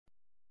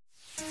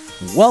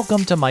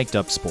Welcome to Mic'd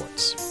Up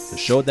Sports, the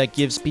show that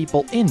gives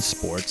people in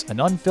sports an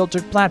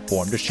unfiltered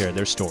platform to share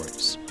their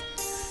stories.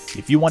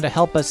 If you want to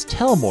help us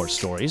tell more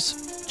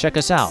stories, check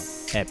us out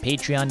at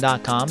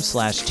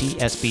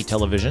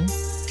patreon.com/tsbtelevision,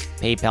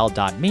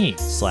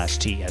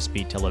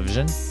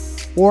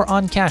 paypal.me/tsbtelevision, or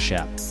on Cash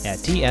App at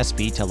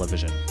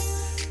tsbtelevision.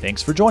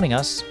 Thanks for joining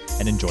us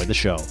and enjoy the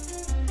show.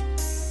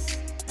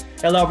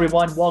 Hello,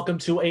 everyone. Welcome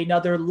to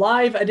another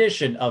live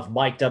edition of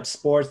Mic'd Up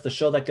Sports, the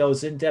show that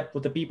goes in depth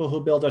with the people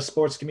who build our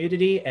sports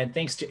community. And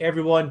thanks to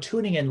everyone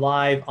tuning in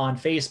live on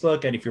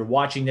Facebook. And if you're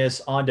watching this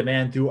on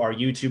demand through our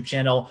YouTube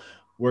channel,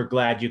 we're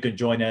glad you could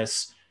join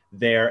us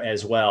there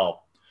as well.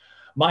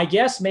 My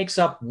guest makes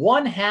up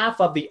one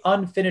half of the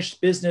Unfinished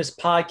Business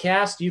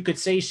podcast. You could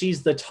say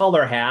she's the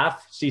taller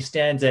half. She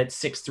stands at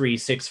 6'3",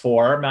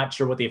 6'4". I'm not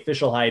sure what the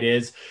official height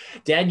is.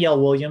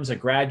 Danielle Williams, a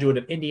graduate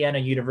of Indiana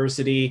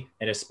University,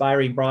 an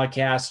aspiring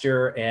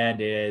broadcaster, and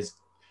is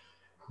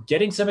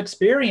getting some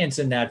experience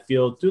in that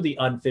field through the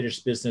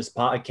Unfinished Business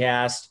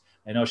podcast.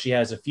 I know she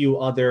has a few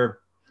other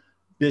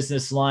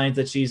business lines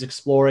that she's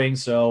exploring.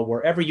 So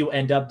wherever you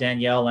end up,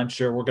 Danielle, I'm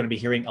sure we're going to be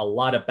hearing a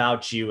lot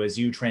about you as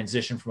you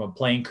transition from a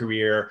playing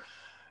career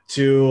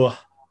to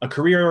a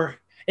career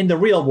in the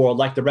real world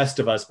like the rest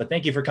of us. But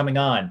thank you for coming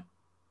on.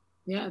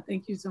 Yeah,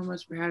 thank you so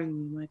much for having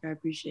me, Mike. I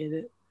appreciate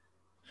it.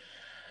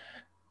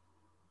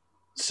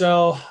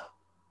 So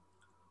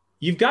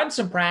you've gotten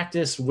some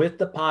practice with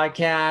the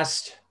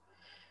podcast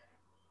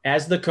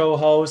as the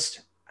co-host.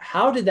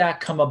 How did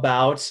that come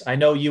about? I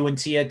know you and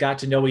Tia got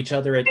to know each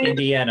other at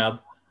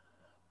Indiana.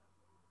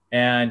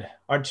 And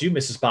aren't you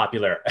Mrs.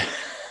 Popular?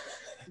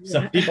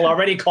 Some people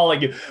already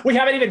calling you. We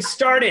haven't even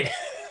started.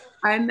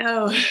 I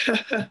know.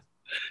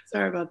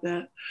 Sorry about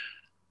that.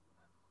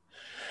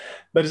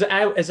 But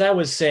as I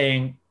was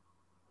saying,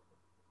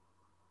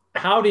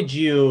 how did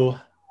you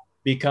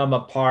become a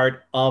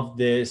part of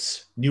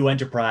this new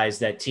enterprise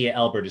that Tia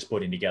Elbert is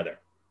putting together?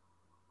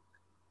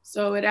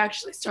 So it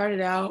actually started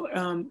out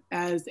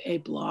as a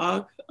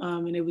blog,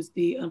 and it was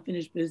the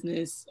Unfinished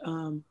Business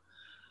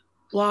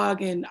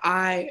blog. And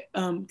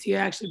Tia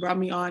actually brought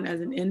me on as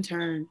an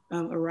intern,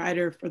 a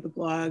writer for the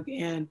blog.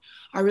 And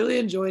I really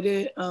enjoyed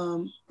it.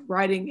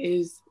 Writing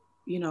is,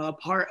 a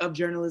part of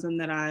journalism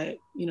that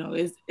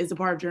is a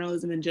part of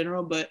journalism in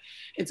general, but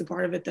it's a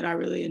part of it that I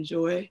really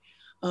enjoy.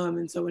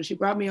 And so when she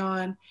brought me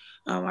on,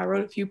 I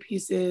wrote a few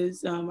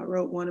pieces. I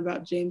wrote one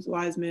about James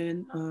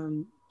Wiseman,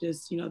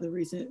 the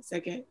recent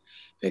second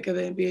pick of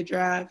the NBA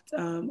draft.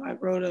 I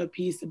wrote a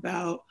piece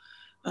about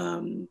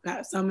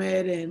Pat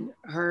Summitt and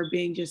her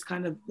being just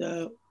kind of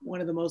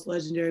one of the most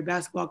legendary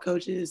basketball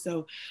coaches.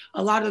 So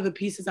a lot of the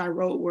pieces I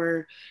wrote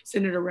were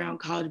centered around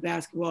college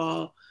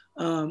basketball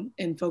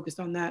and focused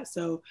on that.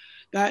 So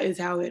that is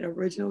how it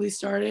originally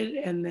started.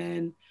 And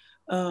then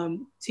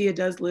Tia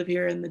does live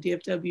here in the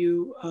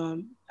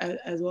DFW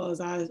as well as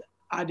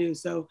I do.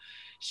 So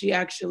she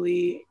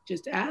actually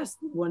just asked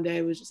one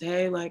day, was just,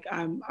 hey, like,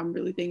 I'm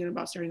really thinking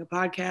about starting a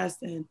podcast.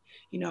 And,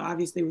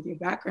 obviously with your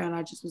background,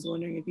 I just was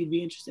wondering if you'd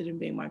be interested in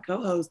being my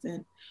co-host.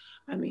 And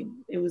I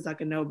mean, it was like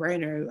a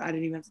no-brainer. I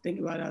didn't even have to think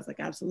about it. I was like,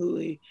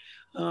 absolutely.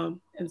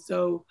 And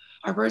so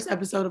our first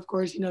episode, of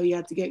course, you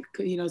had to get,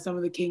 some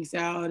of the kinks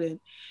out, and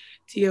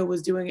Tia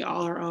was doing it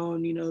all her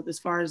own, as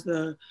far as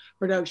the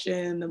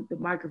production, the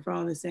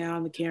microphone, the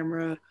sound, the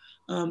camera,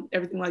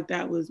 everything like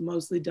that was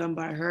mostly done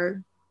by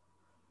her.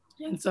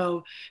 And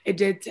so it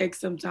did take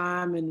some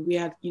time, and we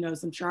had,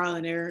 some trial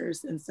and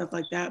errors and stuff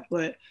like that.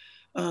 But,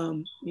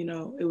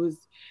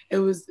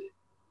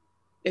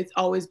 it's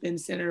always been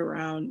centered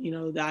around,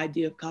 the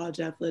idea of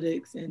college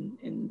athletics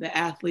and the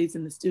athletes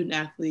and the student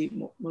athlete,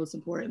 most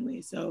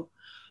importantly. So,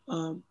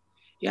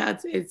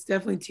 it's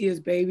definitely Tia's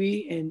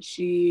baby, and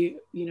she,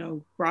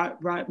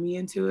 brought me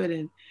into it,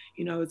 and,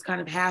 it's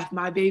kind of half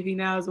my baby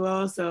now as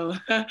well. So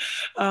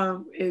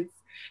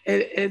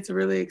it's a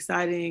really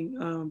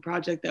exciting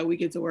project that we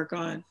get to work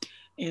on.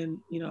 And,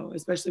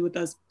 especially with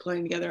us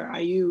playing together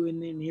at IU,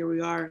 and then here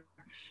we are,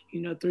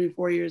 3 or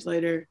 4 years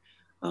later,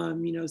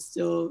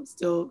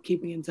 still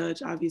keeping in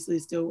touch, obviously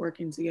still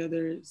working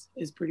together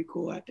is pretty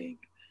cool, I think.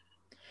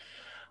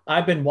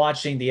 I've been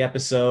watching the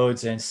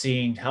episodes and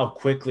seeing how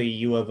quickly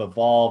you have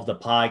evolved the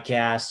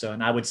podcast.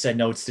 And I would send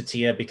notes to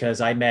Tia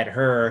because I met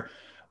her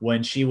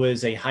when she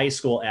was a high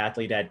school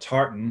athlete at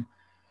Tartan.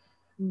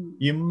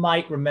 You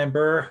might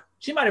remember,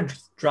 she might have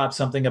dropped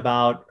something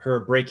about her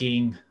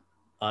breaking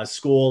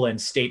school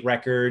and state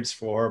records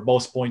for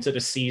most points of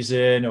the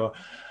season, or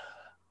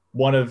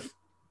one of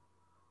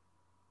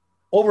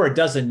over a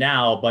dozen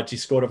now, but she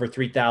scored over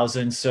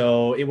 3,000.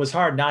 So it was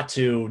hard not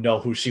to know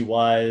who she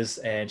was.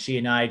 And she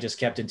and I just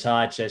kept in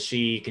touch as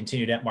she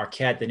continued at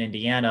Marquette in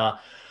Indiana.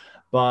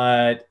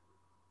 But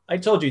I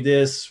told you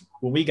this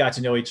when we got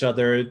to know each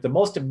other. The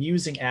most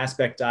amusing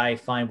aspect I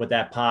find with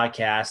that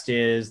podcast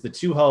is the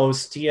two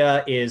hosts.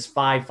 Tia is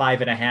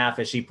 5'5.5",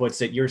 as she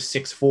puts it. You're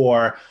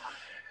 6'4".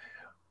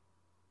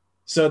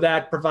 So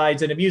that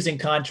provides an amusing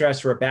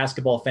contrast for a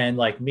basketball fan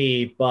like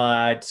me.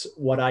 But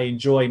what I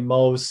enjoy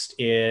most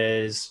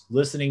is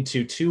listening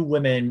to two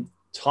women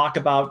talk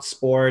about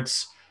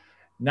sports,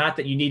 not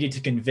that you needed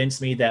to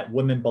convince me that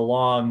women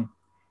belong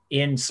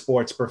in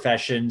sports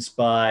professions,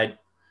 but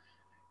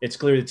it's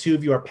clear the two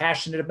of you are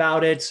passionate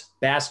about it.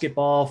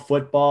 Basketball,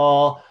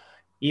 football,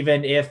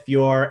 even if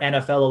your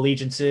NFL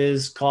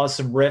allegiances cause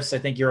some rifts. I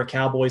think you're a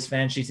Cowboys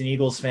fan, she's an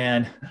Eagles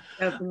fan,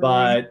 Definitely.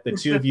 but the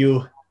two of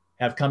you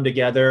have come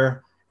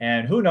together,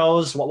 and who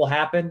knows what will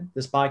happen.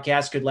 This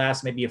podcast could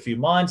last maybe a few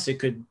months. It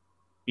could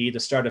be the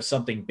start of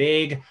something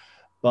big,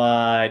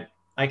 but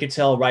I could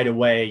tell right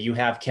away you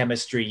have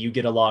chemistry, you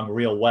get along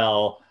real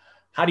well.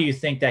 How do you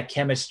think that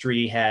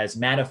chemistry has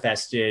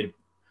manifested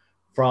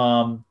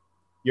from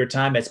your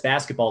time as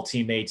basketball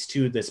teammates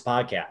to this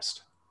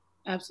podcast?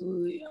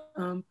 Absolutely.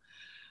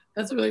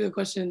 That's a really good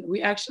question.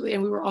 We actually,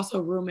 and we were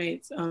also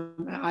roommates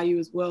at IU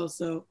as well.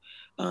 So,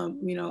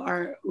 we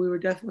were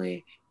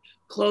definitely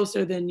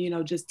closer than,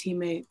 just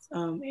teammates.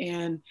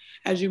 And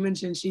as you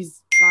mentioned,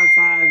 she's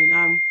 5'5"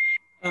 and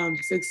I'm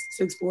 6'4",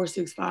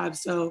 6'5".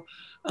 So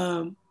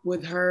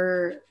with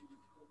her,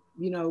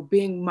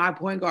 being my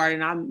point guard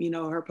and I'm,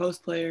 her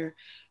post player,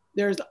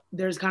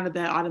 there's kind of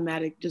that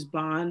automatic just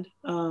bond.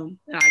 And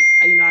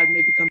I'd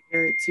maybe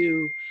compare it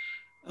to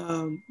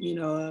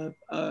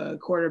a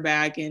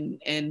quarterback and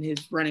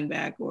his running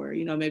back, or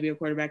maybe a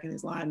quarterback and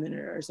his lineman,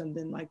 or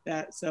something like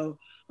that. So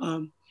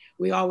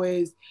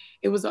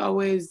it was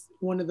always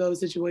one of those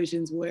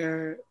situations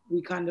where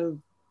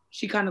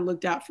she kind of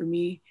looked out for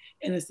me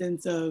in a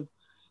sense of,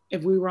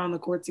 if we were on the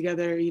court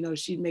together,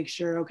 she'd make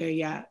sure, okay,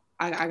 yeah,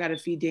 I got to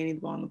feed Danny the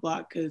ball on the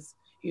block, because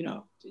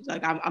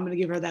like I'm going to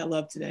give her that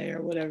love today,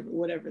 or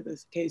whatever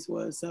the case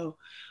was. So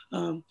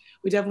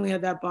we definitely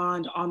had that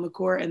bond on the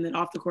court, and then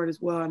off the court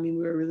as well. I mean,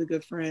 we were really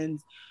good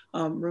friends,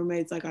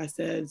 roommates, like I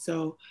said.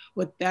 So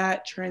with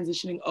that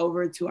transitioning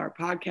over to our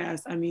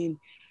podcast, I mean,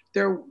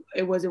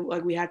 it wasn't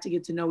like we had to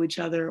get to know each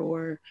other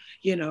or,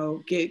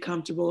 get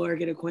comfortable or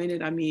get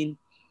acquainted. I mean,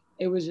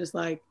 it was just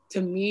like,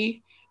 to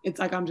me, it's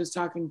like I'm just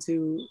talking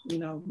to,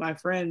 my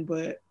friend,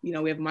 but, we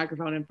have a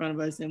microphone in front of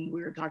us and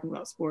we're talking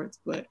about sports,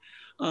 but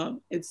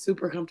it's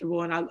super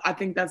comfortable. And I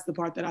think that's the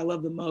part that I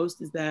love the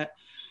most, is that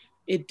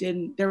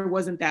there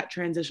wasn't that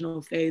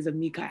transitional phase of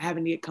me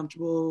having to get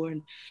comfortable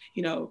and,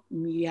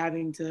 me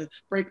having to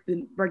break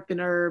the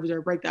nerves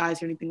or break the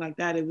ice or anything like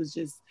that.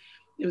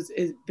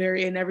 It's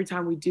very, and every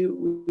time we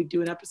do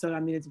an episode, I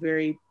mean, it's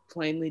very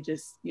plainly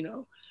just,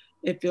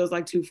 it feels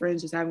like two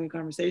friends just having a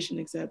conversation,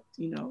 except,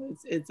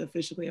 it's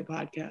officially a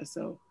podcast.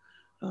 So,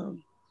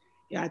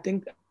 yeah, I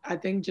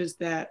think just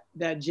that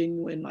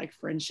genuine like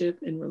friendship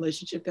and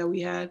relationship that we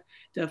had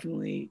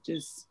definitely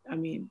just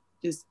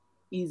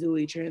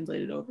easily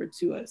translated over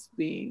to us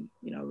being,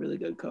 really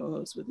good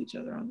co-hosts with each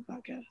other on the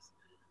podcast.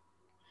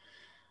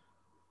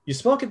 You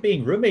spoke of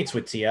being roommates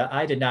with Tia.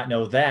 I did not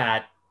know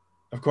that.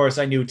 Of course,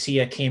 I knew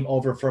Tia came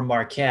over from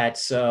Marquette,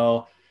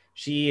 so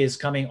she is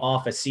coming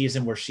off a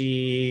season where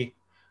she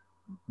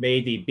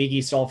made the Big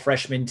East All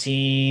Freshman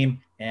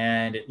team,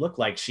 and it looked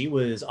like she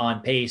was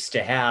on pace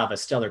to have a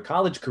stellar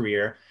college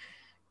career.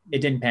 It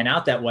didn't pan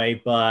out that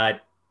way,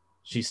 but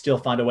she still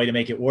found a way to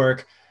make it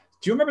work.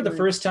 Do you remember the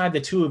first time the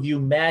two of you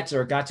met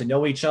or got to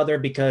know each other?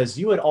 Because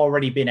you had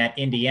already been at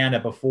Indiana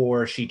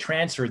before she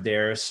transferred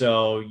there,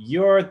 so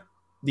you're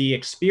the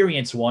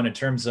experienced one in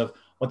terms of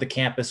what the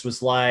campus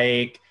was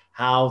like,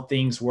 how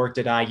things worked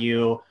at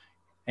IU.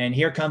 And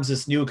here comes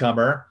this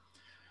newcomer.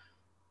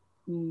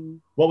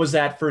 What was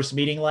that first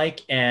meeting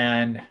like,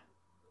 and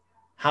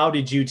how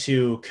did you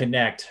two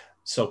connect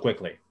so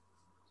quickly?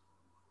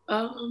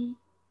 I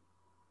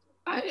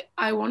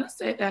want to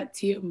say that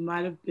Tia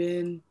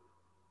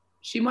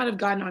she might have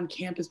gotten on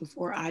campus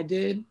before I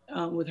did.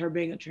 With her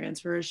being a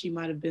transfer, she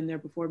might have been there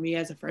before me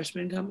as a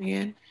freshman coming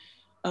in.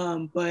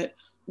 But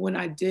when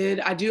I do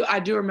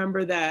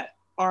remember that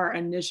our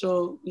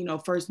initial,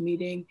 first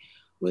meeting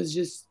was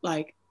just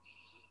like,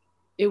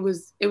 it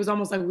was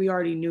almost like we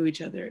already knew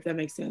each other, if that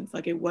makes sense.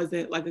 Like, it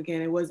wasn't like,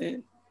 again, it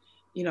wasn't,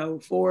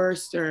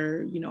 forced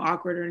or,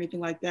 awkward or anything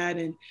like that.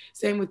 And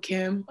same with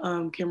Kim.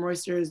 Kim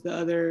Royster is the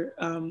other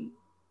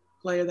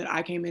player that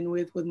I came in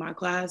with my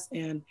class.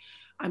 And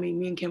I mean,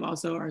 me and Kim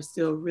also are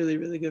still really,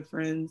 really good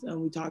friends.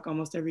 We talk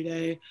almost every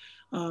day.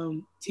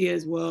 Tia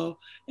as well.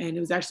 And it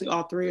was actually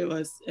all three of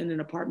us in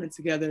an apartment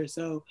together.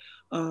 So,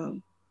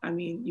 I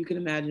mean, you can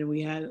imagine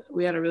we had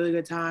a really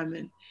good time,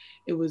 and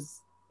it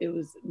was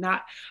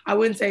not, I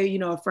wouldn't say,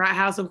 a frat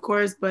house, of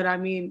course, but I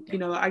mean,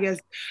 I guess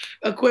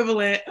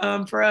equivalent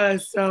for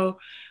us. So,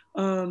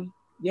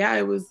 yeah,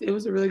 it was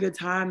a really good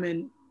time.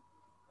 And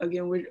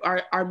again,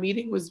 our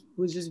meeting was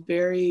just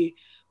very,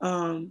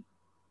 I'm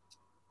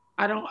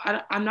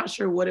not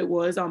sure what it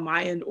was on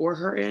my end or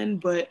her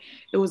end, but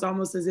it was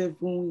almost as if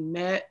when we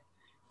met,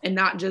 and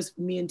not just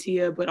me and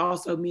Tia, but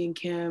also me and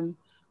Kim,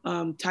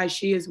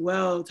 Taishi as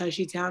well,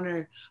 Taishi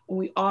Towner, when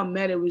we all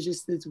met, it was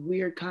just this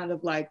weird kind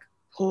of like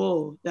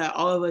pull that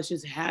all of us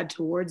just had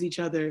towards each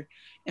other,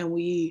 and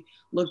we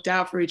looked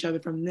out for each other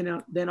from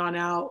then on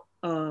out.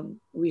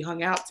 We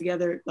hung out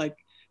together. Like,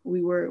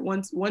 we were,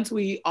 once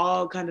we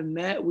all kind of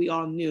met, we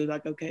all knew,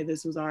 like, okay,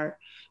 this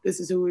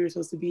is who we were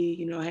supposed to be,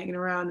 hanging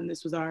around, and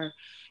this was our,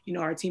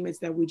 our teammates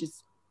that we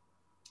just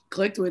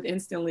clicked with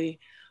instantly.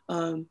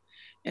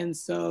 And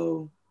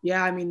so,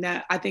 yeah, I mean,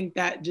 I think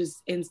that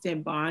just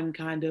instant bond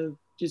kind of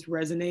just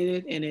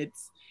resonated, and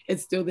it's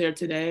still there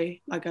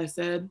today, like I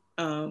said.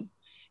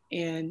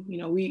 And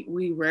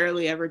we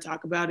rarely ever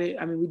talk about it.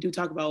 I mean, we do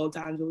talk about old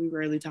times, but we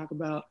rarely talk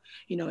about,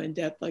 in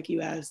depth, like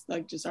you asked,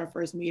 like just our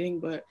first meeting.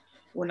 But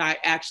when I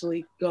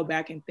actually go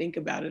back and think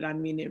about it, I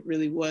mean, it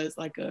really was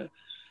like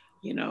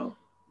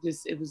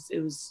just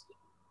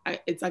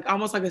it's like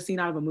almost like a scene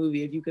out of a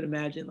movie, if you could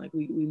imagine. Like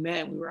we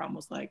met and we were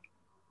almost like,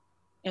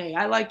 hey,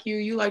 I like you,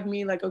 you like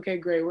me, like, okay,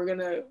 great, we're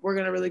gonna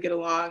really get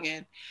along,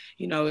 and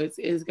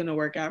it's gonna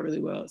work out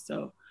really well.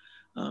 So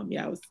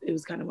yeah, it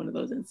was kind of one of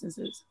those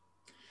instances.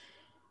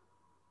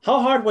 How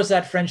hard was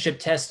that friendship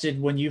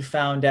tested when you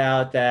found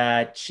out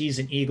that she's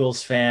an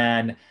Eagles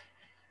fan,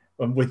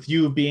 with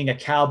you being a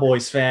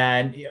Cowboys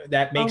fan?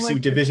 That Oh makes my you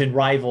division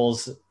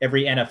rivals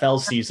every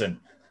NFL season.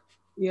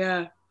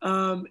 Yeah.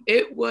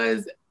 It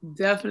was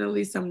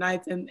definitely some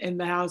nights in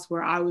the house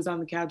where I was on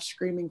the couch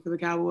screaming for the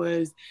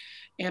Cowboys.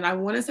 And I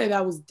want to say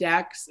that was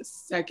Dak's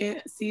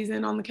second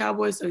season on the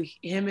Cowboys. So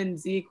him and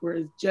Zeke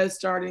were just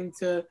starting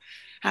to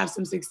have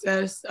some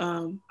success.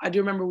 I do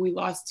remember we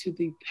lost to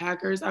the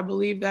Packers, I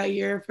believe, that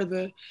year for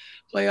the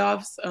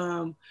playoffs.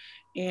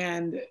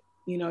 And,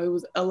 it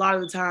was a lot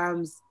of the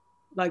times,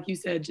 like you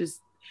said, just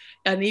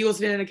an Eagles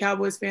fan and a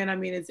Cowboys fan. I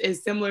mean,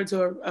 it's similar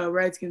to a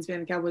Redskins fan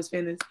and Cowboys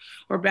fan.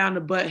 We're bound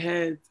to butt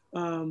heads.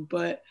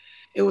 But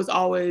it was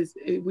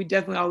we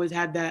definitely always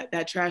had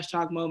that trash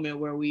talk moment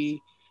where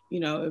we,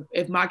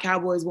 if my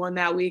Cowboys won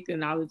that week,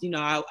 then I was,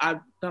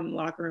 I'd come in the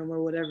locker room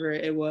or whatever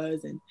it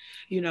was, and,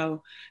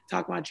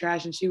 talk my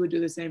trash, and she would do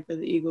the same for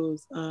the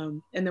Eagles.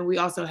 And then we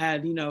also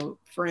had,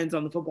 friends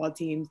on the football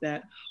teams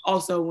that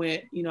also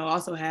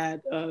also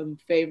had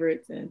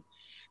favorites, and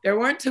there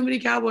weren't too many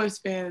Cowboys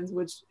fans,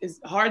 which is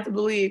hard to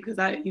believe because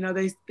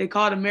they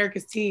call it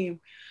America's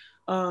team.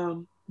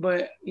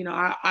 But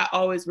I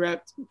always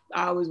repped.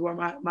 I always wore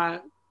my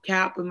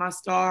cap with my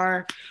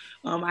star.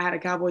 I had a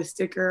Cowboy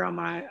sticker on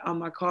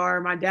my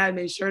car. My dad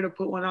made sure to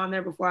put one on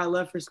there before I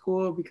left for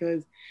school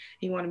because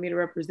he wanted me to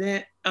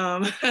represent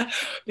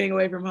being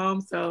away from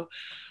home. So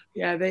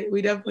yeah,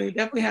 we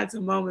definitely had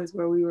some moments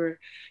where we were,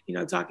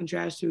 talking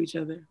trash to each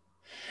other.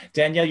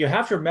 Danielle, you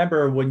have to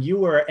remember when you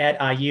were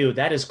at IU,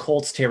 that is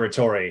Colts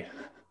territory.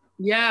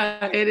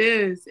 Yeah, it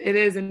is. It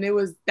is. And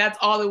that's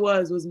all it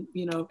was,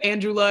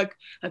 Andrew Luck.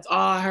 That's all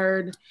I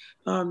heard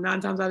 9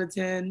 times out of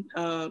 10.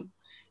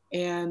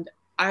 And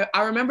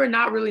I remember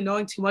not really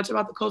knowing too much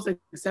about the Colts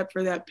except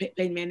for that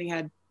Peyton Manning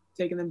had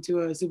taken them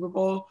to a Super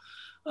Bowl.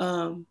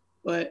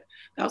 But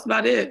that was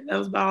about it. That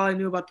was about all I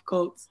knew about the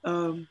Colts.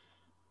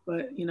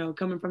 But,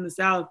 coming from the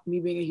South, me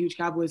being a huge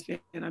Cowboys fan,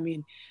 I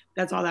mean,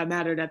 that's all that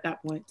mattered at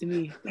that point to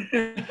me.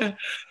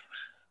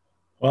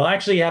 Well, I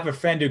actually have a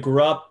friend who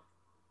grew up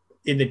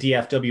in the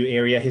DFW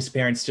area. His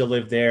parents still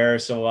live there.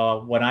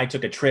 So when I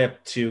took a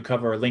trip to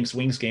cover a Lynx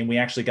Wings game, we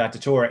actually got to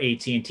tour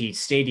AT&T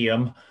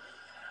Stadium.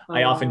 Oh,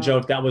 I often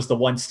joke that was the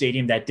one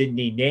stadium that didn't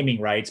need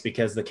naming rights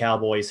because the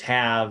Cowboys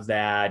have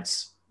that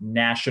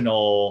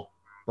national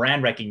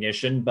brand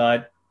recognition.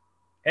 But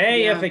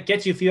hey, if it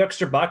gets you a few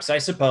extra bucks, I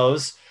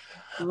suppose.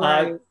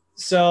 Right.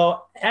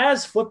 So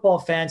as football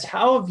fans,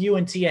 how have you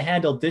and Tia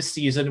handled this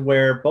season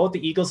where both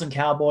the Eagles and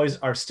Cowboys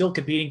are still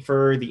competing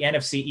for the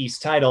NFC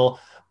East title,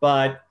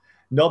 but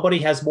nobody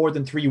has more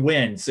than 3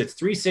 wins? It's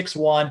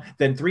 3-6-1,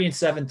 then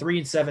 3-7,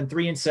 3-7,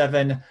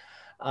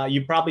 3-7.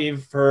 You probably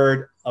have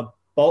heard a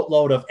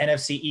boatload of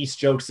NFC East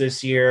jokes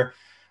this year.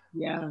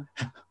 Yeah.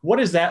 What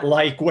is that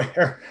like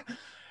where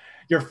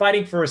you're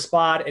fighting for a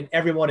spot and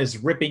everyone is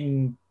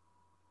ripping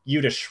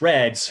you to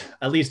shreds,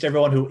 at least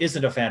everyone who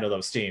isn't a fan of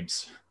those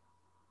teams?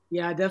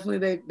 Yeah,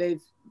 definitely.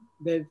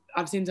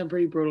 I've seen some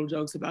pretty brutal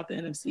jokes about the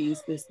NFC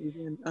East this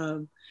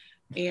season.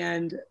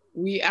 And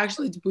we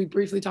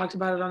briefly talked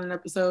about it on an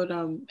episode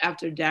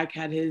after Dak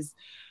had his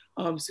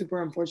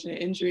super unfortunate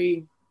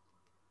injury.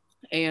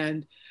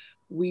 And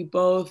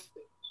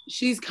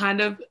she's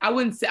kind of, I'm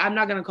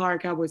not going to call her a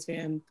Cowboys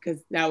fan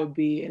because that would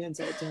be an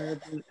insult to her.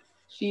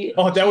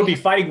 That would be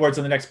fighting words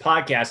on the next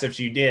podcast if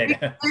she did.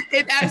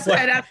 It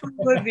absolutely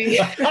would be.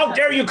 How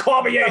dare you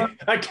call me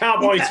a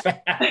Cowboys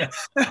fan?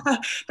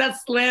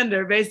 That's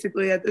slander,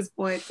 basically, at this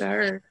point to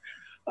her.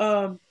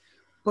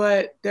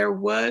 But there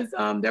was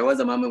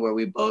a moment where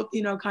we both,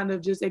 kind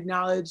of just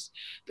acknowledged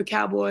the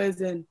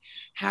Cowboys and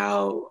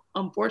how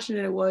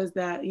unfortunate it was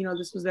that,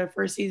 this was their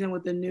first season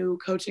with the new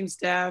coaching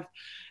staff,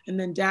 and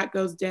then Dak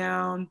goes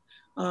down.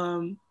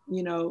 And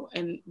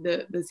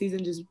the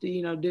season just,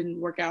 didn't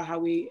work out how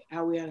we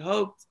had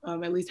hoped,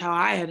 at least how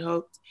I had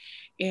hoped.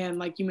 And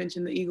like you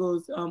mentioned, the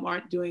Eagles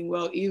aren't doing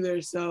well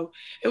either. So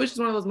it was just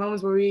one of those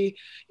moments where we,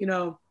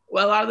 a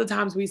lot of the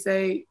times we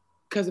say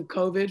because of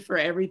COVID for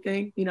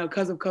everything,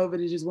 because of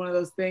COVID is just one of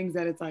those things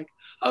that it's like,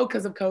 oh,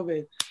 because of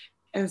COVID.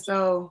 And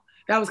so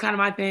that was kind of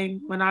my thing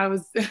when I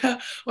was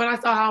when I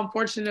saw how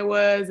unfortunate it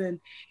was. And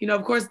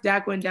of course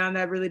Dak went down.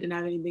 That really didn't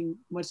have anything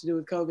much to do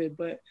with COVID,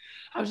 but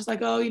I was just like,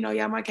 oh,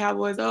 yeah, my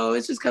Cowboys, oh,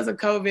 it's just because of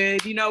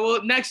COVID,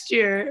 well, next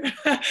year.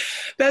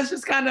 That's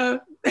just kind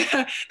of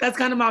that's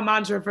kind of my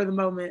mantra for the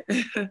moment.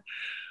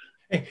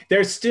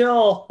 They're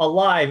still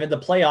alive in the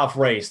playoff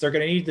race. They're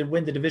going to need to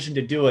win the division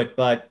to do it,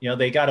 but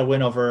they got to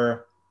win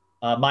over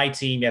my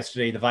team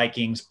yesterday, the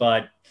Vikings.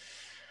 But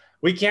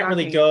we can't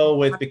really go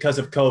with because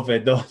of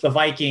COVID. The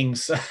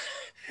Vikings,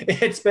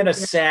 it's been a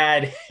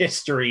sad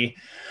history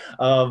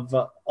of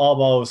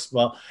almost,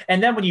 well,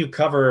 and then when you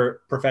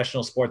cover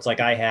professional sports like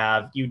I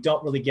have, you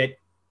don't really get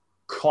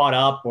caught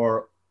up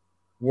or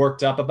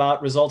worked up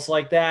about results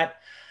like that.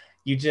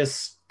 You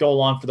just go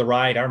along for the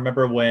ride. I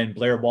remember when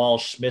Blair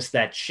Walsh missed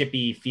that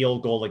chippy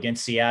field goal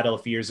against Seattle a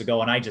few years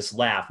ago, and I just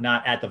laughed,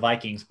 not at the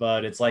Vikings,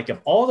 but it's like, of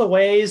all the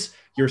ways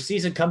your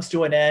season comes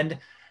to an end,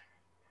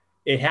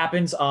 it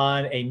happens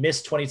on a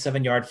missed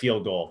 27-yard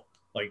field goal.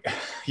 Like,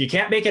 you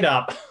can't make it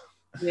up.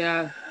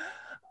 Yeah.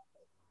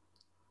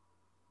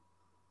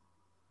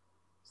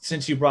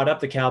 Since you brought up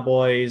the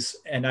Cowboys,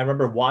 and I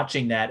remember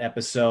watching that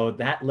episode,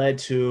 that led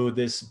to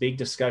this big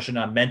discussion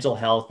on mental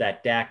health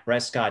that Dak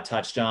Prescott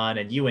touched on,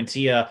 and you and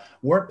Tia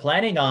weren't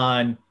planning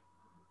on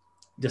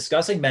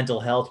discussing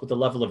mental health with the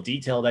level of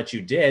detail that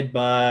you did,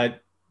 but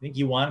I think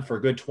you won for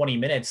a good 20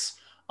 minutes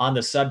on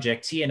the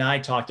subject. Tia and I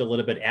talked a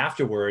little bit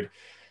afterward,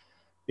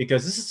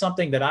 because this is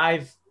something that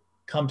I've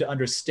come to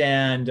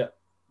understand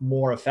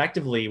more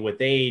effectively with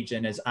age,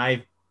 and as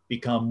I've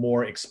become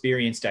more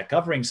experienced at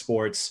covering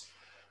sports,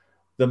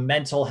 the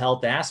mental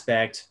health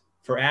aspect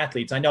for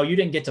athletes. I know you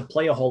didn't get to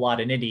play a whole lot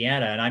in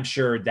Indiana, and I'm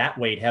sure that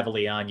weighed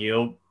heavily on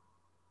you,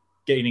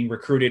 getting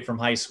recruited from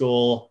high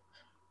school,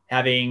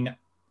 having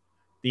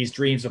these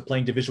dreams of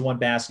playing Division I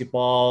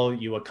basketball.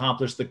 You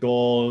accomplished the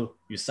goal.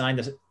 You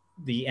signed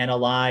the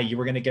NLI. You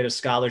were going to get a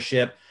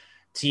scholarship.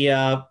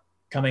 Tia,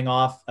 coming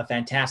off a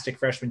fantastic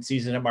freshman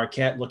season at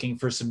Marquette, looking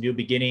for some new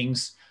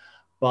beginnings.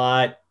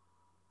 But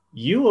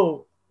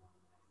you,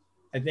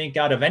 I think,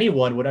 out of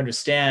anyone, would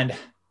understand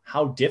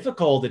how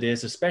difficult it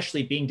is,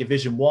 especially being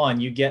Division I.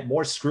 You get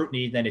more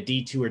scrutiny than a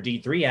D2 or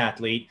D3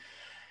 athlete.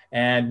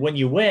 And when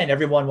you win,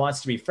 everyone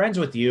wants to be friends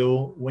with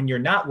you. When you're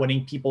not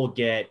winning, people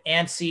get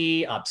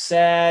antsy,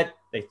 upset.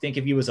 They think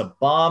of you as a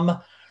bum.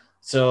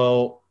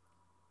 So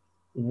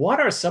what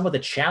are some of the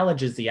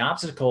challenges, the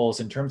obstacles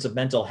in terms of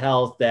mental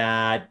health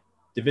that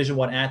Division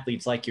I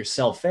athletes like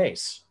yourself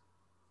face?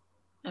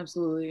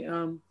 Absolutely.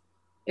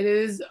 It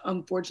is,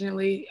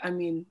 unfortunately, I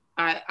mean,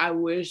 I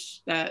wish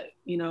that,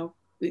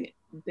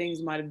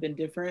 things might have been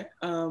different.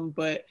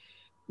 But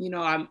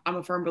I'm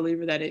a firm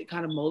believer that it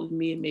kind of molded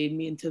me and made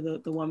me into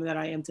the woman that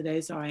I am today.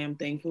 So I am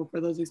thankful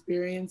for those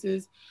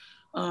experiences.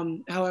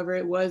 However,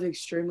 it was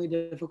extremely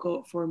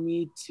difficult for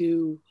me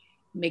to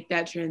make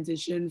that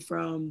transition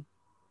from,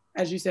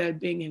 as you said,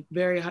 being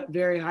very,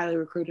 very highly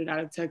recruited out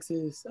of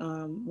Texas,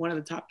 one of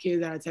the top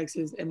kids out of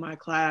Texas in my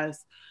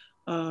class,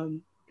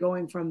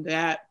 going from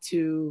that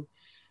to,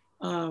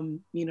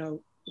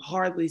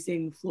 hardly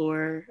seeing the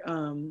floor,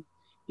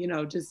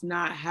 just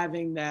not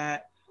having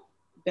that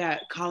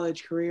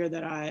college career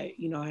that I,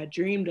 had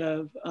dreamed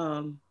of.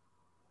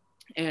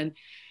 And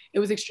it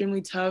was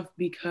extremely tough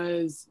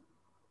because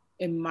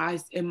in my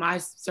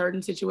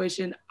certain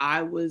situation,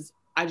 I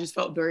just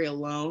felt very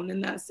alone in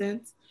that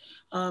sense.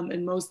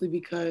 And mostly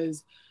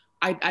because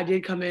I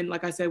did come in,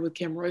 like I said, with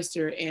Kim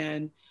Royster,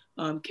 and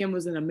Kim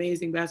was an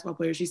amazing basketball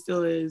player. She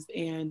still is.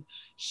 And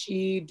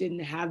she didn't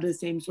have the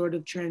same sort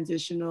of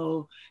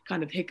transitional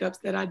kind of hiccups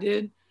that I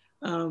did.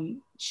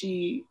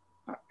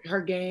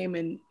 Her game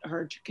and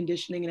her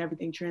conditioning and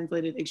everything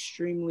translated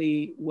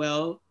extremely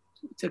well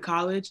to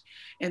college.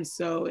 And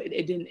so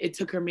it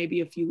took her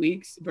maybe a few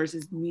weeks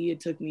versus me.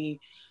 It took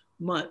me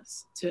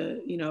months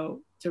to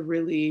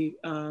really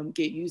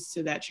get used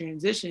to that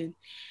transition.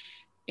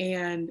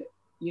 And,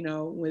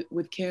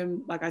 with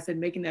Kim, like I said,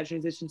 making that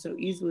transition so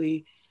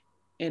easily,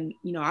 and,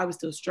 I was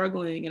still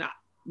struggling, and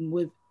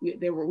we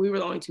were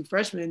the only two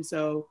freshmen.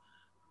 So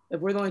if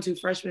we're the only two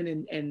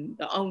freshmen and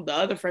the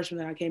other freshman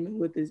that I came in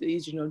with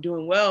is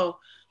doing well,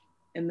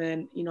 and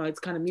then it's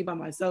kind of me by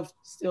myself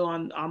still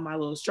on my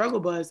little struggle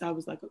bus. I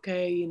was like,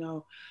 okay,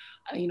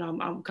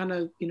 I'm kind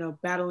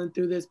of battling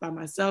through this by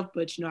myself,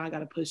 but I got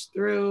to push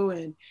through,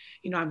 and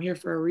I'm here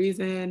for a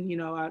reason.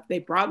 They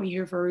brought me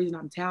here for a reason.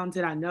 I'm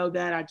talented. I know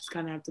that. I just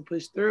kind of have to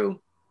push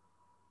through.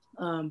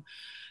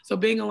 So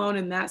being alone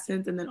in that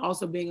sense, and then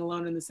also being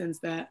alone in the sense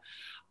that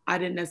I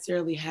didn't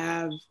necessarily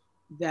have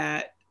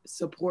that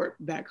support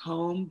back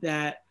home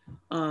that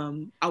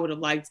I would have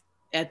liked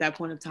at that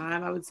point of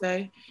time, I would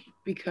say,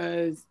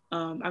 because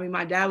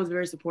my dad was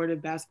very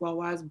supportive basketball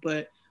wise,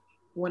 but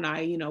when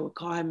I would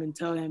call him and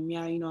tell him,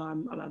 yeah,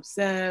 I'm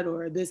upset,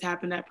 or this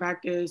happened at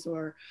practice,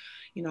 or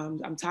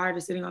I'm tired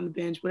of sitting on the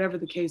bench, whatever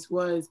the case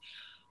was,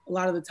 a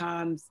lot of the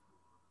times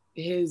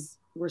his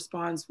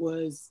response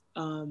was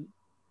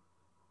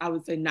I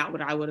would say not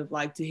what I would have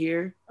liked to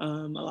hear. A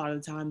lot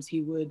of the times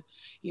he would,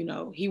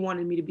 he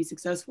wanted me to be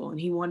successful, and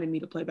he wanted me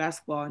to play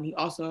basketball. And he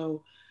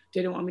also,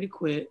 didn't want me to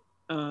quit.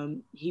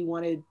 He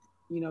wanted,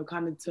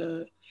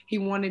 he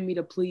wanted me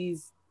to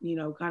please,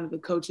 kind of the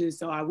coaches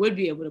so I would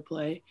be able to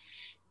play.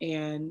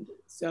 And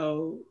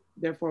so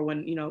therefore,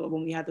 when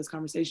we had those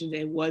conversations,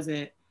 it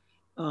wasn't,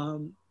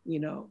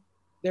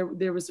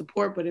 there was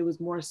support, but it was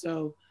more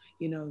so,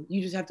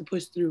 you just have to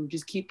push through,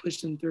 just keep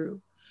pushing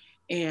through.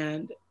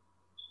 And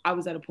I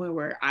was at a point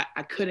where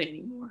I couldn't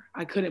anymore.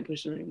 I couldn't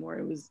push through anymore.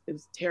 It was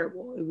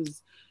terrible.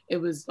 It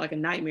was like a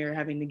nightmare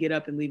having to get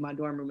up and leave my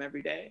dorm room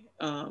every day.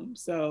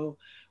 So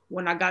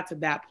when I got to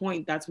that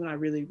point, that's when I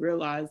really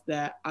realized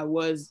that I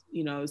was,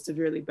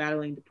 severely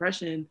battling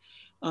depression,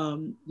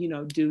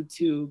 due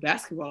to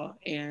basketball.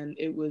 And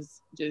it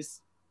was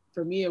just,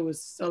 for me, it was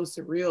so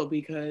surreal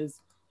because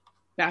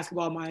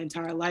basketball my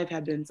entire life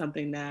had been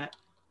something that,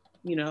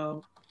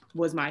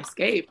 was my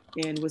escape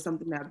and was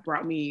something that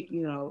brought me,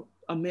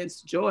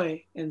 immense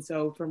joy. And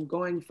so from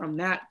going from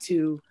that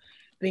to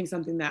being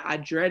something that I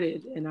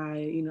dreaded, and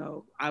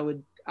I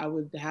would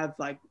have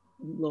like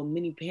little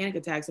mini panic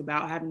attacks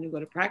about having to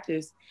go to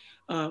practice.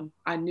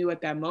 I knew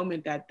at that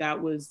moment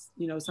that was,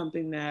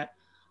 something that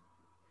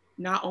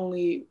not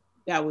only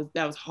that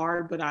was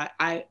hard, but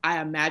I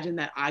imagine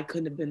that I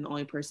couldn't have been the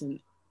only person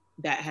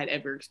that had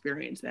ever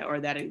experienced that, or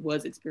that it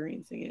was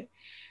experiencing it.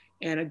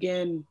 And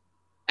again,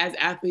 as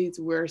athletes,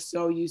 we're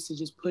so used to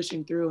just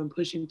pushing through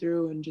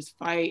and just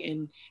fight,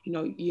 and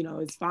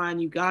it's fine,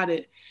 you got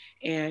it.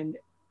 And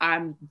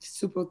I'm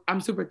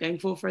super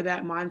thankful for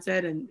that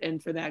mindset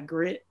and for that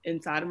grit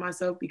inside of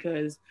myself,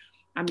 because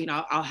I mean,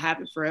 I'll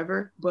have it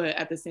forever. But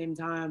at the same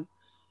time,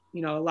 a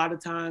lot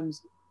of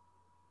times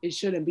it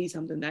shouldn't be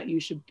something that you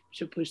should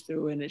push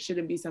through, and it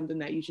shouldn't be something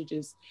that you should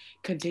just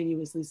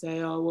continuously say,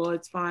 oh, well,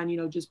 it's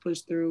fine, just push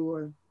through,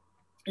 or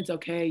it's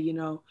okay,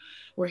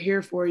 we're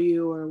here for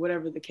you, or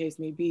whatever the case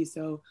may be.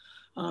 So,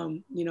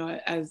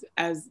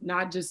 as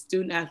not just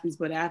student athletes,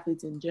 but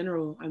athletes in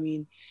general, I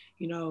mean,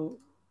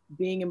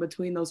 being in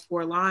between those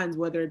four lines,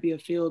 whether it be a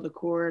field, a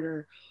court,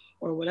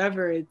 or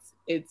whatever,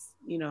 it's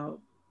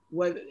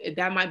what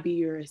that might be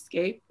your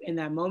escape in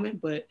that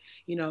moment, but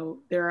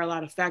there are a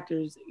lot of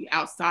factors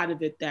outside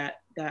of it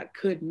that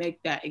could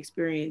make that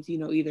experience,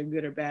 either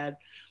good or bad.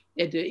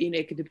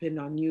 It could depend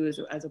on you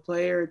as a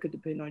player. It could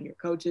depend on your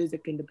coaches.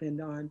 It can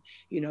depend on,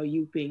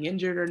 you being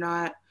injured or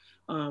not.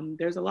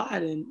 There's a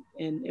lot. And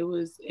it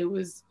was,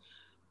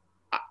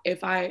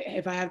 if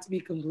I have to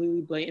be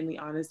completely blatantly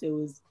honest, it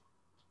was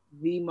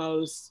the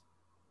most,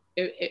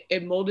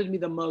 it molded me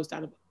the most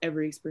out of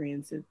every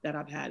experience that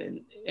I've had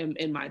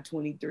in my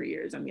 23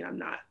 years. I mean, I'm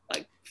not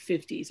like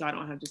 50, so I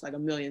don't have just like a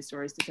million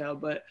stories to tell,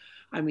 but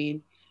I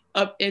mean,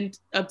 up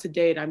to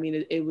date, I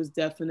mean, it was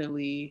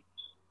definitely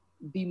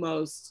the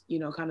most,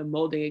 kind of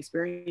molding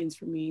experience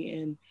for me.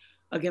 And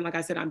again, like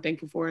I said, I'm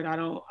thankful for it. I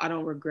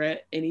don't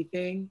regret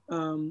anything.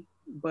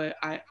 But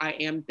I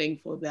am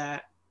thankful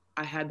that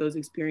I had those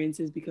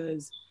experiences,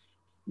 because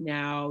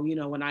now,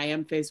 when I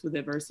am faced with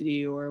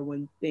adversity, or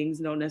when things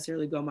don't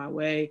necessarily go my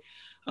way,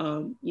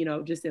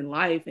 just in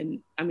life,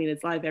 and I mean,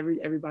 it's life,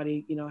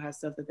 everybody, has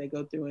stuff that they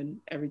go through, and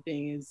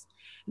everything is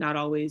not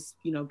always,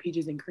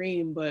 peaches and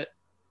cream. But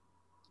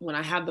when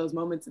I have those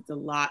moments, it's a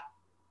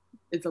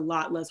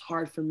lot less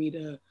hard for me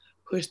to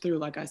push through.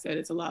 Like I said,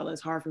 it's a lot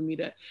less hard for me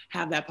to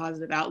have that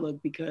positive outlook,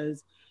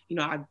 because,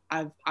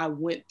 I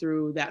went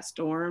through that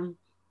storm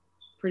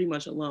pretty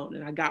much alone,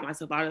 and I got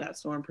myself out of that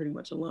storm pretty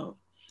much alone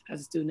as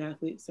a student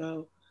athlete.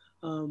 So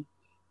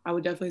I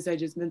would definitely say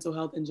just mental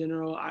health in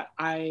general.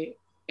 I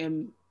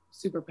am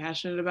super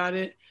passionate about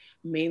it,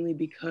 mainly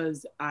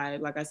because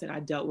like I said, I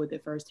dealt with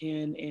it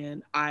firsthand,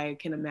 and I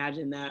can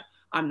imagine that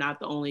I'm not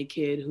the only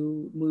kid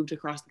who moved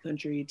across the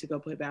country to go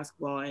play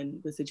basketball,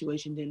 and the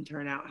situation didn't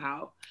turn out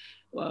how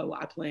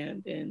I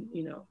planned. And,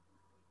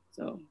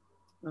 so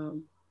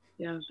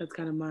yeah, that's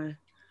kind of my,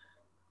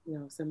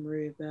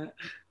 summary of that.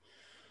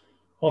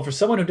 Well, for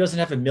someone who doesn't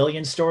have a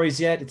million stories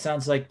yet, it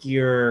sounds like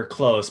you're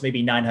close,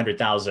 maybe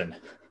 900,000.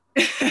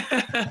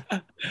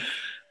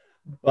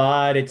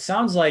 But it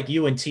sounds like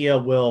you and Tia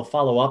will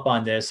follow up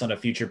on this on a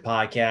future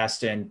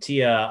podcast. And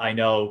Tia, I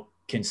know,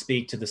 can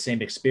speak to the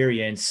same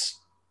experience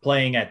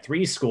playing at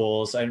 3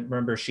 schools. I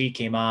remember she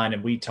came on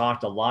and we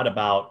talked a lot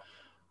about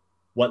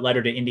what led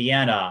her to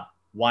Indiana,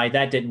 why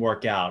that didn't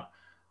work out,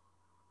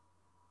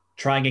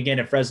 trying again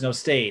at Fresno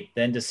State,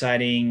 then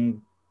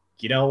deciding,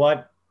 you know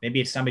what,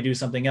 maybe it's time to do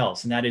something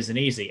else. And that isn't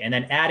easy. And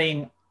then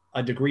adding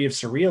a degree of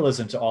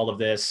surrealism to all of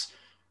this.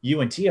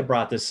 You and Tia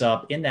brought this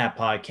up in that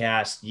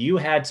podcast. You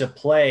had to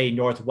play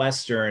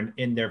Northwestern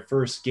in their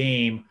first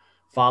game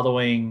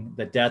following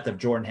the death of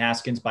Jordan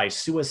Haskins by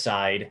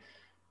suicide.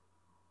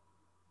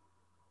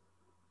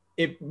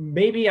 It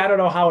maybe, I don't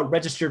know how it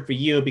registered for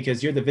you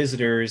because you're the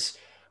visitors,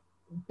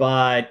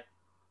 but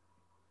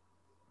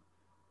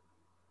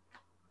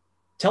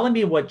telling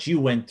me what you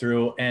went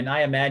through, and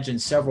I imagine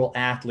several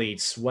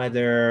athletes,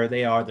 whether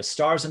they are the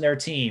stars on their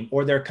team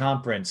or their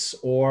conference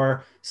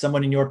or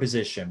someone in your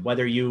position,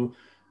 whether you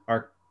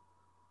are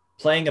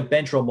playing a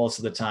bench role most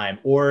of the time,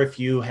 or if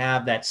you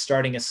have that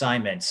starting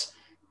assignments,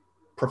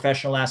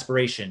 professional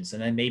aspirations,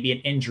 and then maybe an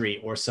injury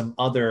or some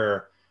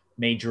other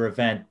major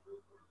event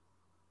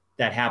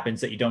that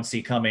happens that you don't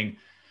see coming,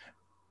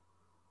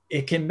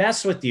 it can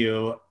mess with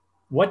you.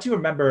 What do you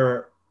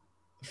remember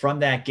from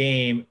that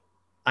game?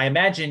 I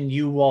imagine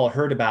you all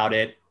heard about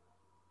it.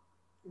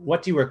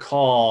 What do you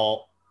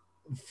recall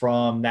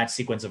from that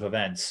sequence of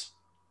events?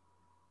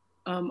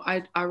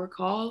 I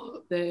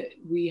recall that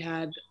we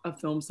had a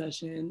film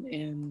session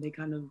and they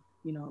kind of,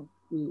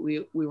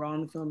 we were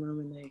on the film room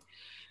and they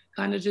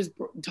kind of just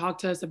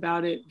talked to us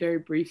about it very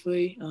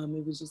briefly.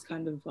 It was just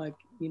kind of like,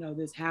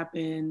 this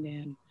happened,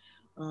 and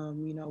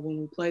when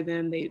we play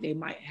them, they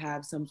might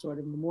have some sort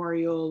of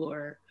memorial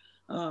or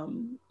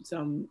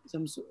some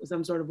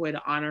sort of way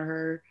to honor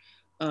her.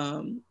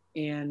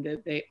 And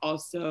they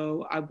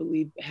also, I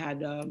believe,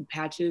 had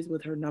patches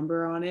with her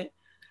number on it.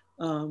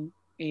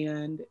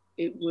 And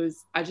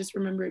I just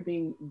remember it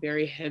being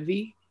very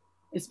heavy,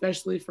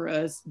 especially for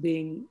us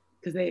being,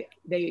 because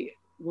they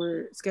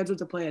were scheduled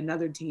to play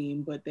another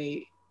team, but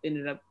they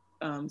ended up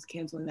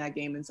canceling that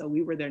game. And so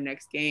we were their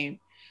next game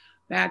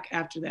back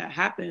after that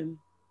happened.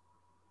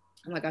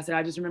 And like I said,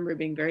 I just remember it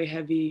being very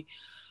heavy.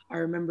 I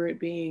remember it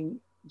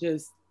being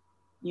just,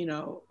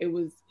 it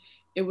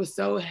was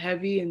so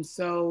heavy and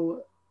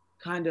so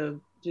kind of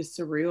just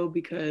surreal,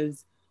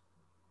 because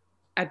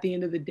at the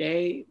end of the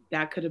day,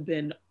 that could have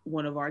been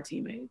one of our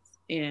teammates.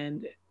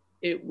 And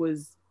it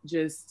was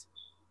just,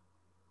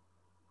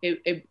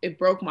 it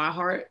broke my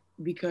heart,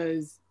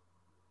 because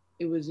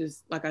it was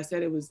just, like I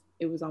said, it was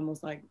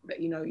almost like,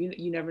 you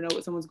never know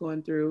what someone's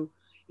going through.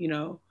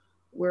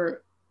 We're,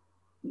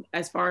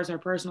 as far as her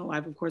personal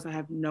life, of course, I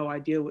have no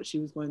idea what she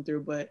was going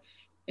through, but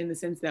in the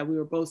sense that we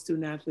were both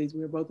student athletes, we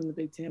were both in the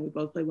Big Ten, we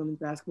both played women's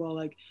basketball.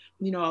 Like,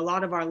 a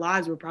lot of our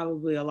lives were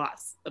probably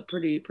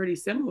pretty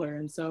similar.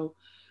 And so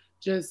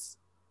just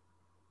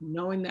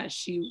knowing that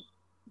she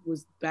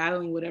was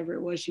battling whatever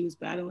it was she was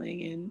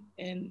battling,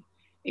 and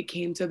it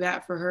came to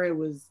that for her, it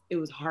was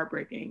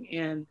heartbreaking.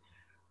 And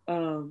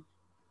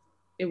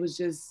it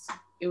was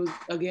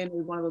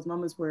one of those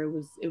moments where it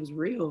was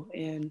real.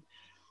 And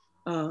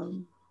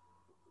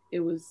it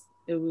was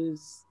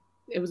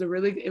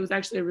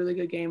actually a really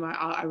good game.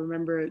 I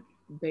remember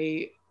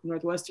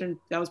Northwestern,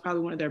 that was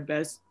probably one of their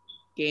best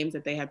games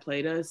that they had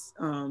played us.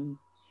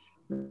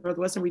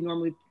 Northwestern, we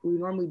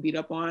normally beat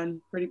up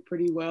on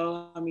pretty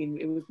well. I mean,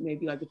 it was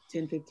maybe like a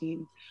 10,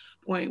 15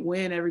 point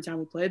win every time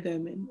we played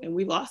them, and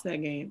we lost that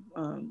game.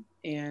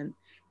 And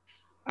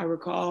I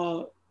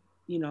recall,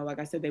 like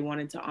I said, they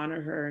wanted to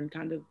honor her and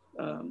kind of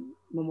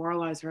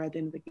memorialize her at the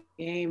end of the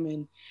game.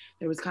 And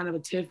there was kind of a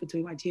tiff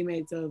between my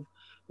teammates of,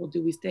 well,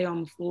 do we stay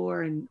on the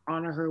floor and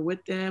honor her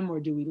with them, or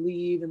do we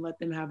leave and let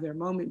them have their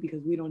moment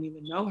because we don't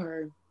even know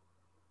her?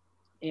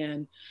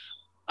 And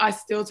I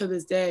still, to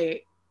this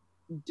day,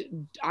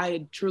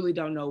 I truly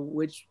don't know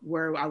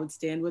where I would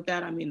stand with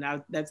that. I mean,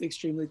 that's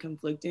extremely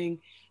conflicting,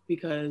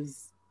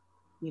 because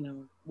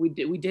we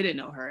didn't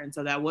know her, and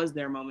so that was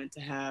their moment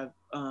to have.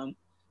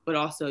 But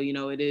also,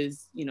 it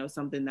is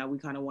something that we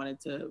kind of wanted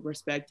to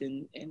respect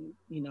and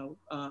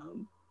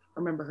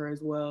remember her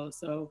as well.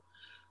 So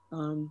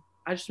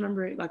I just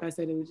remember it, like I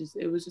said,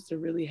 it was just a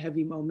really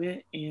heavy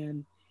moment.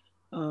 And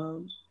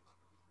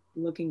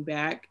looking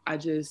back, I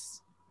do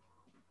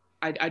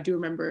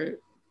remember,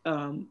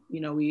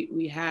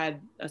 we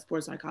had a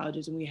sports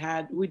psychologist, and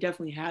we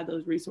definitely had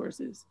those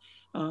resources.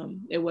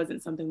 It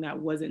wasn't something that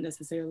wasn't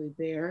necessarily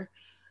there,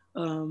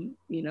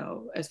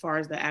 as far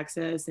as the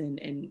access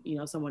and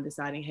someone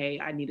deciding, hey,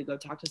 I need to go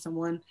talk to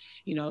someone,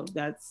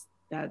 that's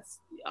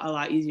a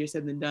lot easier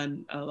said than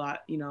done a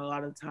lot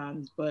of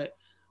times. But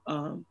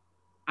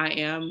I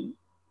am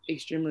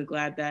extremely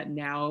glad that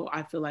now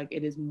I feel like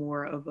it is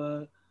more of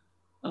a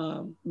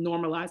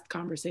normalized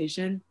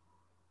conversation.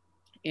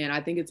 And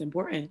I think it's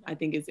important. I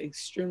think it's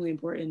extremely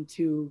important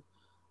to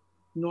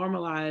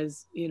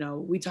normalize,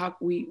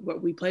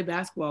 we play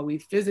basketball, we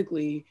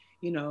physically,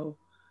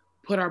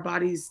 put our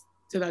bodies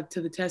to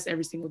the test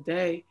every single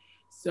day.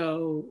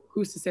 So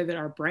who's to say that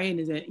our brain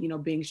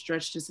isn't, being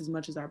stretched just as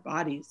much as our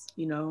bodies,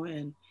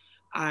 and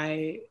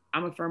I'm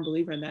a firm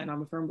believer in that. And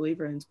I'm a firm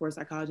believer in sports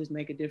psychologists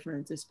make a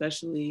difference,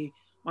 especially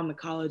on the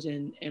college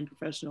and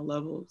professional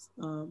levels.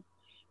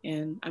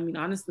 And I mean,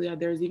 honestly,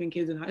 there's even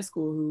kids in high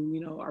school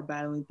who, are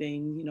battling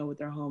things, with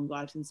their home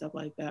lives and stuff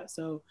like that.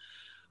 So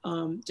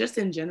just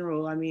in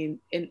general, I mean,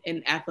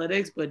 in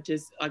athletics, but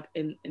just like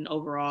in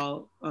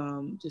overall,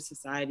 just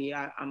society,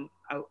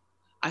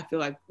 I feel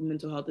like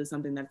mental health is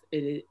something that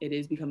it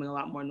is becoming a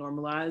lot more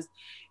normalized.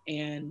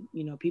 And,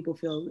 people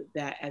feel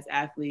that as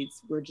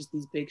athletes, we're just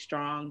these big,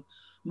 strong,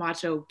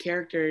 macho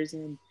characters.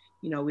 And,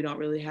 we don't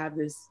really have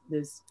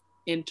this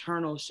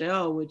internal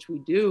shell, which we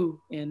do.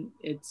 And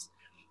it's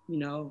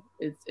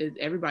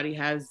everybody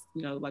has,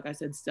 like I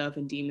said, stuff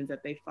and demons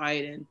that they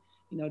fight. And,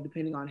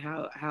 depending on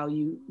how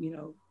you,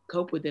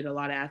 cope with it, a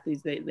lot of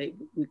athletes,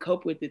 we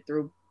cope with it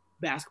through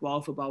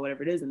basketball, football,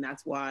 whatever it is. And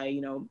that's why,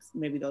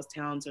 maybe those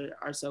talents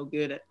are so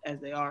good as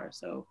they are.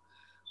 So,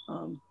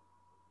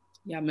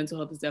 yeah, mental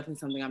health is definitely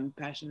something I'm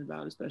passionate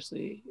about,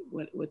 especially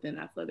within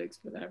athletics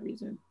for that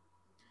reason.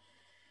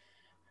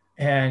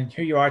 And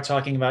here you are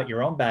talking about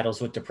your own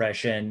battles with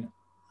depression.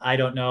 I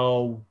don't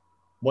know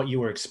what you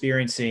were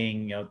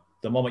experiencing,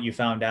 the moment you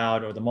found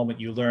out or the moment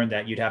you learned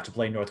that you'd have to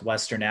play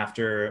Northwestern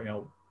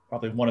after,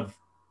 probably one of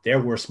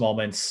their worst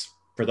moments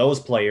for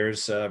those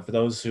players, for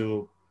those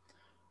who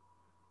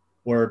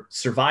were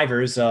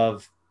survivors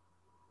of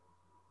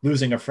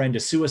losing a friend to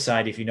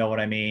suicide, if you know what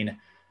I mean.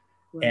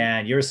 Right.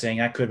 And you're saying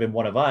that could have been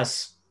one of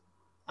us.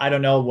 I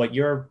don't know what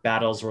your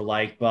battles were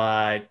like,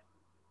 but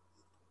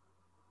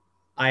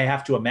I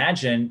have to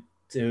imagine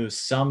to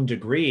some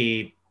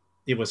degree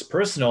it was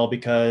personal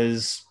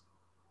because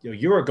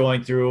you were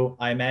going through,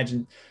 I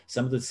imagine,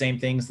 some of the same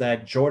things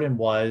that Jordan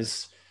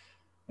was.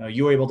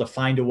 You were able to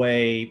find a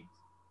way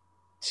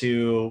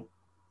to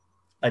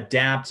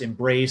adapt,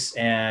 embrace,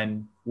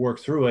 and work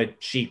through it.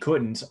 She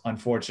couldn't,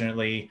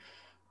 unfortunately,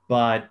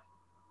 but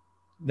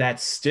that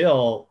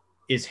still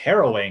is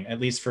harrowing. At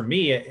least for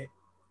me,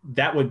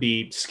 that would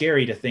be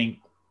scary to think,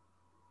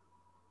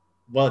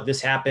 well,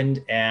 this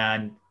happened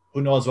and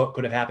who knows what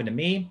could have happened to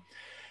me.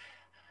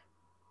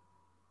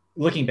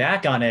 Looking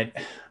back on it,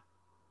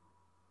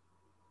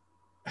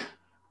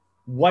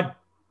 what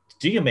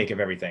do you make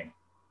of everything?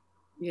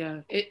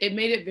 Yeah, it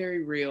made it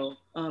very real,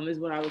 is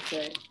what I would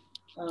say.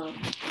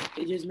 Um,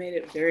 it just made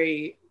it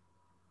very,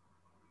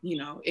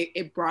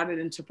 it brought it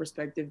into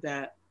perspective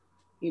that,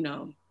 you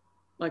know,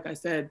 like I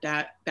said,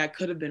 that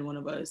could have been one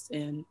of us.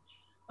 And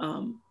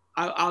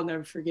I'll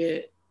never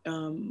forget.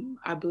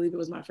 I believe it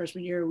was my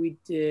freshman year. We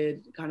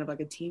did kind of like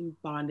a team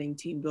bonding,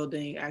 team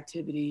building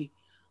activity,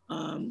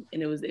 and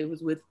it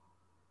was with.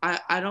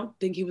 I don't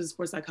think he was a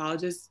sports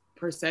psychologist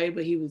per se,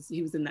 but he was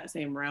in that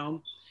same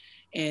realm,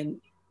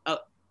 and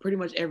pretty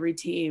much every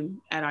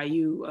team at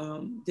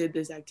IU did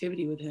this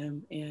activity with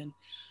him. And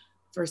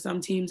for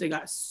some teams, it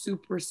got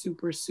super,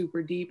 super,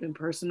 super deep and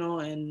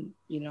personal, and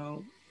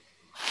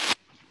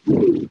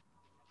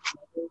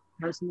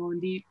personal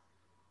and deep.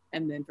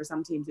 And then for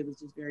some teams, it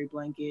was just very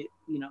blanket,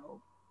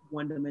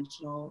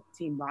 one-dimensional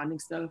team bonding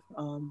stuff.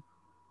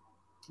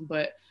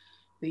 But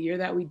the year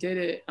that we did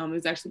it, it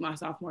was actually my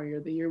sophomore year.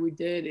 The year we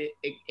did it,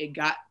 it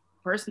got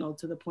personal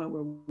to the point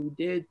where we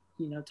did,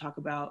 talk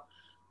about,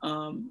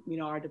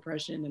 our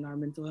depression and our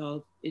mental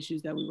health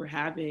issues that we were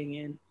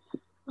having.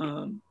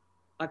 And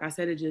like I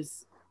said,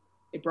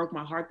 it broke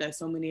my heart that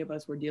so many of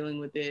us were dealing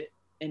with it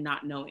and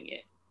not knowing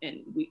it.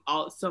 And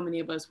so many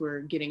of us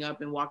were getting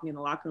up and walking in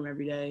the locker room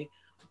every day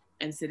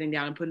and sitting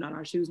down and putting on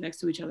our shoes next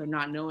to each other,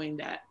 not knowing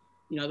that,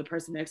 the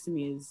person next to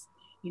me is,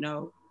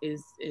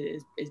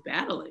 is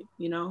battling,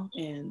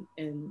 and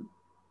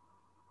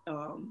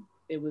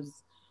it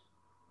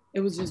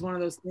was just one of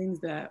those things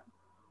that,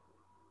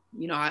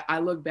 I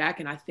look back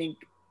and I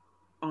think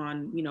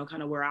on,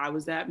 kind of where I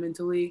was at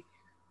mentally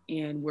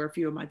and where a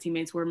few of my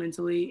teammates were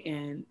mentally.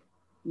 And,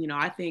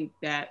 I think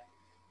that,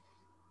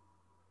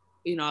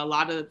 a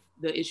lot of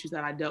the issues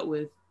that I dealt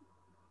with,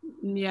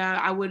 yeah,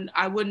 I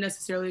wouldn't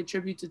necessarily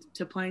attribute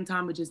to playing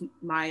time, but just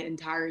my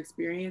entire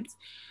experience.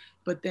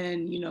 But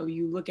then,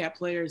 you look at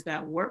players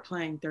that were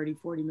playing 30,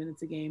 40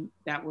 minutes a game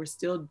that were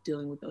still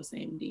dealing with those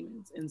same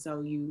demons. And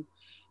so you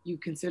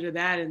consider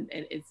that, and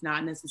it's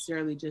not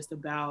necessarily just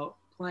about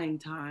playing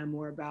time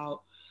or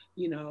about,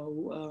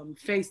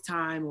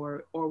 FaceTime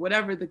or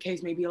whatever the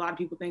case may be. A lot of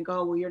people think,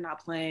 oh, well, you're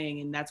not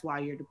playing and that's why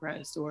you're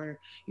depressed, or,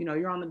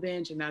 you're on the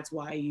bench and that's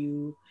why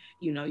you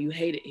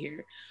hate it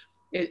here.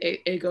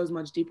 It goes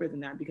much deeper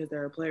than that, because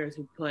there are players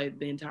who played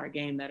the entire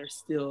game that are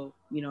still,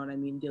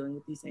 dealing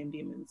with these same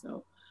demons.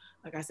 So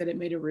like I said, it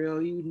made it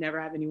real. You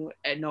never have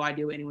no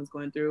idea what anyone's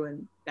going through.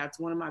 And that's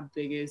one of my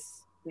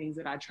biggest things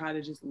that I try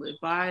to just live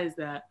by, is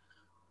that,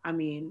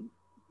 being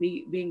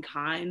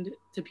kind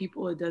to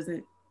people, it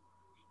doesn't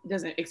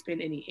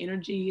expend any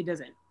energy. It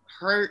doesn't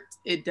hurt.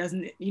 It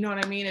doesn't, you know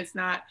what I mean? It's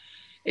not,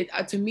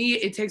 to me,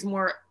 it takes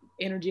more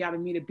energy out of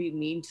me to be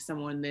mean to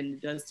someone than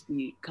it does to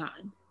be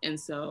kind. And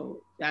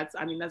so that's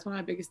one of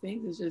my biggest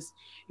things, is just,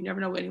 you never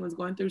know what anyone's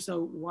going through.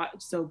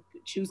 So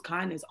choose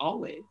kindness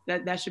always.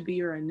 That should be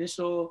your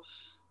initial,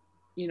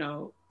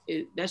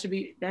 that should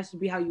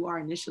be how you are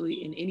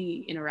initially in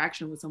any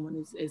interaction with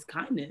someone, is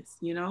kindness,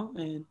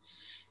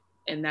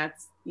 and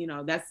that's,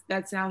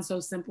 that sounds so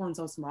simple and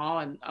so small,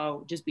 and,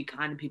 oh, just be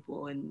kind to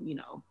people and,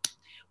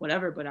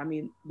 whatever. But I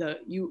mean,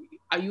 you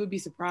would be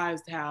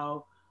surprised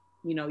how,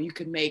 you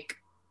could make,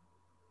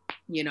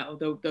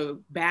 the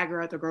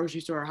bagger at the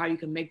grocery store, how you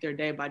can make their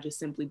day by just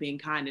simply being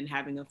kind and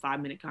having a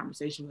 5-minute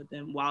conversation with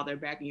them while they're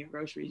bagging your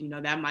groceries.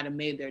 That might have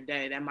made their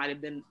day. That might have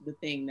been the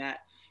thing that,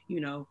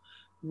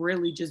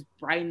 really just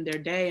brightened their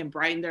day and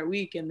brightened their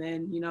week. And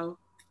then,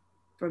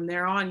 from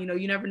there on,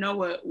 you never know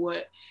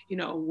what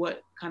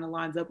kind of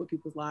lines up with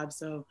people's lives.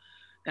 So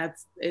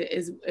that's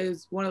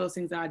is one of those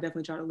things that I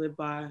definitely try to live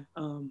by,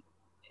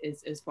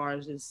 as far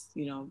as just,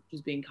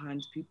 just being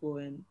kind to people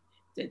and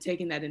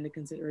taking that into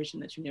consideration,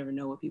 that you never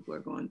know what people are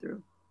going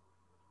through.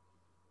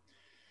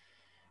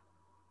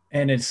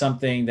 And it's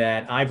something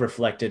that I've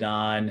reflected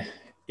on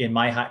in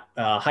my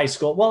high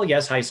school. Well,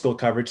 yes, high school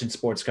coverage and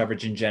sports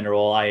coverage in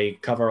general. I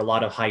cover a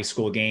lot of high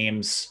school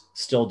games,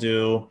 still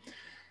do.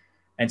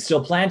 and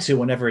still plan to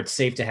whenever it's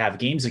safe to have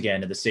games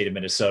again in the state of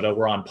Minnesota.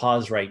 We're on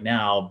pause right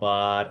now,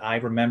 but I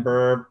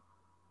remember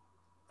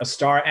a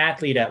star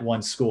athlete at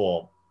one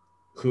school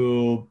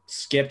who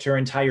skipped her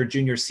entire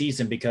junior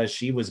season because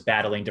she was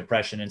battling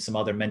depression and some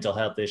other mental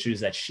health issues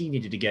that she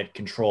needed to get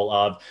control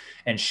of.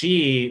 And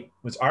she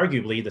was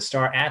arguably the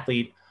star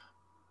athlete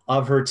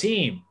of her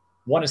team,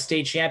 won a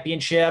state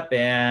championship.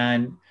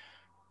 And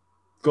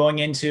going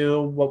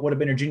into what would have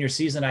been her junior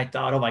season, I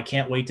thought, oh, I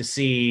can't wait to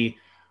see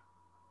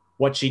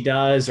what she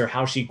does or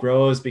how she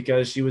grows,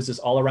 because she was this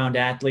all around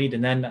athlete.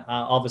 And then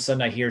all of a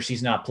sudden I hear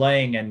she's not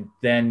playing. And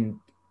then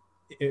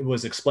it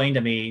was explained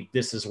to me,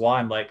 this is why.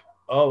 I'm like,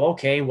 oh,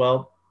 okay,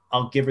 well,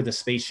 I'll give her the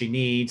space she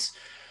needs.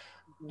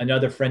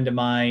 Another friend of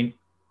mine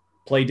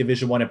played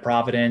Division I at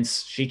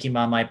Providence. She came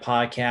on my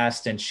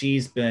podcast and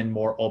she's been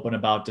more open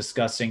about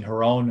discussing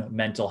her own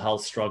mental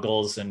health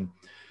struggles. And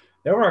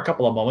there were a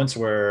couple of moments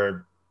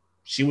where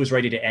she was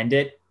ready to end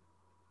it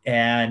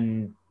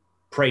and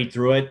prayed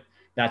through it.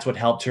 That's what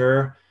helped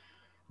her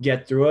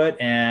get through it.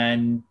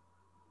 And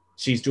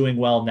she's doing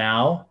well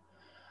now.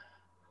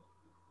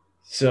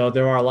 So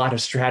there are a lot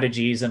of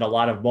strategies and a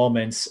lot of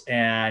moments.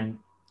 And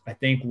I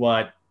think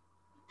what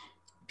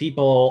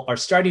people are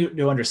starting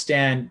to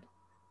understand,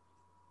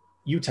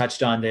 you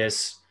touched on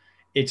this,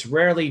 it's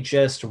rarely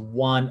just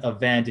one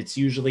event. It's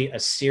usually a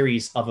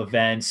series of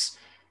events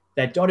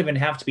that don't even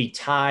have to be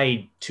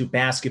tied to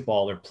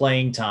basketball or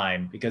playing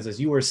time. Because as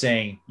you were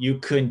saying, you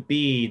couldn't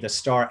be the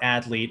star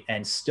athlete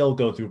and still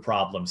go through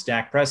problems.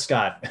 Dak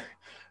Prescott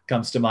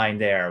comes to mind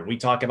there. We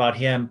talk about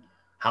him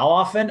how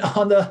often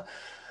on the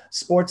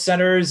Sports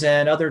Centers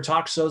and other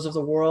talk shows of the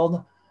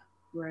world.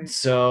 Right.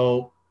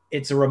 So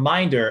it's a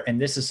reminder,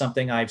 and this is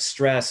something I've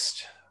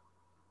stressed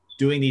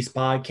doing these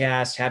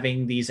podcasts,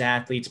 having these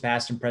athletes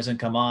past and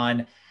present come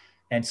on,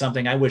 and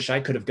something I wish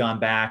I could have gone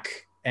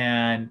back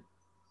and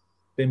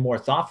been more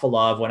thoughtful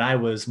of when I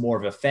was more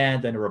of a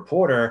fan than a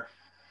reporter.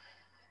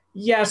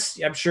 Yes,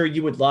 I'm sure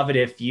you would love it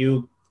if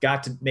you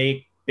got to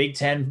make Big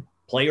Ten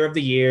Player of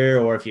the Year,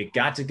 or if you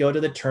got to go to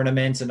the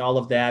tournaments and all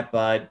of that,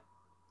 but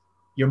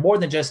you're more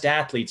than just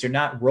athletes. You're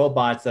not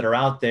robots that are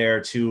out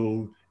there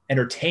to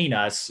entertain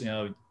us. You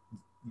know,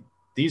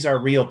 these are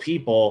real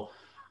people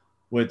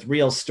with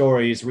real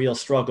stories, real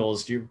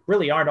struggles. You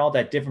really aren't all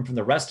that different from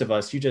the rest of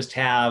us. You just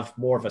have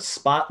more of a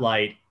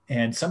spotlight,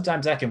 and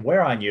sometimes that can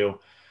wear on you.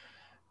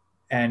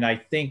 And I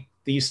think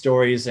these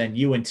stories, and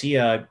you and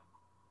Tia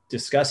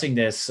discussing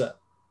this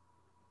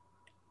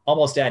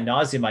almost ad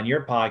nauseum on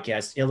your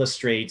podcast,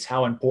 illustrates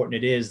how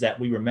important it is that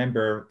we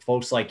remember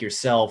folks like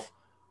yourself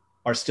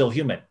are still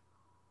human.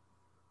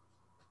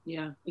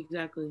 Yeah,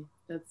 exactly.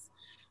 That's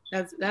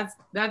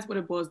what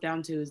it boils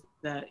down to, is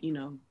that, you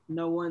know,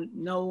 no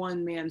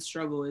one man's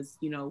struggle is,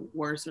 you know,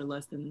 worse or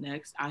less than the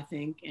next, I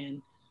think.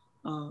 And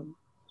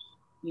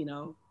you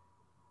know,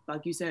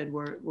 like you said,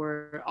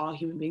 we're all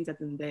human beings at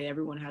the end of the day.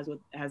 Everyone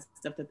has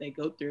stuff that they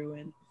go through.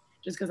 And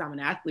just because I'm an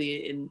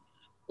athlete, and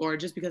or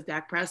just because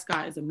Dak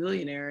Prescott is a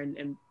millionaire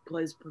and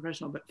plays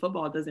professional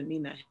football, doesn't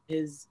mean that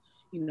his,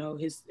 you know,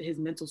 his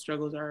mental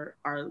struggles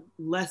are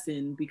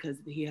lessened because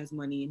he has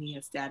money and he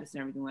has status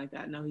and everything like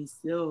that. No, he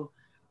still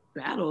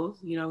battles.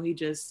 You know, he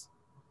just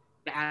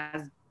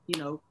has, you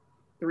know,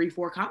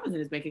 3-4 commas in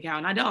his bank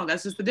account, and I don't.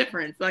 That's just the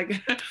difference.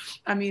 Like,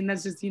 I mean,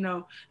 that's just, you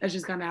know, that's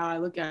just kind of how I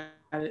look at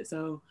it.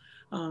 So,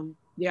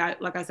 yeah,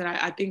 like I said,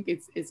 I think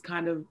it's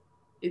kind of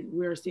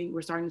we're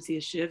starting to see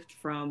a shift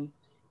from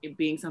it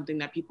being something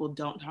that people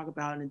don't talk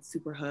about and it's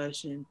super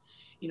hush, and,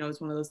 you know, it's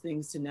one of those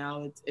things, to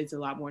now it's a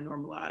lot more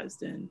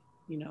normalized. And,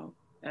 you know,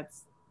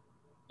 that's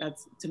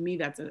to me,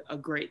 that's a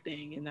great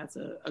thing, and that's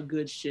a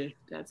good shift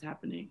that's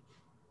happening.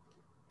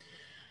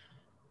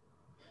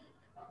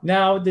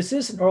 Now, this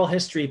is an oral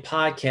history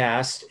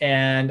podcast,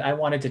 and I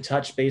wanted to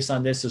touch base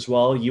on this as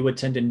well. You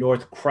attended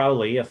North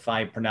Crowley, if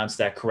I pronounced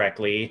that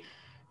correctly,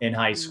 in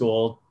high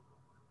school.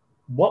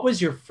 What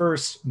was your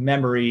first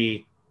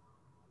memory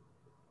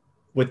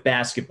with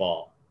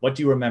basketball? What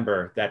do you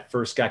remember that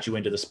first got you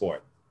into the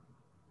sport?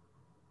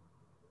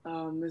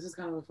 This is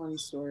kind of a funny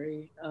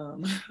story.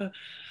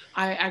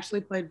 I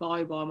actually played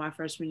volleyball my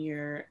freshman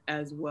year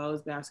as well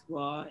as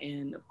basketball.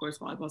 And of course,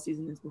 volleyball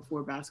season is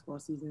before basketball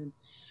season.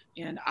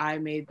 And I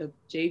made the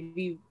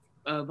JV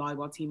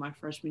volleyball team my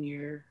freshman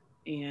year.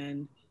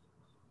 And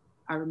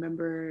I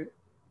remember,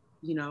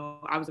 you know,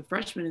 I was a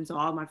freshman, and so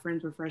all my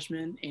friends were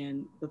freshmen.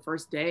 And the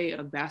first day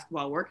of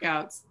basketball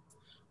workouts,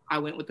 I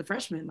went with the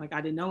freshmen. Like,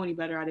 I didn't know any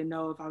better. I didn't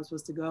know if I was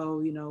supposed to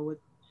go, you know, with,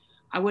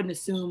 I wouldn't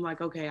assume like,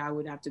 okay, I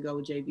would have to go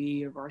with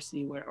JV or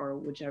varsity or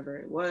whichever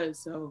it was.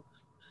 So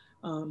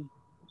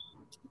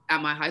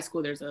at my high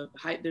school, there's a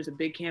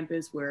big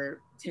campus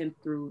where 10th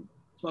through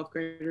 12th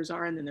graders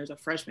are, and then there's a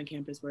freshman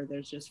campus where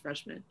there's just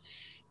freshmen.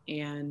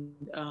 And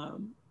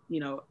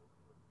you know,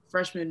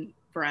 freshmen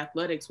for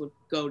athletics would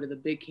go to the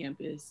big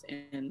campus,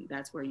 and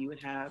that's where you would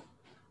have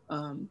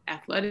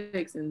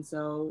athletics. And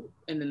so,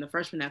 and then the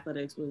freshman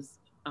athletics was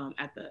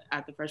at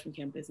the freshman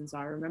campus. And so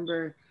I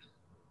remember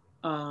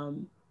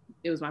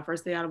it was my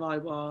first day out of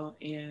volleyball,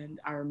 and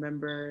I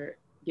remember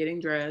getting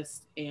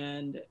dressed,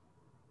 and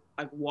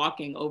like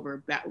walking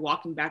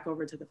back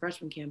over to the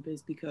freshman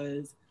campus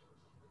because,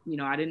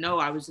 I didn't know.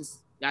 I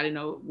didn't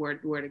know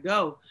where to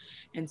go.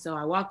 And so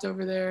I walked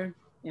over there,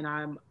 and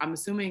I'm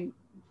assuming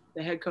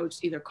the head coach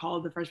either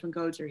called the freshman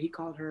coach or he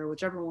called her,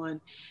 whichever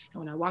one. And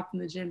when I walked in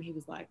the gym, he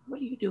was like,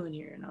 "What are you doing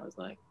here?" And I was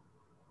like,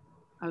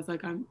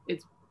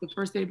 it's the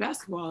first day of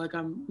basketball. Like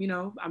I'm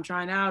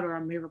trying out, or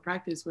I'm here for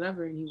practice,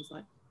 whatever. And he was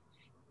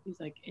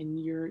like, "And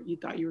you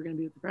thought you were going to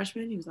be with the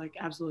freshmen?" He was like,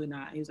 "Absolutely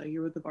not." He was like,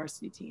 "You're with the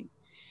varsity team."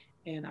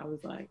 And I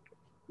was like,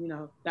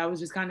 that was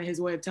just kind of his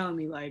way of telling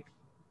me, like,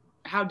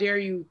 how dare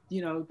you,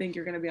 think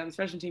you're going to be on the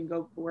freshman team,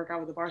 go work out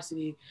with the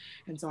varsity.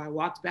 And so I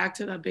walked back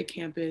to that big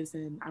campus,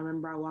 and I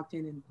remember I walked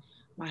in, and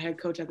my head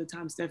coach at the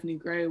time, Stephanie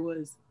Gray,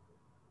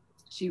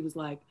 she was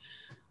like,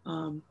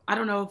 I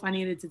don't know if I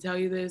needed to tell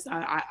you this.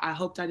 I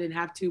hoped I didn't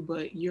have to,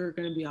 but you're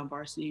going to be on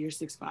varsity. You're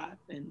 6'5",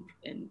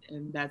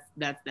 and that's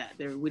that.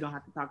 There, we don't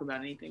have to talk about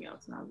anything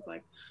else. And I was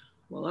like,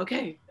 well,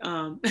 okay.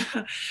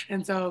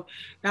 And so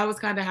that was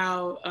kind of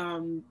how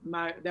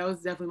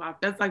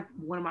that's like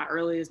one of my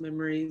earliest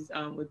memories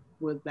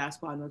with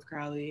basketball in North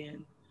Crowley.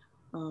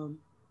 And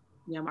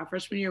yeah, my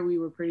freshman year, we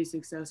were pretty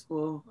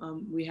successful.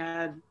 We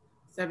had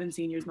 7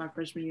 seniors my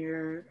freshman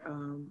year.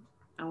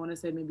 I want to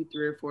say maybe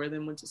 3 or 4 of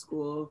them went to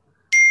school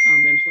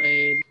and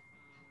played.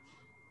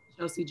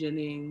 Chelsea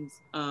Jennings,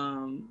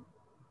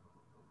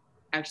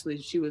 actually,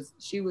 she was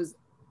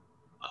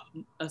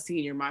a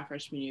senior my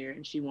freshman year,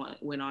 and she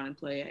went on and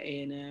played at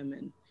A&M,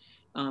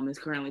 and is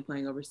currently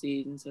playing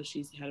overseas. And so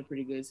she's had a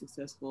pretty good,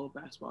 successful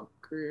basketball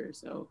career.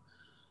 So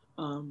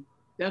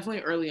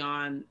definitely early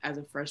on as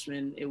a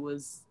freshman, it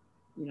was,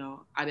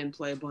 I didn't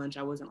play a bunch.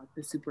 I wasn't like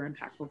the super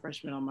impactful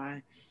freshman on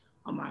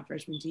my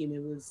freshman team.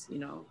 It was,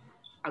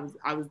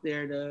 I was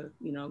there to,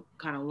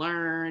 kind of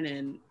learn,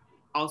 and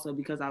also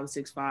because I was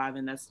 6'5",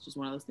 and that's just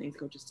one of those things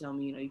coaches tell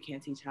me, you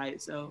can't teach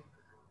height. So,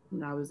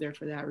 I was there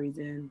for that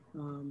reason.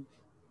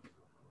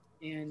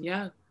 And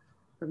yeah,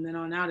 from then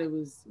on out, it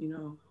was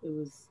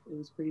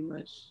pretty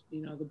much,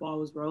 the ball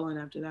was rolling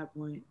after that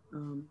point,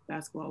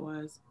 basketball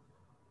wise.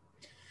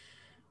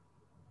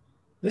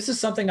 This is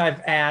something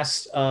I've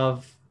asked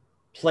of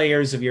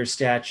players of your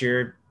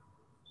stature.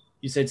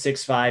 You said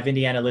 6'5",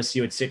 Indiana lists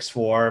you at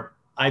 6'4".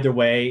 Either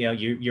way,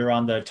 you're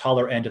on the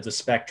taller end of the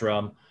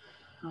spectrum.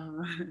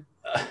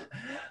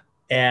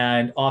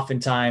 And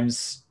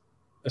oftentimes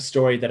a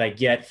story that I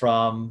get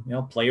from,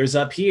 players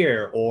up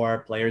here or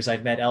players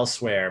I've met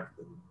elsewhere,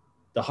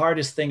 the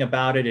hardest thing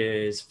about it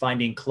is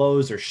finding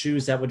clothes or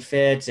shoes that would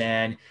fit,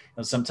 and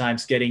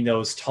sometimes getting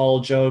those tall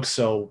jokes.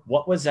 So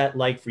what was that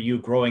like for you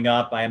growing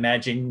up? I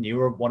imagine you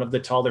were one of the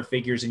taller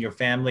figures in your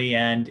family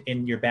and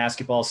in your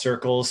basketball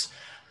circles.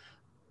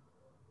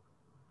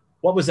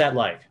 What was that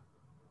like?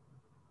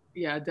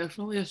 Yeah,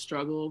 definitely a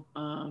struggle.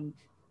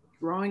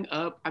 Growing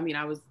up, I mean,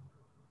 I was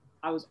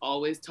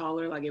always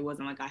taller. Like, it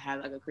wasn't like I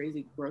had like a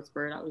crazy growth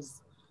spurt.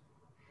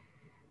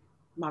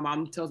 My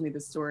mom tells me the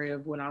story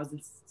of when I was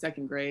in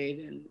 2nd grade,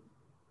 and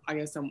I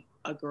guess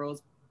a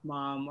girl's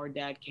mom or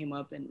dad came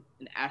up and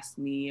asked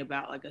me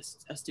about like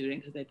a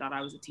student because they thought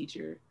I was a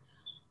teacher.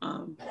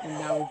 And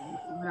that was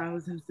when I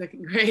was in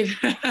 2nd grade.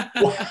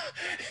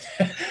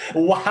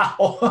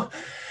 Wow.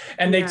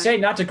 And they'd say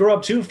not to grow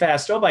up too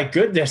fast. Oh my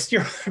goodness,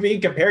 you're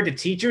being compared to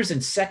teachers in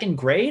 2nd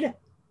grade?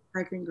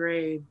 2nd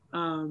grade.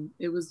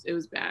 It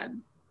was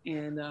bad.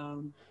 And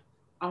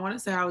I want to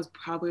say I was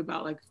probably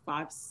about like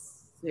 5,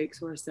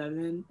 6, or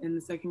 7 in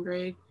the 2nd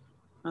grade.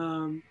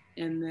 And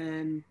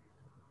then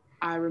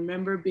I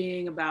remember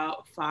being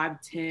about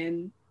 5,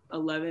 10,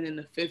 11 in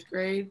the 5th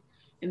grade.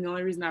 And the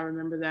only reason I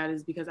remember that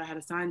is because I had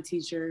a science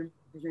teacher.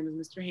 His name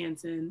was Mr.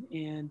 Hansen.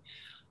 And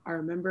I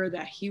remember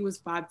that he was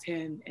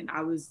 5'10" and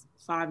I was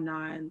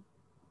 5'9".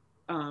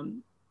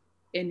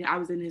 And I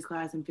was in his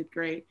class in 5th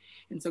grade.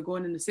 And so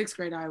going into 6th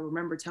grade, I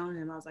remember telling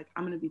him, I was like,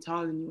 I'm going to be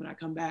taller than you when I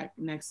come back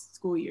next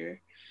school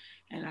year.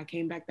 And I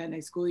came back that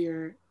next school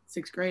year,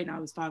 6th grade, and I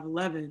was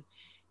 5'11".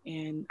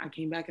 And I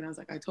came back and I was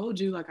like, I told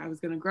you, like, I was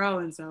going to grow.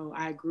 And so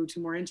I grew 2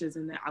 more inches,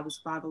 and I was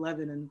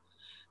 5'11" in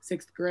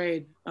 6th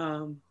grade.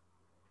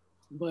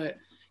 But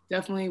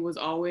definitely was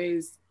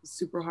always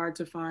super hard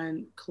to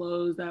find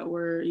clothes that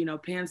were,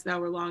 pants that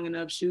were long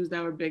enough, shoes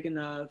that were big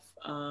enough.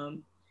 I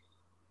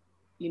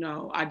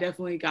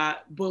definitely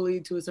got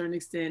bullied to a certain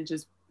extent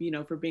just,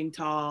 for being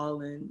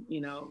tall. And,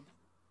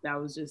 that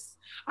was just,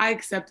 I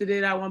accepted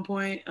it at one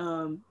point.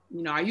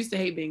 I used to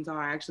hate being tall.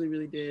 I actually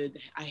really did.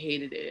 I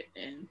hated it.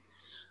 And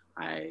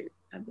I'd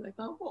be like,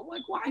 oh, well,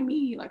 like, why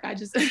me? Like, I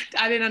just,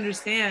 I didn't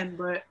understand.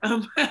 But,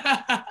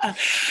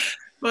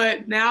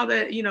 but now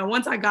that,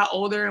 once I got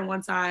older and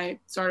once I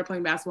started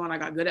playing basketball and I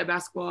got good at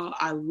basketball,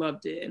 I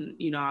loved it. And,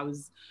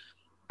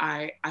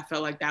 I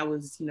felt like that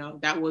was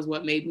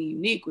what made me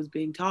unique, was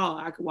being tall.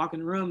 I could walk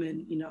in the room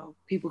and,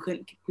 people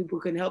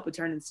couldn't help but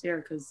turn and stare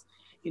because,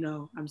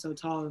 I'm so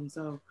tall. And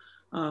so,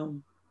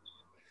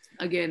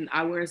 again,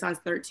 I wear a size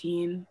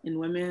 13 in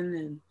women,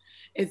 and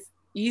it's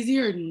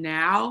easier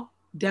now.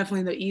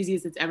 Definitely the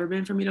easiest it's ever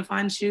been for me to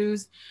find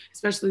shoes,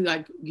 especially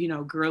like,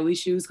 girly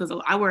shoes. Cause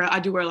I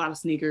do wear a lot of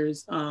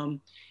sneakers.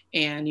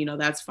 And,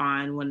 that's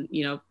fine when,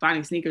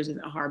 finding sneakers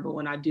isn't hard, but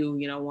when I do,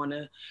 want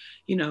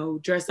to,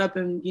 dress up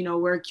and,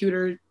 wear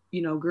cuter,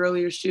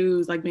 girlier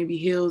shoes, like maybe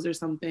heels or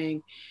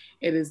something,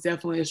 it is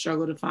definitely a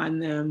struggle to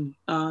find them.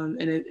 And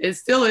it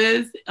still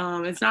is.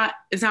 It's not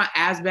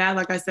as bad,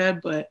 like I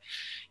said, but,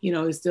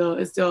 it's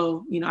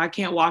still, I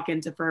can't walk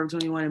into Forever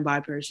 21 and buy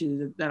a pair of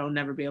shoes. That'll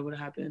never be able to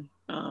happen.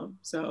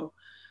 So,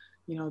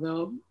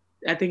 though,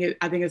 I think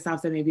it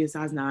stops at maybe a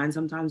size 9,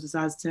 sometimes a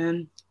size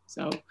 10.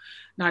 So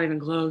not even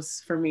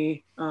close for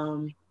me.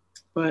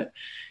 But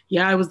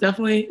yeah, it was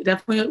definitely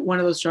one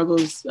of those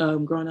struggles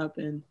growing up.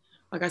 And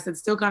like I said,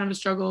 still kind of a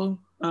struggle.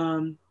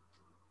 I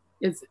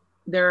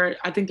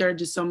think there are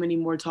just so many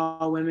more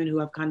tall women who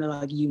have kind of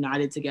like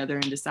united together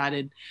and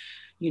decided,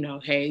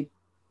 hey,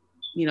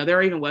 there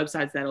are even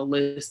websites that'll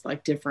list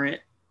like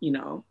different,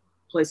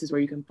 places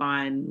where you can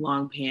find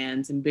long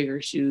pants and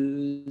bigger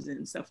shoes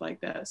and stuff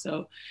like that.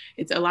 So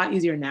it's a lot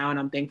easier now, and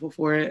I'm thankful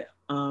for it.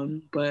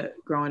 But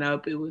growing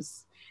up,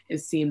 it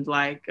seemed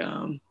like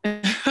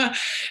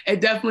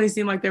it definitely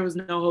seemed like there was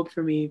no hope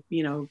for me,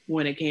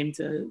 when it came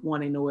to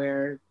wanting to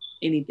wear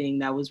anything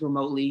that was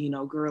remotely,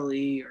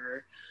 girly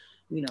or,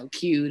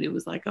 cute. It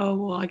was like, oh,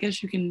 well, I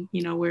guess you can,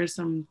 wear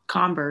some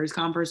Converse.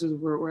 Converse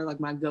were like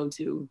my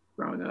go-to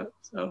growing up.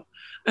 So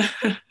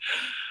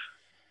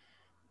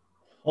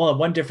Well,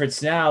 one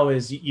difference now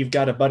is you've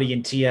got a buddy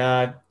in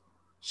Tia.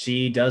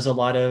 She does a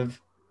lot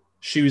of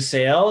shoe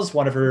sales,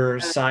 one of her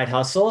side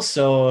hustles.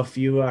 So if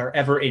you are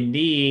ever in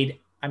need,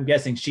 I'm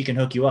guessing she can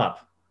hook you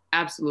up.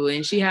 absolutely.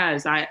 And she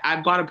has.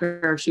 I bought a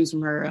pair of shoes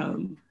from her. I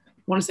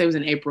want to say it was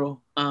in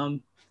April.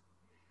 And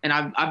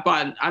I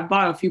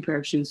bought a few pair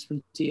of shoes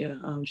from Tia.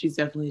 She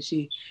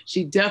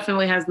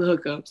definitely has the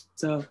hookups.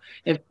 So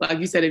if, like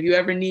you said, if you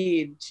ever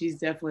need, she's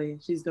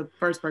the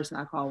first person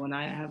I call when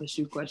I have a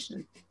shoe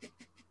question.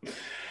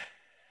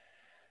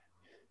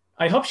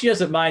 I hope she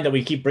doesn't mind that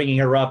we keep bringing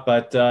her up,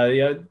 but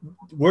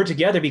we're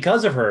together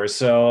because of her.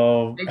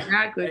 So,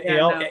 exactly. Yeah,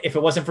 no. if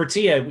it wasn't for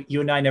Tia,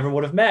 you and I never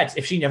would have met.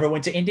 If she never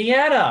went to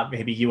Indiana,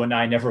 maybe you and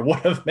I never would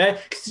have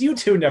met because you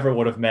two never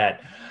would have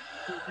met.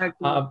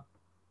 Exactly.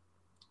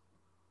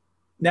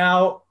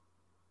 Now,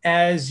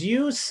 as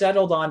you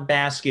settled on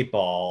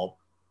basketball,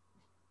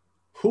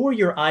 who are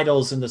your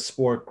idols in the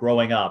sport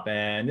growing up?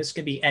 And this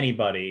could be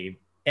anybody.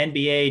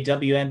 NBA,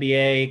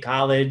 WNBA,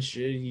 college,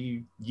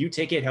 you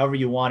take it however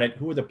you want it.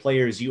 Who are the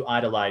players you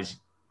idolize,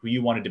 who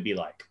you wanted to be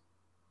like?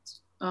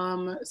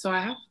 So I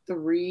have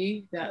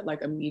 3 that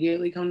like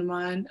immediately come to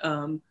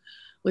mind.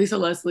 Lisa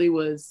Leslie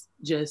was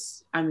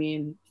just, I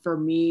mean, for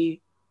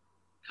me,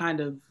 kind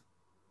of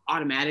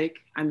automatic.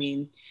 I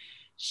mean,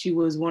 she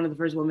was one of the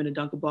first women to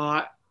dunk a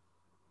ball.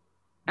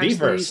 Actually, the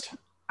first.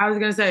 I was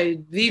gonna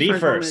say the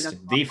first.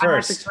 The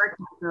first.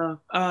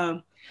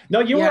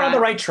 No, you were on the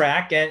right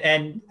track,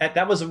 and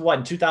that was what,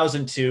 in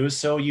 2002.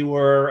 So you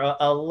were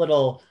a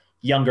little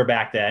younger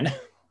back then.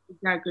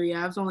 Exactly.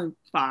 Yeah, I was only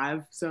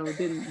 5, so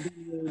didn't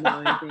really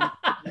know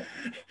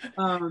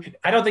anything.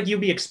 I don't think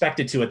you'd be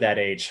expected to at that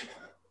age.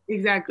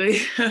 Exactly.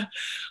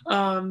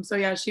 So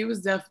yeah, she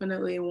was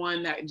definitely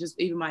one that just,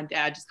 even my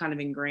dad just kind of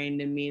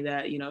ingrained in me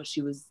that,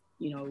 she was,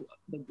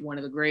 one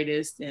of the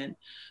greatest, and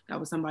that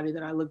was somebody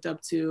that I looked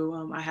up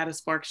to. I had a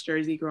Sparks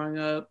jersey growing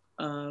up.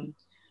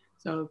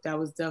 So that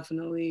was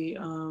definitely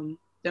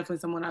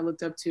someone I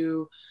looked up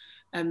to.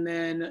 And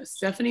then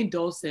Stephanie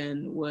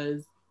Dolson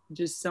was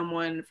just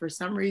someone, for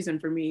some reason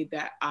for me,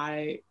 that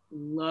I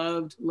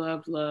loved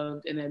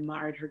and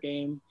admired her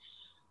game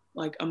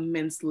like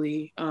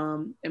immensely.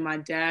 And my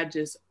dad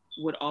just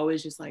would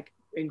always just like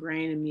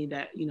ingrain in me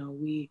that,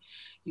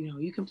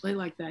 you can play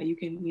like that. You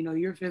can,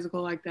 you're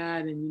physical like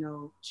that.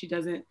 And,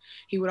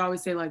 he would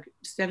always say like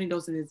Stephanie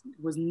Dolson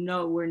was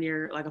nowhere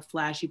near like a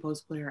flashy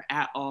post player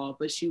at all,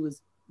 but she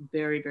was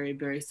very, very,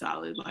 very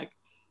solid. Like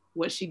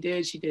what she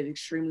did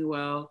extremely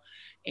well.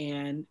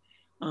 And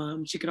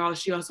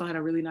she also had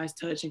a really nice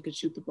touch and could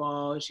shoot the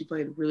ball. She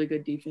played really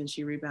good defense.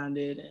 She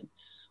rebounded. And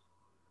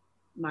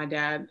my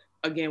dad,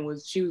 again,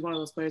 she was one of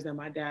those players that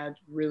my dad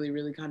really,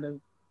 really kind of,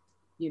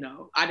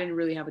 I didn't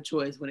really have a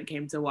choice when it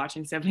came to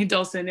watching Stephanie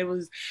Dolson.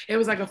 It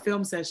was like a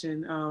film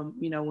session,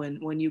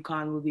 when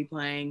UConn would be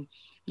playing,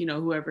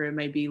 whoever it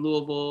may be,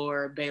 Louisville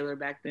or Baylor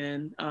back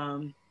then.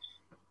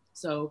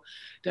 So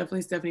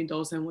definitely Stephanie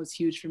Dolson was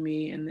huge for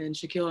me. And then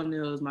Shaquille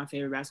O'Neal is my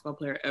favorite basketball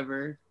player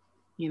ever.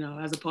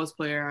 As a post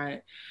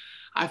player,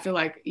 I feel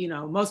like,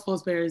 most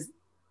post players,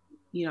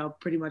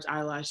 pretty much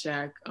idolize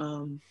Shaq.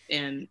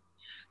 And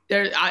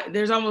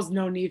there's almost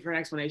no need for an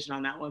explanation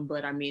on that one.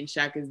 But I mean,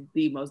 Shaq is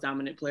the most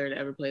dominant player to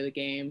ever play the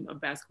game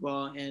of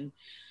basketball. And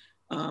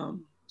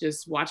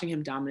just watching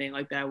him dominate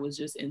like that was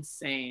just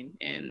insane.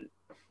 And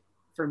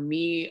for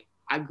me,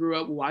 I grew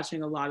up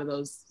watching a lot of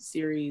those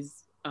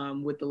series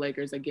with the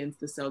Lakers against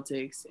the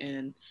Celtics.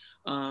 And,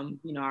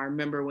 I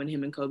remember when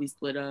him and Kobe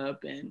split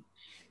up, and,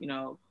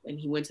 and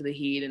he went to the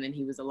Heat, and then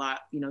he was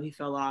he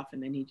fell off,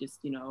 and then he just,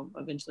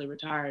 eventually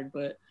retired.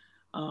 But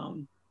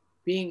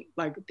being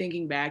like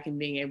thinking back and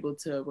being able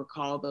to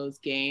recall those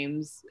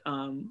games,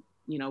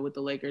 with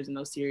the Lakers and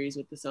those series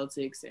with the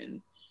Celtics,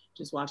 and,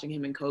 just watching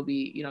him and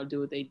Kobe, do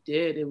what they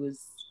did, it was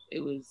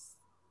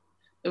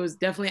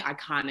definitely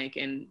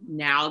iconic. And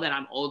now that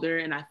I'm older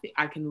and I think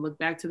I can look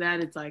back to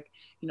that, it's like,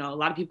 a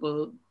lot of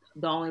people,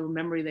 the only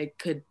memory they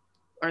could,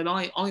 or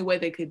the only way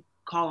they could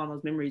call on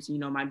those memories,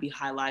 might be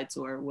highlights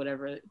or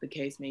whatever the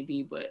case may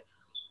be. But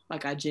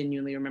like, I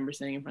genuinely remember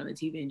sitting in front of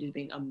the TV and just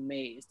being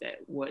amazed at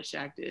what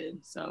Shaq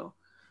did. So,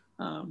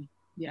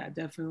 yeah,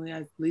 definitely.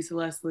 Lisa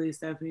Leslie,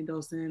 Stephanie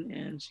Dolson,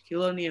 and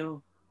Shaquille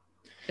O'Neal,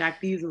 Shaq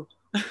Diesel.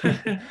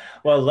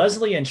 Well,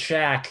 Leslie and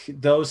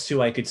Shaq, those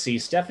two I could see.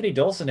 Stephanie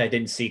Dolson, I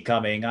didn't see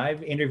coming.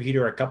 I've interviewed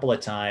her a couple of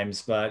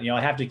times, but I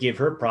have to give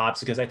her props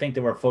because I think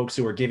there were folks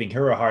who were giving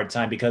her a hard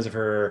time because of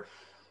her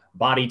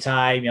body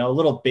type, a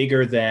little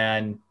bigger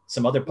than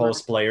some other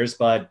post players,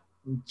 but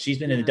she's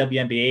been in the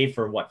WNBA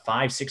for what,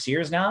 5-6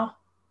 years now?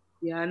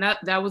 Yeah, and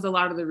that was a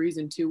lot of the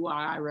reason too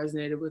why I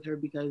resonated with her,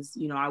 because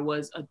I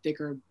was a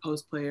thicker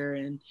post player,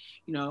 and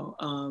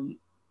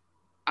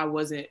I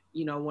wasn't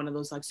one of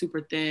those like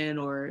super thin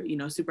or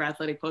super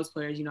athletic post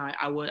players.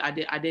 I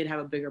did have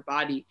a bigger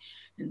body,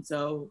 and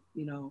so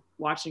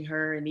watching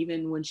her, and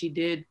even when she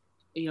did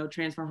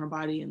transform her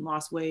body and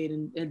lost weight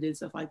and did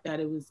stuff like that,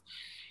 it was,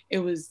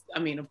 I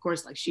mean, of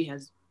course, like, she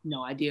has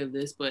no idea of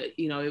this, but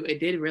it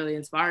did really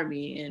inspire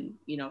me. And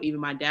even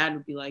my dad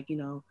would be like,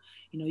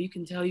 you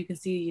can tell, you can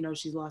see,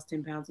 she's lost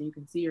 10 pounds, and you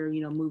can see her,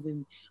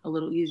 moving a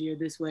little easier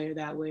this way or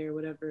that way or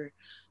whatever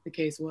the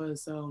case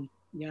was. So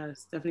yeah,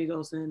 Stephanie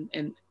Dolson.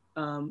 And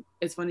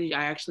it's funny,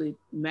 I actually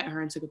met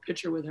her and took a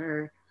picture with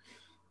her.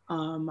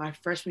 My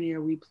freshman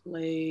year, we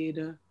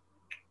played,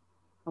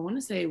 I want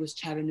to say it was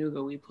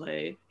Chattanooga we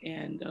played,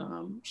 and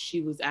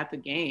she was at the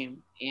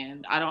game,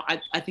 and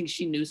I think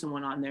she knew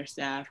someone on their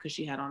staff because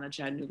she had on a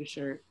Chattanooga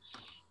shirt,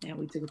 and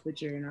we took a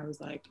picture, and I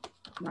was like,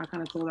 I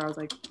kind of told her, I was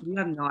like, you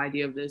have no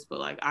idea of this, but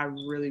like, I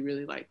really,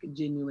 really like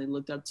genuinely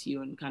looked up to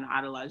you and kind of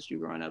idolized you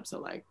growing up. So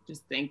like,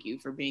 just thank you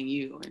for being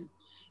you. And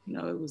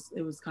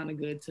it was kind of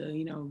good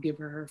to give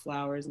her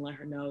flowers and let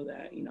her know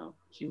that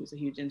she was a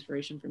huge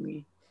inspiration for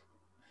me.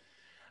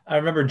 I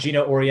remember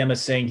Gino Auriemma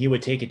saying he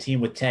would take a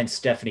team with 10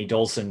 Stephanie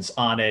Dolsons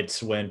on it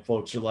when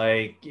folks are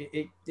like,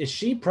 is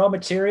she pro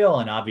material?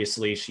 And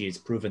obviously she's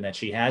proven that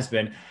she has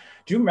been.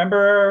 Do you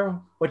remember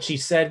what she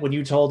said when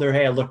you told her,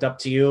 hey, I looked up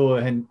to you,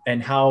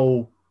 and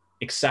how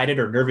excited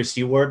or nervous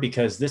you were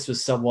because this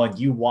was someone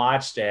you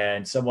watched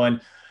and someone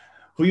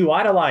who you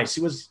idolized? She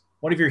was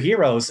one of your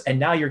heroes, and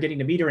now you're getting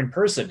to meet her in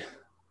person.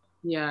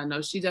 Yeah,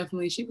 no, she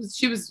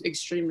was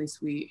extremely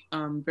sweet,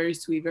 very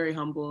sweet, very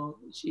humble.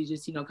 She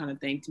just, kind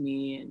of thanked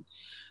me and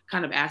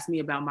kind of asked me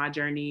about my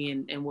journey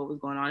and what was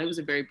going on. It was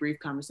a very brief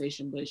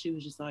conversation, but she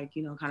was just like,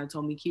 kind of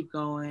told me keep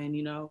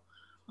going,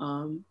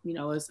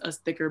 us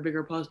thicker,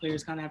 bigger post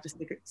players kind of have to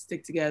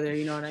stick together,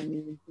 you know what I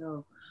mean?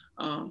 So,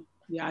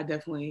 yeah,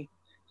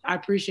 I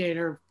appreciate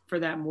her for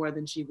that more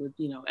than she would,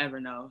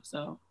 ever know.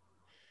 So.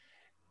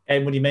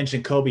 And when you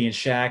mentioned Kobe and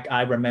Shaq,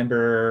 I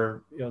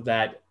remember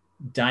that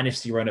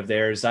dynasty run of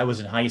theirs. I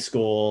was in high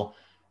school,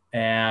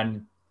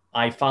 and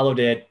I followed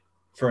it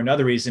for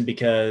another reason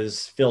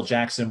because Phil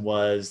Jackson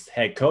was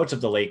head coach of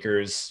the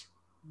Lakers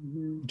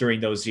during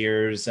those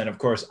years. And of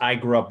course, I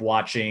grew up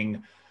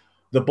watching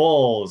the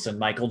Bulls and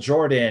Michael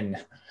Jordan,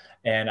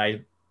 and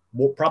I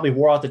probably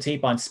wore out the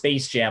tape on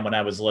Space Jam when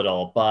I was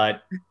little.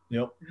 But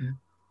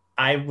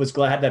I was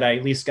glad that I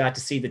at least got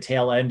to see the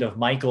tail end of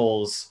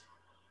Michael's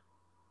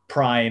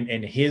prime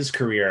in his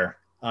career.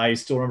 I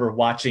still remember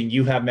watching.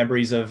 You have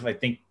memories of, I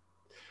think,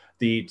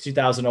 the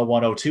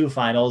 2001-02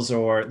 finals,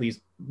 or at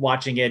least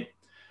watching it.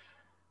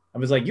 I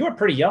was like, you were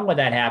pretty young when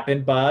that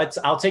happened, but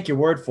I'll take your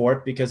word for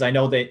it because I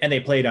know they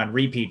played on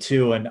repeat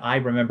too. And I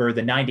remember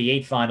the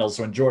 98 finals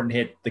when Jordan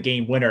hit the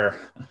game winner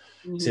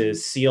to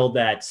seal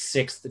that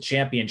sixth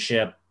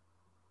championship.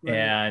 Right.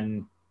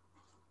 And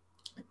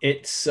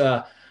it's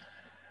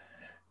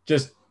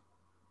just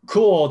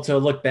cool to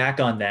look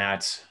back on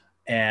that.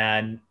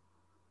 And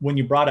when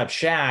you brought up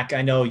Shaq,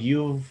 I know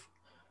you've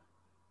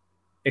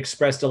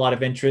expressed a lot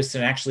of interest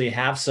and actually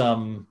have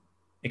some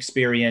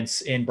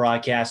experience in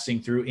broadcasting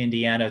through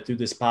Indiana through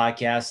this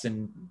podcast.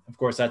 And of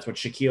course, that's what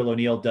Shaquille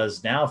O'Neal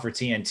does now for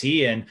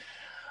TNT. And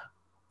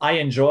I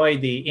enjoy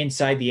the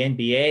Inside the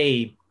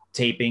NBA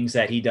tapings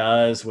that he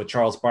does with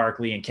Charles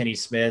Barkley and Kenny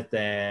Smith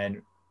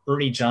and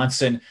Ernie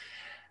Johnson,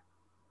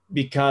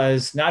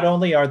 because not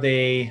only are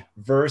they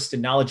versed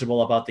and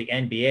knowledgeable about the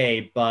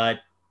NBA, but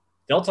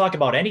they'll talk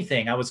about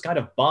anything. I was kind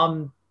of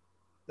bummed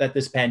that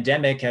this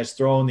pandemic has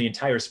thrown the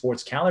entire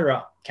sports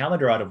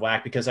calendar out of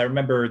whack, because I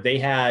remember they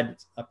had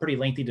a pretty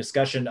lengthy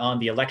discussion on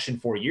the election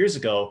 4 years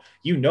ago.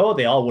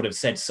 They all would have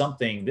said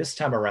something this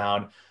time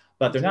around,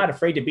 but they're not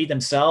afraid to be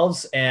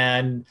themselves.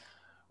 And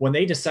when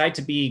they decide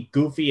to be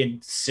goofy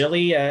and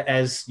silly,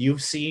 as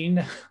you've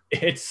seen,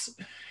 it's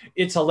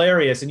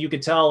hilarious. And you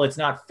could tell it's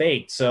not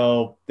fake.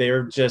 So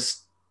they're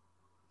just,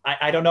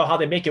 I don't know how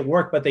they make it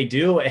work, but they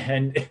do.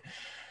 And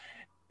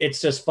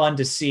it's just fun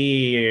to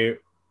see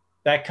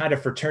that kind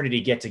of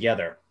fraternity get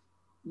together.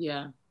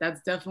 Yeah,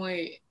 that's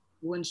definitely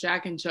when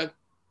Shaq and Chuck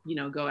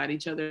go at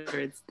each other.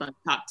 It's like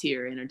top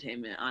tier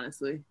entertainment,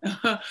 honestly.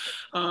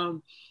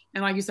 um,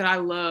 and like you said, I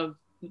love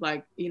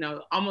like,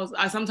 almost,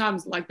 I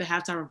sometimes like the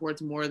halftime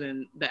reports more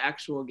than the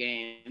actual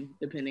game,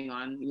 depending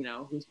on,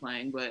 who's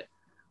playing. But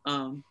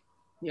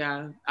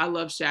yeah, I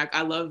love Shaq.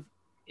 I love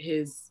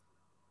his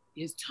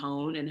his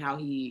tone and how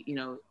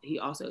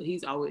he's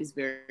always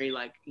very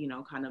like,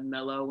 kind of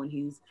mellow when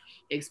he's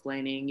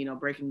explaining,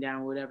 breaking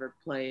down whatever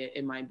play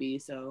it might be.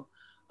 So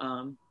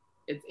um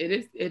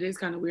it is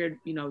kind of weird,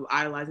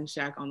 idolizing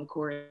Shaq on the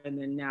court and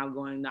then now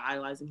going to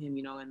idolizing him,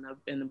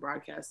 in the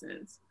broadcast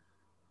sense.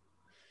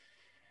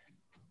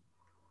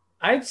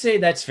 I'd say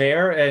that's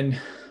fair. And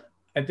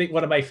I think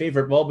one of my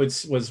favorite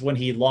moments was when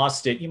he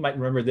lost it. You might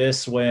remember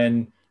this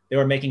when they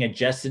were making a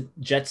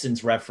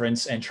Jetsons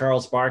reference and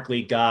Charles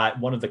Barkley got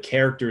one of the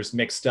characters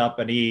mixed up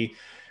and he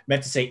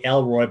meant to say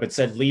Elroy but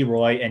said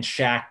Leroy, and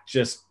Shaq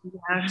just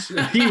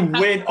he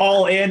went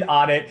all in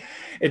on it.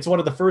 It's one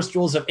of the first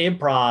rules of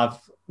improv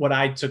when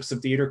I took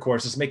some theater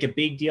courses, make a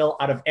big deal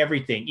out of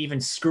everything,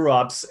 even screw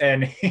ups.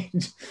 And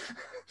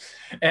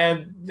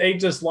they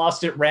just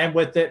lost it, ran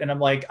with it. And I'm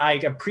like, I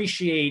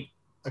appreciate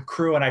a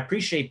crew and I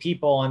appreciate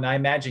people. And I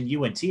imagine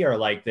you and T are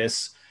like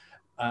this.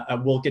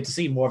 We'll get to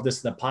see more of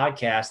this in the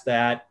podcast,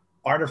 that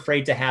aren't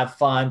afraid to have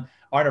fun,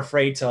 aren't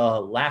afraid to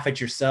laugh at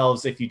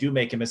yourselves if you do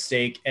make a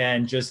mistake,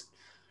 and just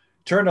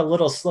turn a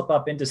little slip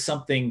up into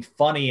something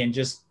funny, and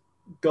just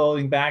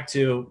going back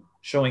to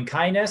showing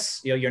kindness.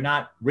 You're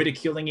not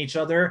ridiculing each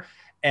other,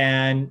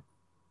 and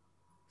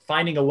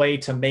finding a way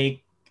to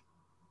make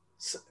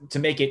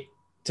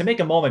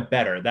a moment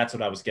better. That's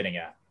what I was getting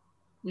at.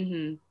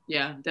 Mm-hmm.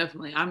 Yeah,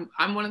 definitely.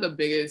 I'm one of the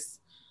biggest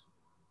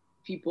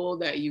people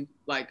that you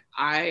like.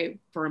 I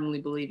firmly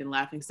believe in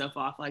laughing stuff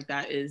off. Like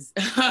that is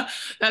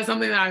that's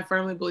something that I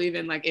firmly believe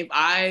in. Like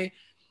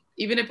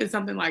even if it's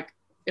something like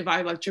if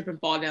I like trip and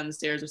fall down the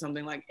stairs or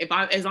something, like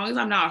as long as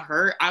I'm not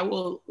hurt, I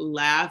will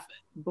laugh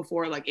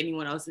before like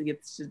anyone else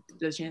gets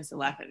the chance to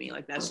laugh at me.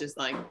 Like that's just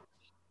like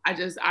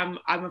I'm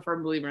a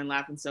firm believer in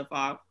laughing stuff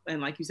off. And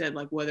like you said,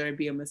 like whether it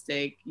be a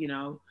mistake,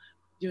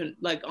 doing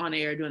like on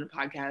air, doing a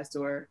podcast,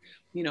 or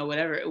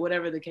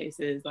whatever the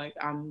case is, like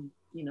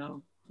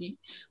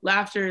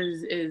laughter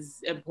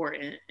is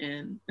important.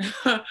 And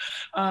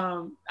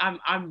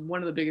I'm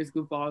one of the biggest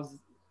goofballs,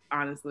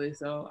 honestly.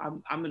 So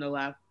I'm gonna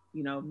laugh.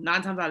 9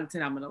 times out of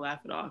 10, I'm gonna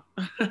laugh it off.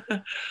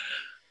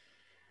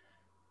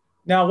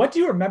 Now, what do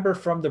you remember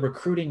from the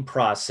recruiting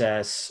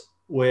process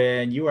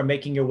when you were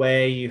making your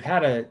way? You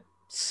had a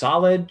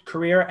solid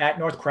career at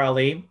North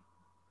Crowley,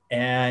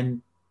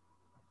 and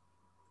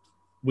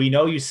we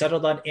know you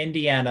settled on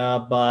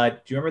Indiana,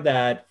 but do you remember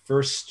that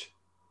first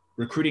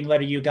recruiting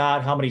letter you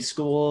got? How many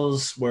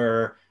schools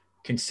were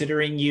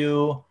considering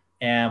you,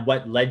 and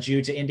what led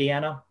you to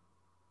Indiana?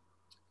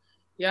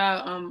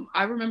 Yeah,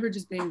 I remember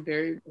just being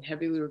very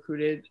heavily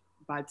recruited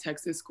by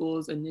Texas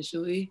schools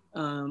initially.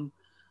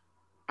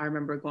 I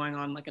remember going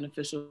on like an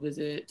official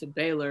visit to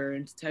Baylor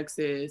and to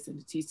Texas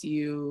and to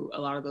TCU,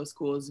 a lot of those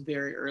schools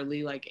very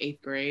early, like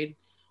 8th grade.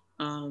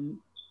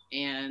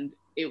 And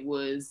it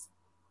was,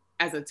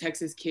 as a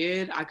Texas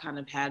kid, I kind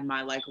of had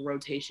my like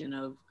rotation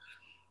of,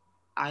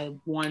 I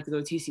wanted to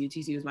go to TCU.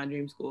 TCU was my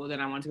dream school. Then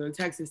I wanted to go to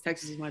Texas.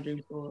 Texas was my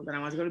dream school. Then I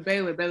wanted to go to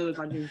Baylor. Baylor was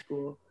my dream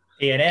school.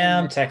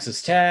 A&M,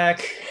 Texas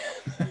Tech,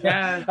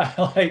 Yeah,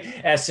 like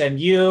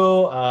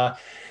SMU.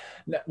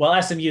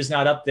 Well, SMU is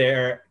not up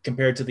there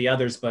compared to the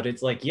others, but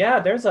it's like, yeah,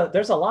 there's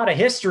a lot of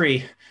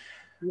history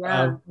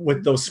yeah,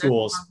 with those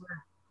schools.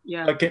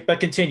 yeah. But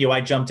continue. I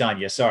jumped on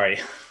you. Sorry.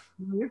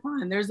 No, you're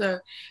fine. There was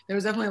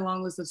definitely a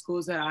long list of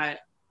schools that I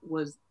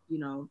was,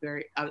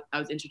 I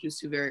was introduced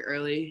to very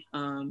early.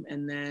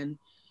 And then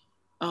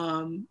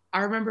I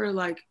remember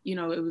like,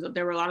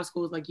 there were a lot of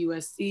schools like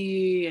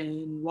USC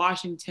and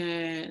Washington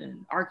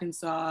and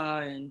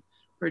Arkansas, and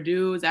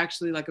Purdue was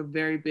actually like a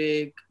very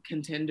big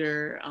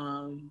contender,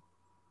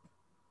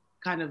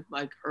 kind of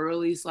like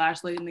early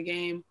 / late in the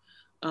game.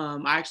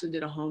 I actually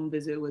did a home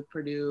visit with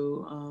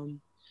Purdue.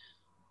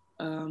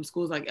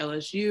 Schools like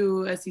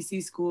LSU,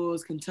 SEC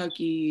schools,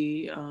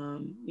 Kentucky.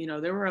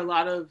 There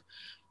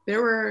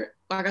were,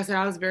 like I said,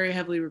 I was very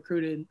heavily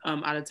recruited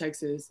out of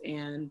Texas.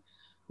 And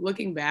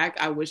looking back,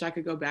 I wish I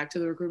could go back to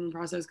the recruitment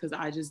process because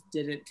I just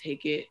didn't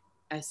take it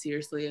as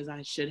seriously as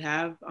I should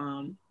have.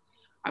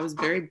 I was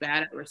very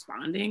bad at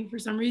responding for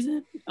some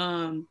reason.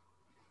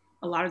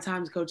 A lot of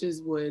times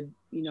coaches would,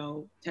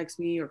 text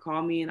me or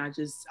call me, and I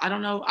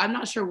don't know. I'm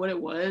not sure what it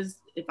was,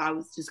 if I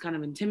was just kind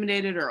of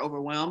intimidated or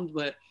overwhelmed,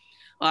 but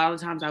a lot of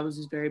times I was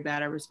just very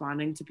bad at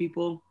responding to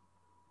people.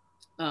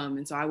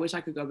 And so I wish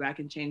I could go back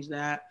and change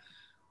that.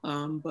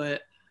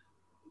 But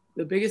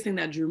the biggest thing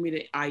that drew me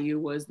to IU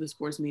was the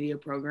sports media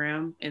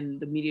program, and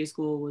the media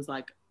school was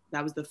like,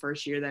 that was the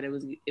first year that it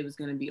was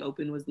going to be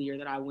open, was the year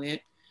that I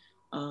went.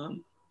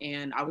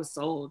 And I was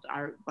sold.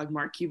 Like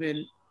Mark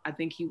Cuban, I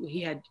think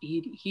he had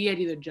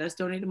either just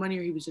donated money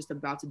or he was just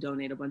about to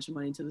donate a bunch of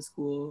money to the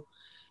school.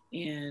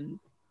 And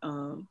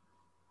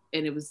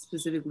it was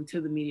specifically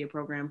to the media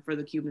program for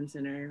the Cuban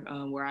Center,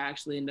 where I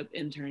actually ended up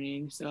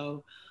interning.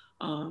 So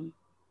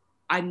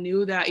I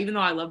knew that even though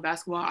I love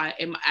basketball,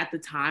 at the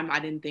time I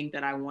didn't think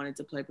that I wanted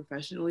to play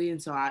professionally,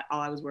 and so all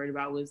I was worried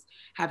about was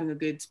having a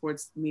good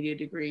sports media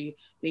degree,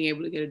 being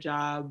able to get a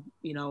job,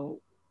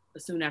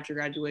 soon after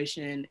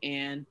graduation,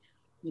 and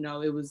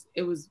it was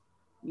a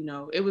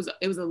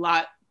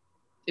lot.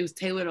 It was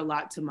tailored a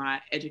lot to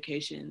my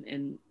education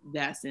in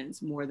that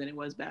sense more than it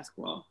was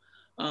basketball,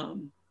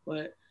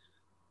 but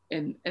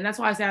and that's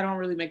why I say I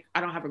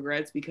don't have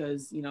regrets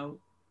because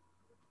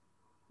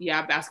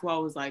yeah,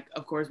 basketball was like,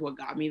 of course, what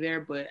got me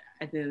there. But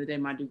at the end of the day,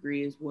 my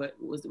degree is what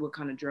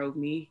kind of drove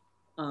me.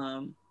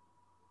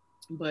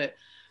 But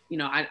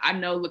I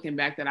know looking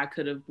back that I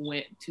could have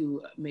went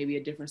to maybe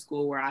a different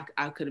school where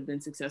I could have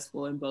been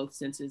successful in both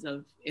senses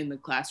of in the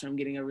classroom,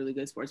 getting a really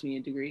good sports media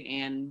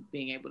degree and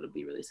being able to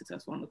be really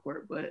successful on the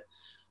court. But,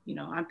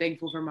 I'm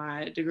thankful for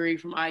my degree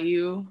from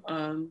IU.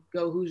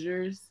 Go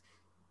Hoosiers.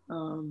 I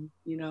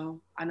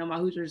know my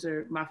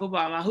Hoosier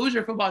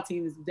football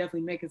team is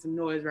definitely making some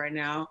noise right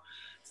now.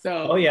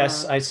 So, oh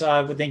yes, I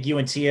saw. I think you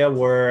and Tia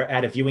were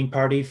at a viewing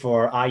party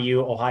for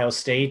IU Ohio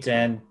State,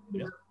 and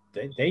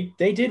they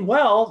did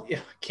well.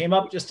 Came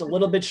up just a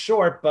little bit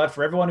short, but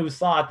for everyone who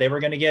thought they were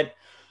going to get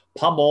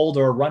pummeled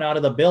or run out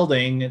of the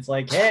building, it's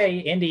like,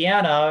 hey,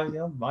 Indiana,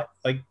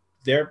 like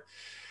they're.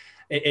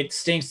 It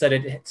stinks that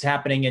it's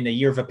happening in the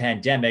year of a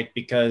pandemic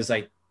because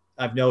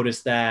I've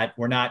noticed that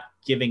we're not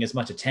giving as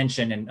much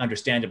attention, and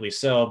understandably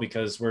so,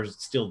 because we're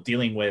still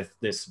dealing with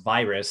this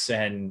virus,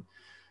 and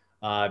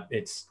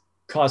it's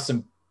caused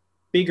some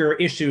bigger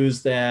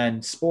issues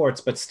than sports.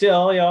 But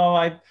still,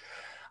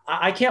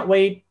 I can't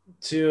wait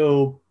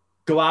to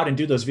go out and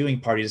do those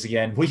viewing parties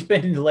again. We've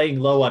been laying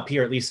low up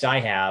here, at least I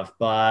have.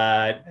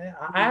 But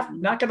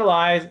I'm not gonna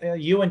lie,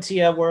 you and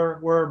Tia were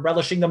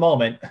relishing the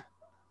moment.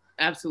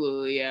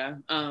 Absolutely, yeah.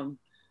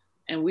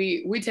 And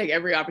we take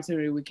every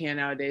opportunity we can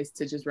nowadays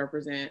to just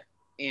represent.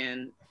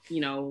 And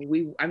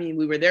we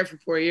were there for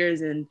 4 years,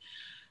 and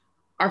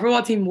our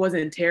football team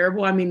wasn't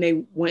terrible. I mean,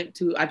 they went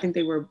to, I think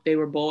they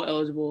were bowl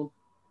eligible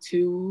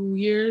 2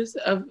 years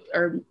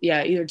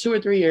either 2 or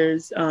 3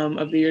 years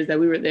of the years that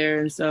we were there.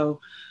 And so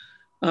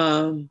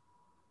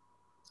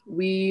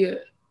we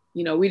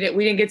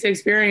didn't get to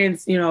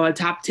experience a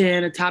top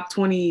 10, a top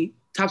 20,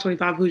 top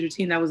 25 Hoosier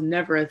team. That was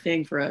never a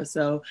thing for us.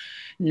 So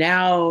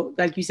now,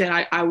 like you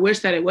said, I wish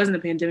that it wasn't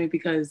a pandemic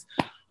because,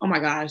 oh my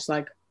gosh,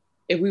 like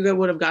if we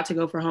would have got to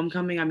go for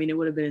homecoming, I mean, it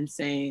would have been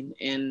insane.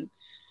 And,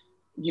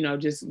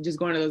 just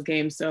going to those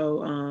games.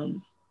 So,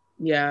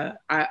 yeah,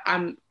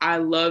 I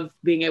love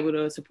being able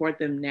to support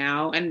them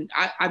now. And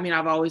I mean,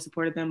 I've always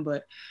supported them,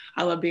 but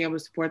I love being able to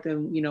support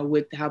them,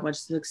 with how much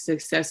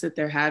success that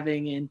they're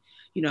having. And,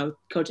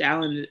 Coach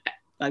Allen,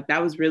 like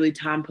that was really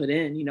time put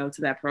in,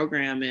 to that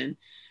program. And,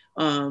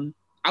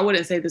 I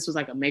wouldn't say this was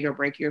like a make or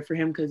break year for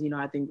him because,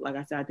 I think, like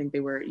I said, I think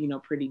they were,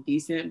 pretty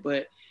decent.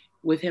 But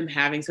with him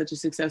having such a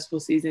successful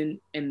season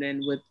and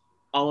then with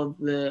all of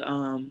the,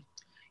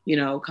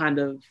 kind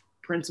of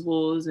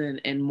principles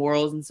and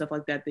morals and stuff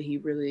like that he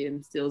really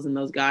instills in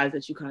those guys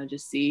that you kind of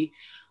just see,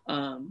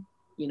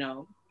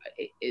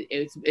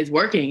 it's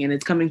working and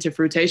it's coming to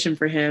fruition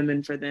for him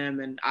and for them.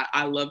 And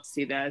I love to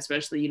see that,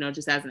 especially,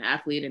 just as an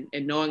athlete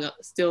and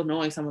still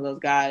knowing some of those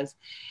guys,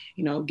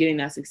 getting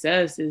that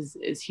success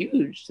is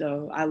huge.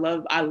 So I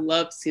love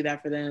to see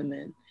that for them.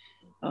 And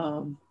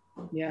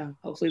yeah,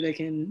 hopefully they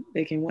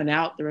can win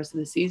out the rest of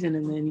the season.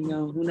 And then,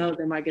 who knows,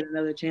 they might get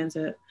another chance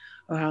at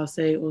Ohio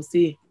State. We'll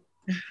see.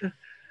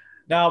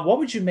 Now, what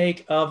would you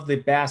make of the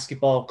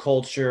basketball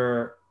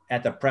culture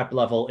at the prep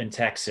level in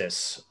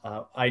Texas?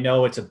 I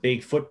know it's a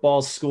big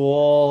football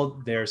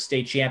school. Their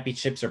state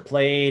championships are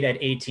played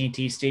at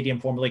AT&T Stadium,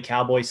 formerly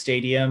Cowboy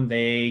Stadium.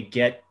 They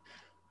get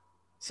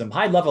some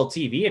high-level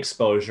TV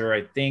exposure.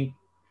 I think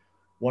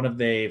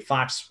a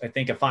Fox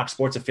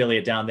Sports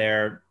affiliate down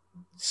there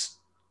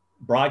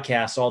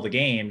broadcasts all the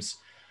games.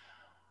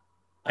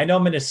 I know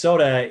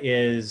Minnesota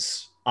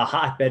is a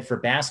hotbed for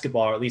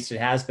basketball, or at least it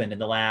has been in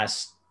the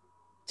last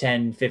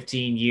 10,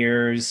 15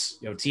 years.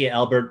 Tia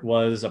Elbert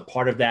was a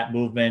part of that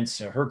movement.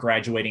 Her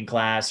graduating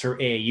class, her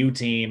AAU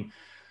team,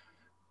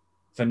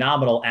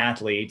 phenomenal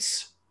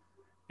athletes,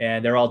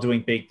 and they're all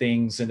doing big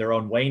things in their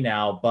own way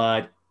now.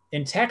 But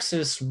in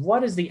Texas,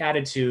 what is the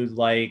attitude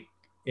like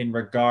in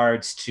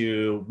regards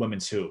to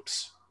women's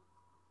hoops?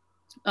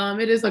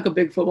 It is like a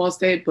big football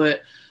state,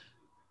 but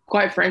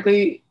quite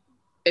frankly,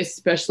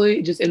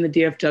 especially just in the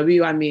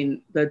DFW, I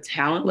mean, the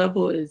talent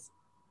level is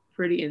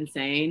pretty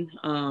insane.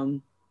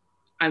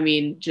 I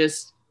mean,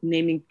 just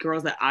naming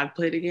girls that I've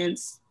played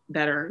against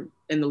that are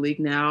in the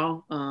league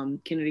now,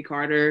 Kennedy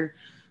Carter,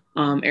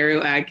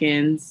 Ariel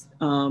Atkins,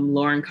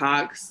 Lauren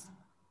Cox,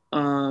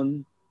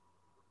 and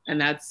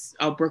that's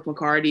Brooke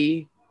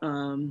McCarty.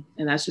 And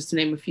that's just to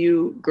name a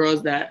few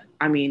girls that,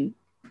 I mean,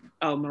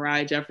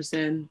 Mariah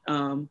Jefferson.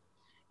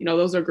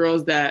 Those are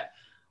girls that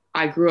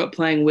I grew up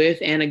playing with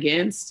and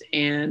against,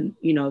 and,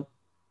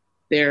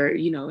 they're,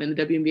 in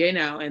the WNBA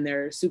now and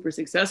they're super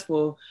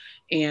successful.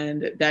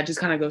 And that just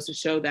kind of goes to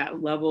show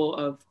that level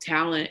of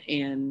talent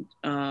and,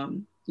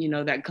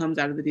 that comes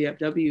out of the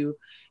DFW.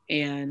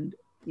 And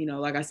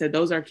like I said,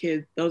 those are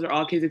kids. Those are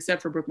all kids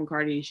except for Brooke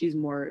McCarty. She's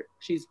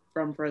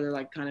from further,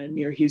 like kind of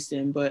near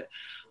Houston, but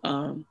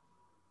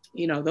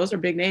those are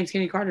big names.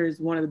 Kenny Carter is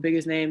one of the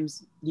biggest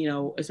names,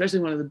 especially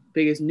one of the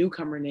biggest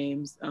newcomer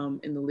names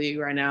in the league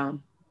right now.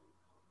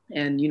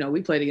 And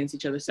we played against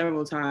each other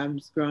several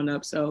times growing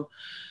up. So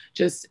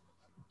just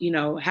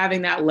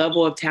having that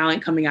level of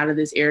talent coming out of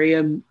this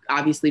area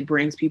obviously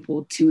brings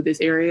people to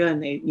this area,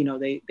 and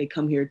they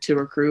come here to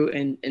recruit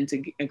and to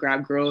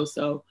grab girls.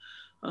 So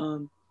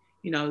the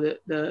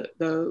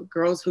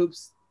girls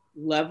hoops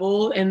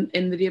level in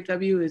the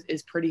DFW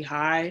is pretty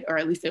high, or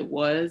at least it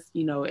was,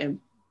 and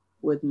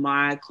with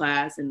my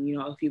class and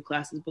a few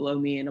classes below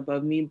me and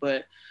above me.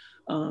 But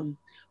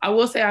I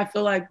will say I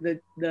feel like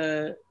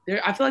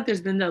I feel like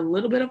there's been a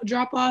little bit of a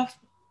drop off,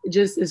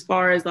 just as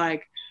far as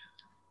like,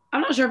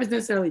 I'm not sure if it's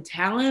necessarily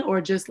talent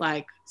or just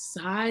like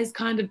size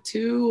kind of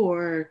too,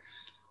 or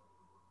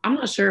I'm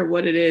not sure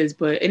what it is.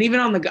 But and even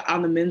on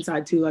the men's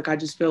side too, like I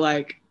just feel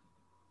like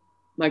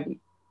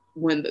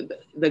when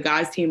the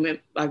guys team,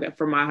 like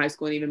for my high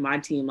school and even my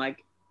team,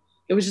 like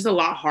it was just a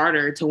lot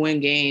harder to win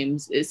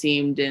games, it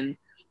seemed. And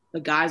the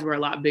guys were a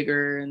lot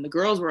bigger and the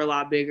girls were a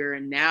lot bigger.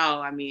 And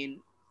now, I mean,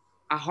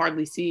 I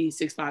hardly see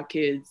 6'5"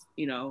 kids,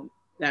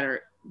 that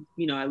are,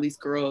 at least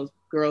girl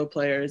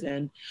players.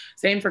 And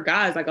same for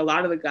guys. Like a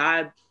lot of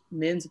the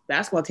men's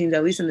basketball teams,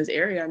 at least in this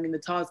area, I mean, the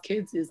tallest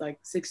kids is like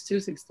 6'2",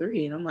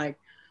 6'3". And I'm like,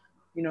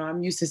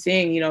 I'm used to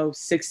seeing,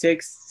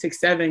 6'6",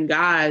 6'7"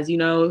 guys,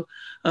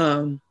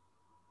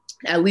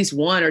 at least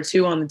one or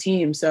two on the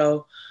team.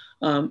 So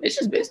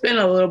it's been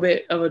a little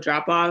bit of a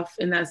drop off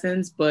in that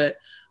sense. But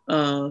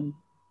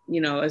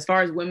as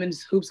far as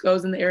women's hoops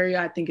goes in the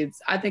area, I think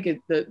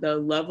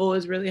the level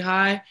is really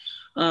high.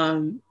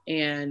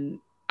 And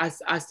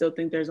I still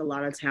think there's a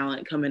lot of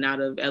talent coming out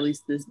of at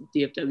least this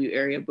DFW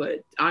area.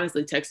 But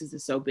honestly, Texas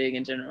is so big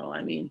in general.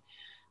 I mean,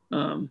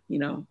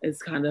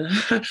 it's kind of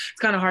it's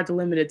kind of hard to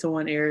limit it to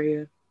one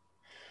area.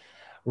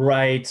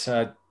 Right.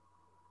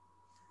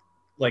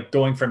 Like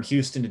going from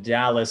Houston to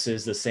Dallas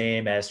is the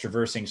same as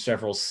traversing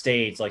several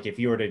states. Like if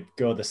you were to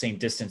go the same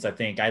distance, I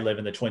think I live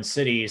in the Twin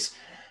Cities,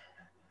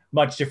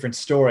 much different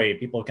story.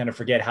 People kind of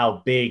forget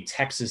how big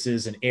Texas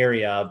is an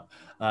area.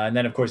 And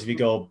then of course, if you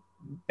go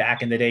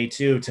back in the day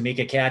too,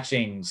 Tamika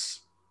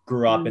Catchings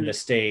grew up in the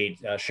state,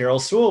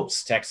 Cheryl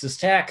Swoops, Texas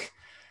Tech.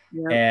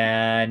 Yep.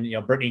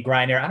 And, Brittany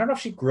Griner, I don't know if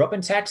she grew up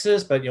in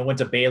Texas, but, went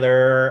to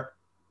Baylor.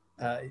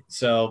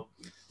 So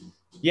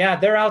yeah,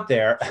 they're out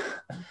there.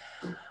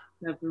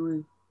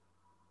 Definitely.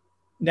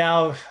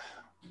 Now,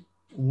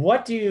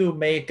 what do you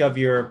make of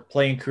your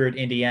playing career at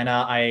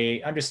Indiana?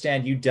 I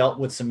understand you dealt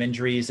with some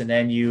injuries and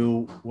then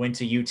you went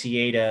to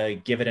UTA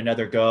to give it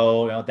another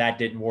go. That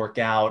didn't work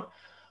out.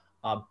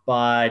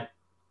 But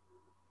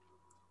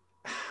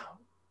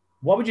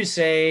what would you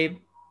say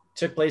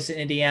took place in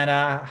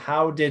Indiana?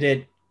 How did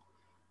it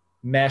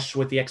mesh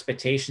with the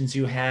expectations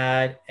you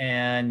had?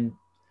 And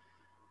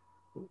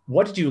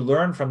what did you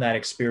learn from that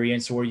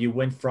experience where you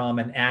went from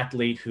an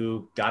athlete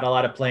who got a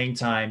lot of playing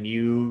time,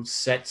 you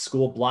set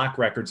school block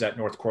records at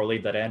North Corley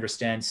that I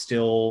understand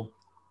still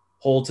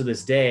hold to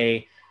this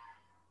day,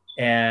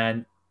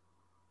 and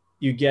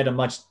you get a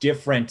much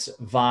different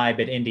vibe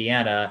at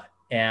Indiana,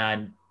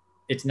 and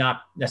it's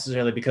not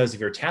necessarily because of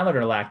your talent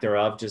or lack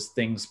thereof, just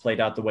things played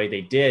out the way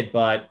they did.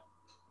 But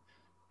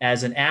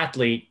as an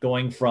athlete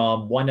going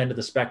from one end of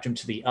the spectrum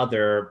to the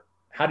other,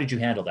 how did you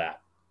handle that?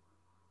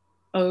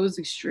 Oh, it was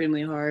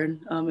extremely hard.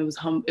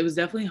 It was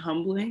definitely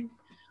humbling.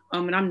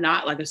 And I'm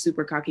not like a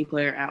super cocky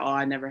player at all.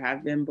 I never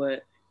have been,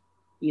 but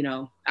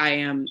I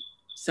am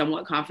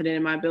somewhat confident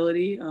in my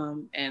ability.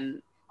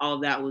 And all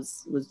of that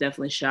was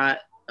definitely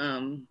shot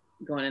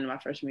going into my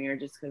freshman year,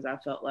 just because I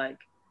felt like,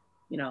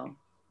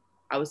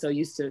 I was so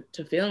used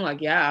to feeling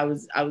like, yeah, I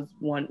was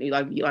one,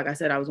 like I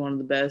said, I was one of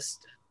the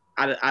best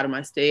out of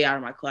my state, out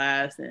of my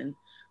class, and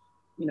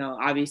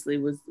obviously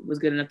was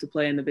good enough to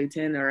play in the Big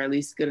Ten, or at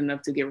least good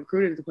enough to get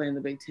recruited to play in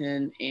the Big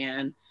Ten.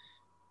 And,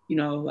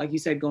 like you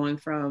said, going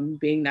from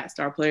being that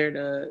star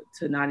player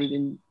to not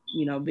even,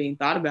 being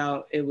thought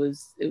about, it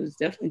was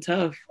definitely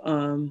tough.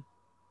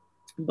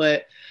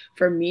 But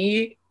for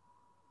me,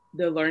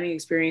 the learning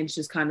experience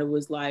just kind of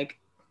was like,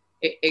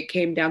 it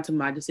came down to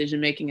my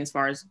decision-making as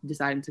far as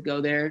deciding to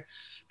go there,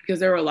 because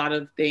there were a lot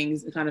of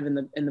things kind of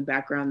in the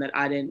background that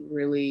I didn't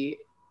really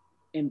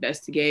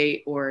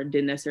investigate or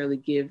didn't necessarily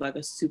give like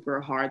a super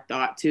hard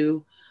thought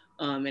to.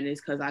 And it's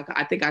because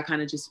I think I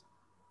kind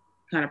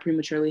of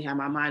prematurely had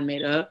my mind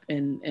made up,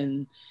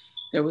 and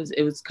it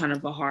was kind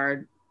of a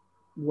hard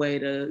way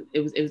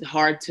it was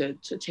hard to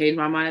change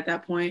my mind at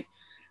that point.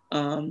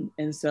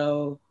 And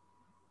so,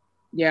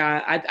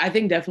 yeah, I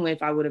think definitely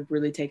if I would have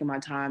really taken my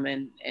time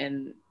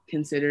and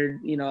considered,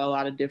 a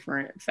lot of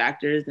different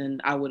factors, then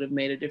I would have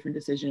made a different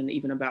decision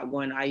even about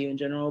going to IU in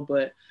general.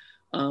 But,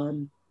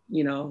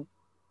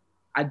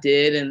 I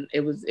did, and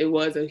it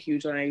was a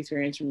huge learning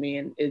experience for me,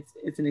 and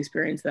it's an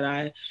experience that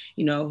I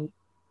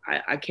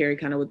carry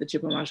kind of with the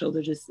chip on my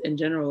shoulder just in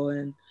general.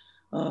 And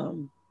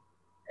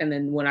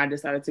then when I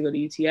decided to go to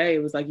UTA,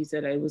 it was like you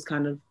said, it was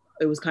kind of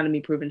it was kind of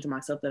me proving to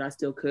myself that I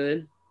still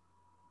could.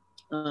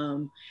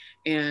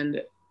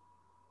 And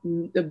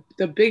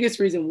the biggest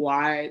reason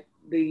why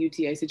the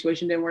UTA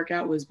situation didn't work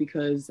out was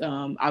because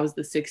I was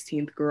the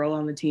 16th girl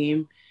on the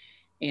team.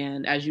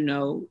 And as you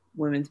know,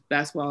 women's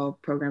basketball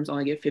programs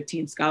only get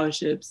 15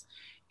 scholarships.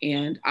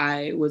 And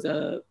I was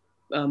a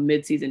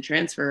mid-season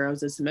transfer. I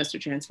was a semester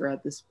transfer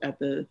at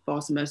the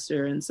fall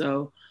semester. And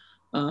so,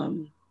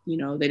 there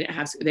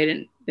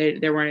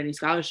weren't any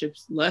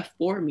scholarships left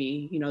for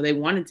me. They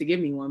wanted to give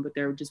me one, but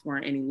there just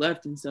weren't any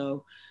left. And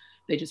so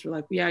they just were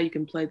like, yeah, you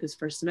can play this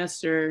first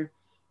semester,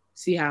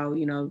 see how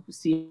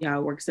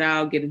it works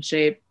out, get in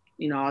shape,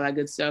 all that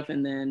good stuff.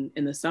 And then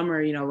in the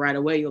summer, right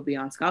away, you'll be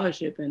on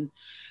scholarship. And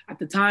at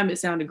the time it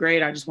sounded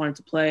great. I just wanted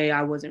to play.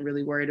 I wasn't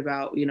really worried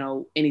about,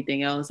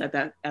 anything else at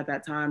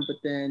that time. But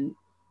then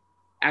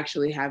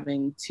actually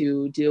having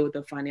to deal with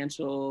the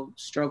financial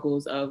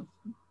struggles of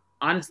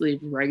honestly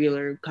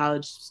regular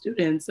college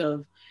students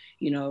of,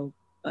 a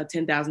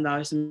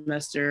 $10,000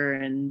 semester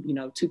and,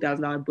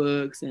 $2,000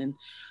 books and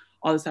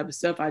all this type of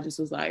stuff. I just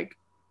was like,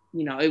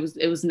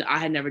 it was, I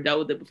had never dealt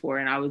with it before.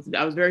 And I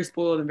was very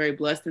spoiled and very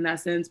blessed in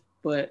that sense.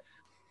 But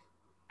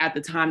at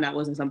the time, that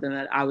wasn't something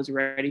that I was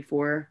ready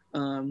for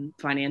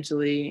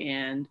financially.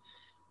 And,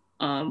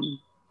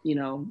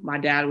 my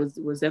dad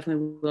was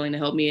definitely willing to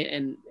help me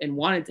and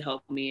wanted to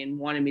help me and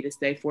wanted me to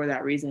stay for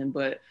that reason.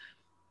 But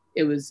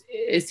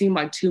it seemed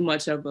like too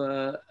much of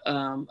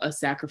a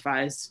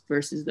sacrifice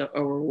versus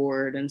a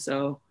reward. And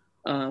so,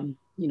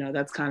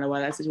 that's kind of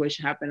why that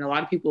situation happened. A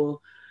lot of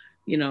people,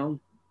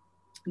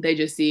 they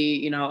just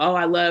see, oh,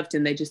 I left,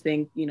 and they just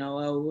think,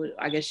 oh,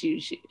 I guess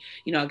she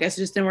I guess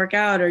it just didn't work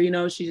out,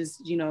 or, she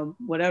just,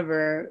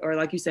 whatever. Or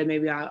like you said,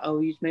 maybe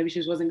maybe she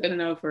just wasn't good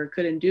enough or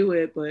couldn't do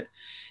it, but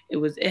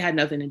it had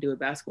nothing to do with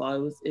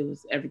basketball. It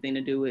was everything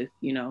to do with,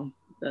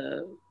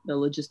 the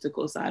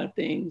logistical side of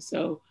things.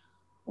 So,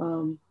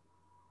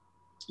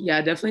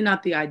 yeah, definitely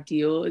not the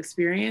ideal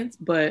experience,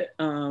 but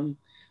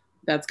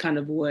that's kind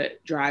of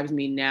what drives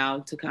me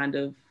now to kind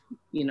of,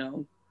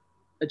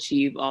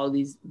 achieve all of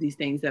these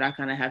things that I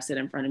kind of have set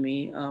in front of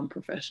me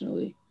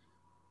professionally.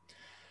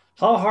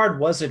 How hard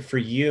was it for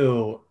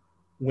you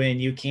when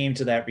you came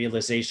to that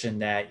realization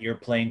that your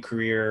playing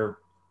career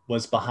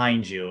was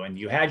behind you and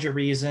you had your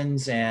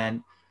reasons,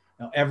 and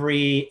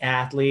every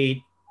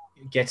athlete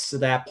gets to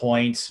that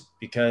point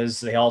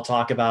because they all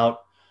talk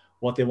about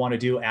what they want to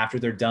do after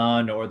they're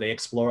done, or they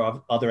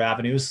explore other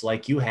avenues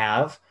like you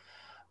have.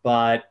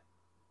 But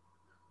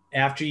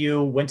after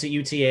you went to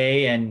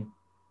UTA and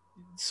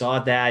saw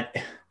that,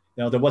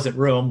 there wasn't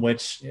room,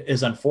 which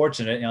is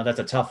unfortunate. That's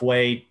a tough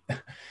way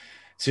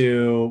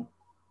to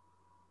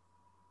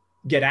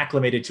get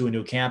acclimated to a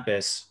new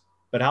campus.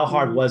 But how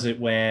hard was it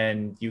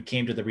when you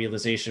came to the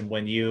realization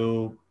when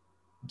you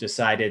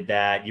decided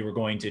that you were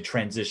going to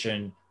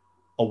transition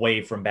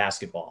away from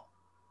basketball?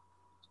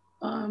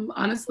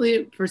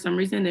 Honestly, for some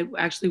reason, it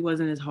actually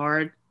wasn't as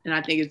hard. And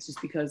I think it's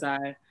just because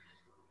I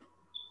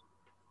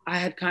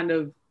had kind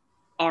of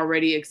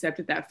already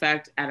accepted that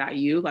fact at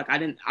IU. Like I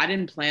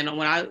didn't plan on,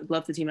 when I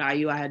left the team at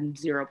IU, I had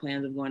zero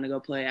plans of going to go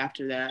play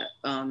after that.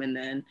 And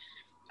then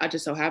I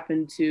just so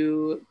happened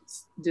to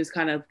just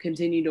kind of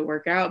continue to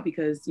work out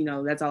because,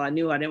 that's all I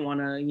knew. I didn't want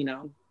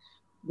to,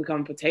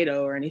 become a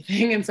potato or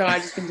anything. And so I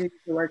just continued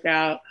to work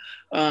out.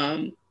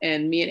 And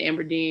me and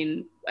Amber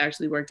Dean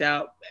actually worked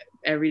out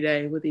every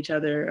day with each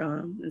other.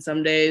 And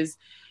some days,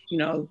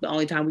 the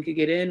only time we could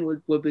get in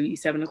would be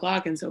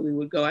 7:00. And so we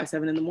would go at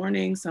 7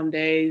 a.m. Some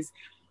days,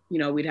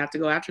 we'd have to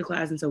go after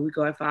class. And so we'd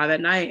go at 5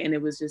 p.m. And it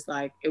was just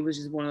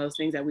one of those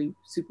things that we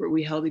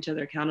held each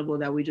other accountable,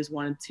 that we just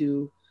wanted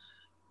to,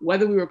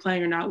 whether we were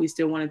playing or not, we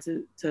still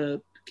wanted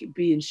to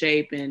be in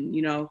shape. And,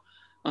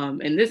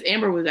 and this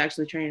Amber was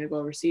actually training to go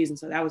overseas. And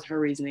so that was her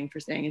reasoning for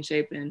staying in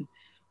shape. And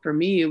for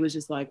me, it was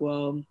just like,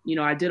 well,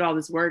 I did all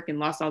this work and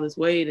lost all this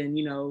weight and,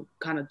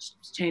 kind of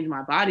changed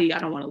my body. I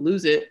don't want to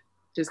lose it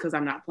just because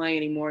I'm not playing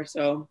anymore.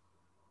 So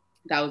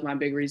that was my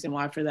big reason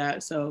why for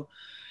that. So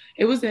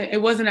it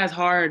wasn't as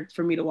hard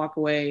for me to walk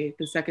away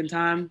the second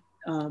time.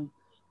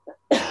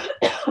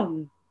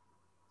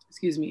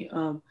 Excuse me.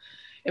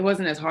 It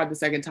wasn't as hard the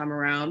second time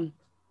around.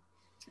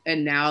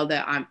 And now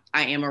that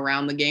I am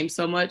around the game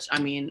so much, I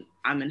mean,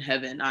 I'm in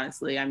heaven,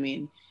 honestly. I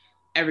mean,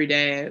 every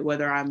day,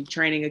 whether I'm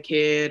training a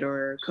kid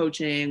or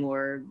coaching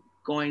or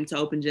going to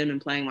open gym and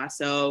playing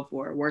myself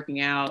or working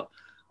out,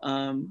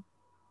 my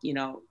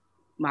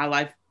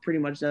life pretty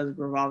much does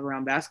revolve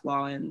around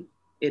basketball, and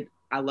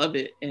I love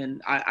it.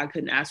 And I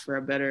couldn't ask for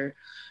a better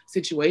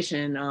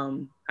situation.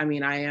 I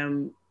mean, I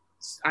am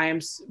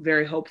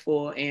very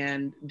hopeful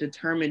and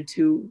determined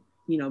to,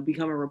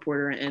 become a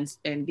reporter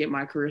and get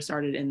my career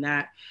started in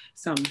that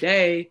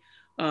someday.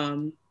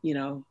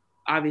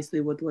 Obviously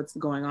with what's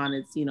going on,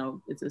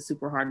 it's a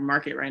super hard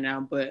market right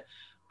now, but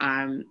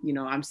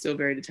I'm still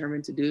very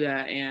determined to do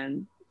that.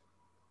 And,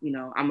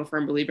 I'm a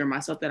firm believer in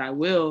myself that I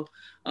will.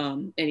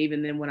 And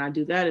even then when I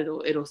do that,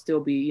 it'll still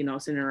be,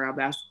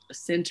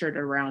 centered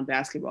around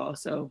basketball.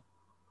 So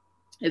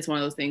it's one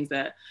of those things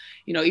that,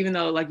 even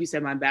though, like you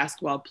said, my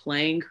basketball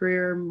playing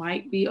career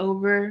might be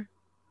over,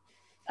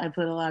 I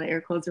put a lot of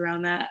air quotes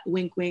around that,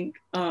 wink, wink.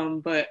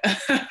 But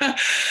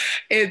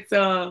it's,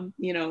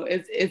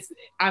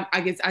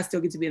 I guess I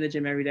still get to be in the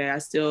gym every day. I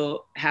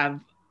still have,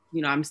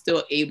 I'm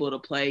still able to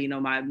play,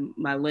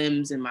 my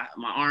limbs and my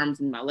arms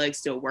and my legs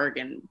still work.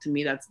 And to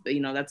me, that's,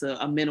 that's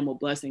a minimal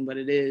blessing, but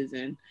it is.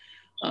 And,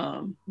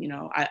 I'm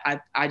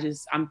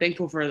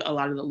thankful for a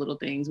lot of the little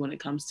things when it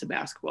comes to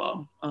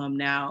basketball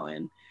now.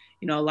 And,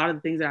 a lot of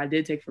the things that I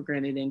did take for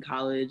granted in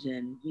college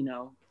and,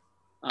 a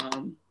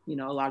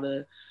lot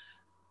of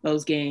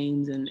those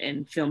games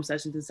and film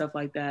sessions and stuff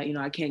like that,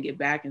 I can't get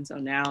back. And so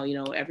now,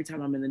 every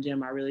time I'm in the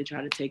gym, I really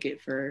try to take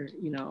it for,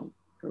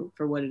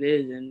 for what it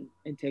is and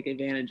take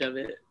advantage of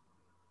it.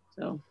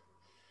 So.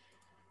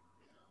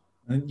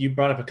 You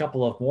brought up a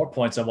couple of more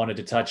points I wanted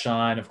to touch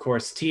on. Of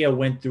course, Tia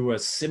went through a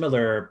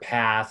similar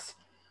path.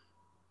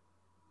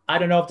 I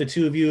don't know if the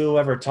two of you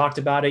ever talked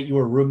about it. You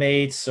were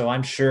roommates, so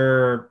I'm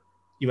sure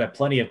you had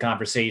plenty of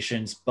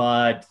conversations,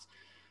 but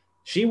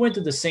she went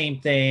through the same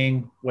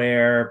thing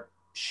where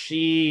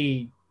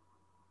she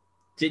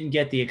didn't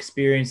get the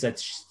experience that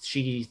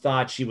she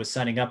thought she was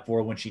signing up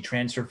for when she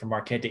transferred from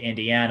Marquette to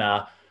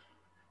Indiana.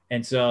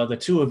 And so the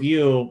two of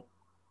you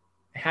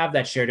have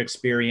that shared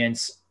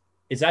experience.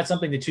 Is that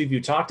something the two of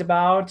you talked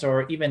about?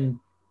 Or even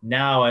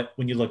now,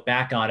 when you look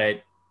back on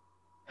it,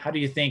 how do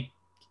you think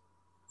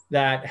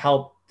that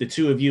helped the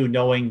two of you,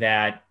 knowing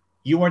that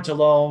you weren't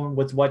alone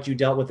with what you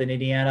dealt with in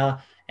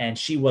Indiana and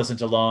she wasn't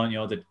alone,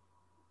 that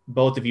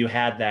both of you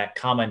had that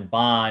common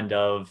bond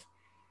of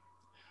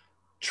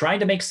trying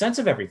to make sense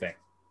of everything?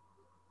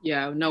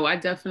 Yeah, no, I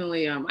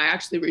definitely, I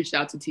actually reached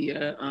out to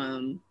Tia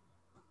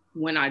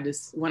when I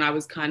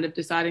was kind of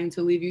deciding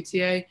to leave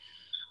UTA.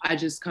 I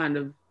just kind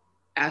of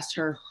asked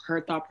her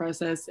thought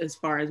process as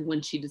far as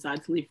when she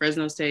decided to leave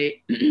Fresno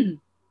State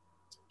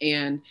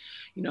and,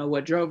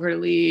 what drove her to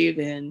leave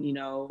and,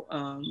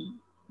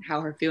 how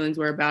her feelings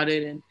were about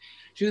it. And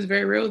she was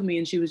very real with me.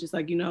 And she was just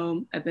like, at the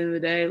end of the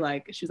day,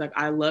 like, she was like,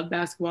 I love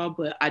basketball,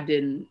 but I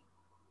didn't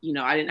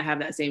have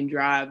that same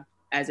drive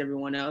as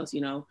everyone else.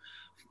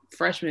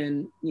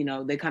 Freshmen,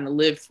 they kind of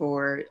live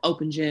for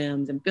open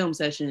gyms and film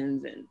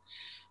sessions and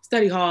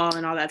study hall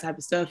and all that type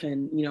of stuff.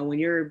 And, when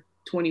you're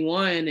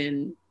 21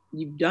 and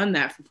you've done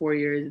that for 4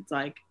 years, it's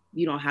like,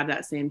 you don't have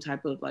that same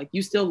type of, like,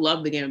 you still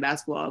love the game of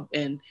basketball.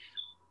 And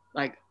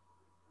like,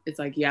 it's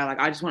like, yeah, like,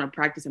 I just want to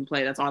practice and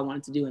play. That's all I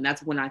wanted to do. And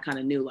that's when I kind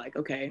of knew, like,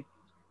 okay,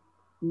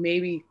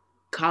 maybe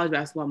college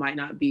basketball might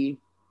not be,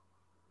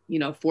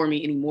 for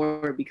me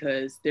anymore,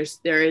 because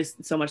there is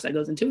so much that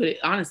goes into it.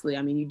 Honestly,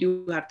 I mean, you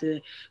do have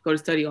to go to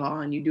study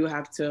hall and you do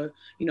have to,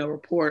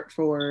 report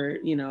for,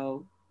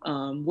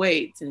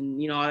 weights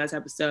and, all that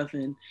type of stuff.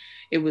 And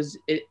it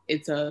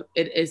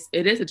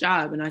is a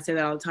job. And I say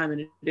that all the time,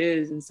 and it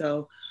is. And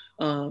so,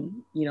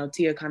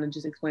 Tia kind of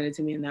just explained it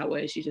to me in that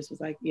way. She just was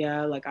like,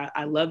 yeah, like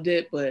I loved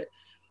it, but,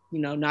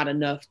 not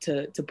enough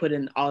to put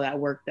in all that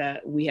work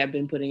that we have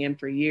been putting in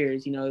for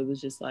years. It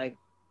was just like,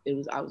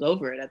 I was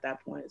over it at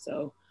that point.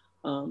 So,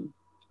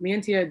 me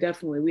and Tia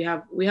definitely, we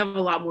have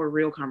a lot more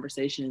real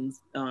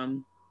conversations,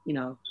 than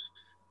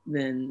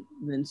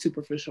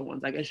superficial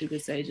ones, I guess you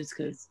could say, just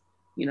because,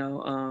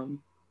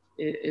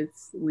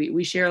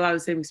 we share a lot of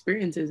the same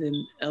experiences, and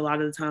a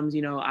lot of the times,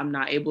 I'm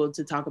not able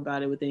to talk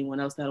about it with anyone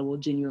else that will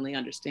genuinely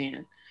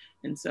understand.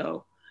 And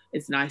so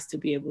it's nice to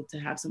be able to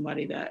have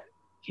somebody that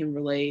can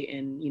relate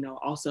and,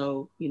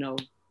 also,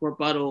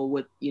 rebuttal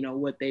with,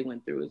 what they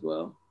went through as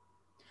well.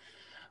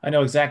 I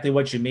know exactly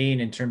what you mean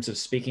in terms of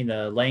speaking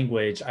the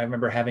language. I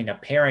remember having a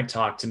parent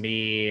talk to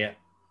me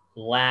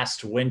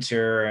last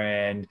winter,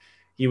 and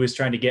he was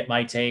trying to get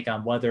my take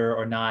on whether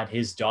or not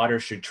his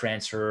daughter should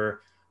transfer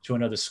to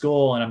another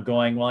school. And I'm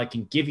going, well, I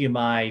can give you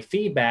my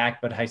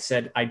feedback, but I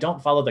said, I don't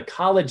follow the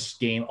college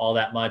game all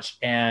that much,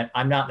 and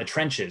I'm not in the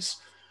trenches.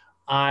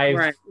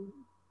 I've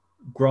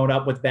grown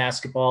up with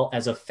basketball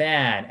as a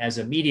fan, as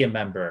a media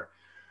member.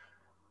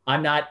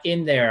 I'm not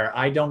in there.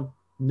 I don't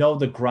know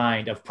the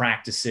grind of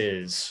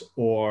practices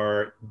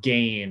or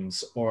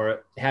games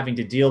or having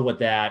to deal with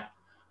that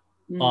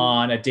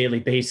on a daily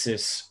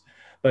basis.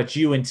 But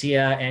you and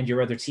Tia and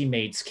your other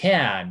teammates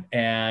can.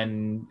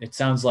 And it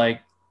sounds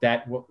like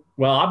that, well,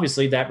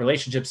 obviously that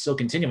relationship's still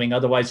continuing.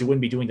 Otherwise, you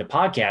wouldn't be doing the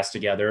podcast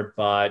together.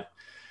 But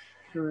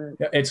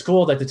it's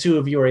cool that the two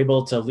of you are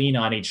able to lean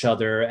on each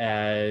other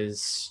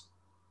as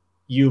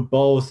you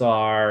both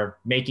are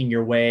making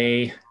your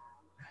way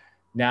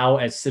now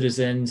as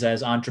citizens,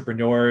 as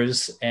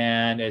entrepreneurs,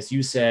 and as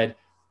you said,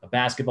 a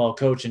basketball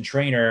coach and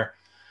trainer.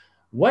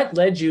 What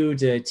led you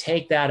to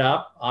take that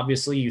up?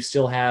 Obviously, you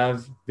still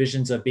have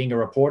visions of being a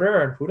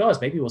reporter, and who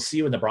knows, maybe we'll see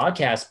you in the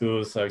broadcast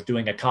booth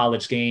doing a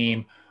college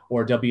game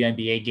or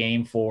WNBA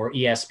game for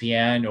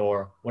ESPN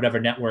or whatever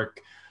network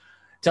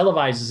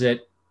televises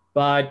it.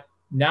 But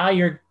now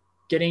you're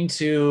getting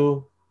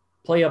to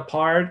play a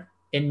part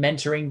in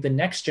mentoring the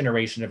next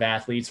generation of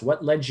athletes.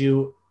 What led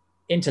you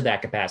into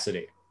that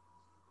capacity?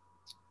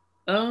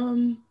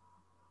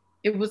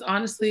 It was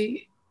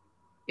honestly,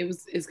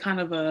 it's kind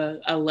of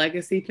a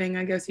legacy thing,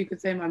 I guess you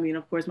could say. I mean,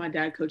 of course, my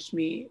dad coached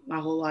me my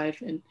whole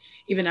life, and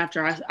even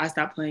after I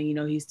stopped playing, you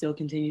know, he still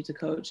continued to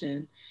coach.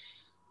 And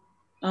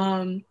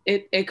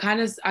it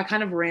kind of, I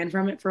kind of ran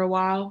from it for a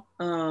while.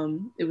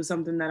 It was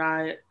something that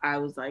I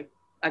was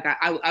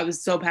I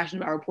was so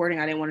passionate about reporting,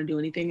 I didn't want to do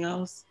anything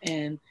else.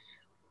 And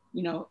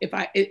you know, if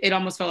it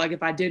almost felt like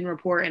if I didn't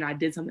report and I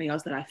did something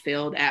else, that I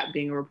failed at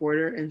being a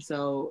reporter. And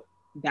so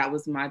that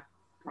was my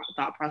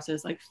thought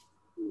process, like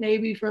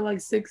maybe for like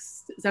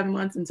 6-7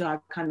 months, until I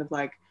kind of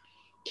like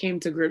came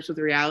to grips with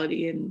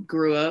reality and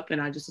grew up.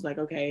 And I just was like,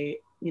 okay,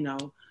 you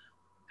know,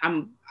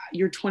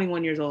 you're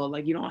 21 years old.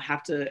 Like, you don't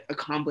have to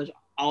accomplish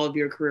all of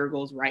your career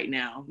goals right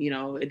now. You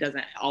know, it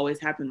doesn't always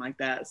happen like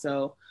that.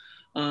 So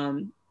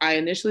I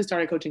initially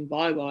started coaching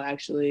volleyball,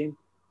 actually.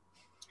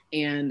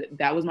 And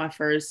that was my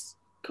first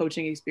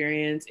coaching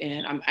experience.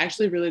 And I'm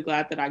actually really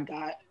glad that I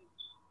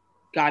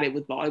got it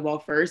with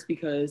volleyball first,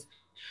 because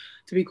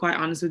to be quite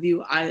honest with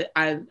you, I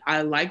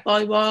like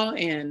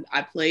volleyball and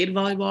I played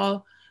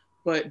volleyball,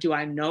 but do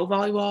I know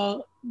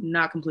volleyball?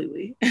 Not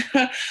completely.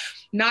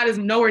 Not as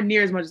nowhere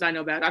near as much as I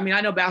know about. I mean,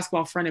 I know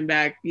basketball front and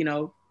back, you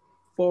know,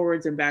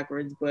 forwards and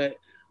backwards, but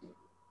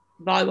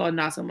volleyball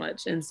not so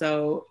much. And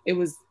so it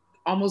was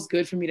almost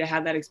good for me to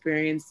have that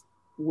experience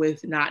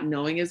with not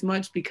knowing as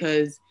much,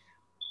 because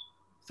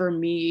for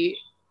me,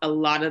 a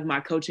lot of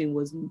my coaching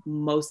was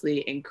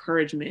mostly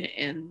encouragement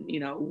and, you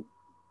know,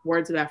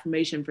 words of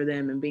affirmation for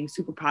them and being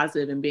super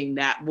positive and being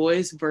that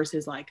voice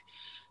versus like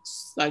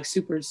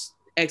super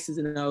X's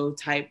and O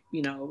type,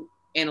 you know,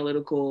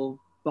 analytical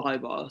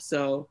volleyball.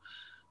 So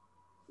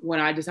when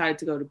I decided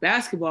to go to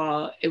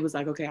basketball, it was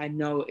like, okay, I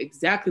know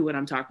exactly what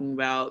I'm talking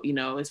about, you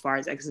know, as far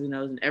as X's and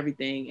O's and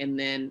everything. And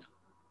then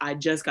I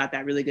just got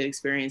that really good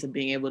experience of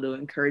being able to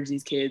encourage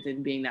these kids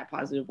and being that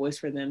positive voice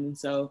for them. And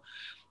so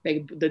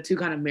the two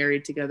kind of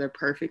married together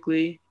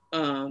perfectly.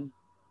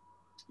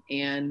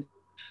 And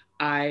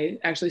I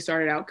actually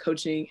started out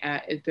coaching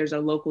there's a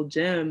local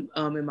gym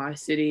in my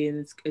city,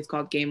 and it's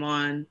called Game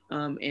On.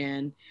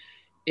 And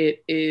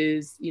it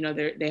is, you know,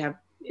 they have,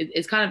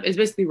 it's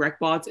basically rec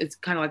ball. It's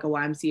kind of like a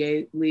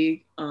YMCA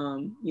league.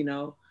 You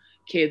know,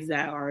 kids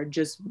that are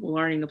just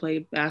learning to play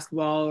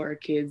basketball, or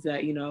kids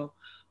that, you know,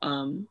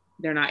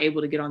 they're not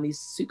able to get on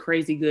these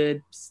crazy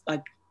good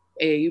like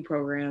AAU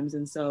programs,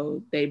 and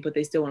so but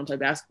they still want to play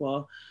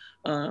basketball.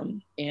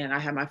 And I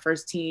had my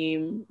first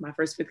team, my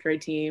first fifth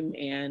grade team,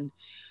 and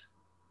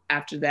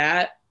after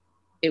that,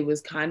 it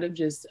was kind of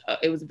just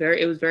it was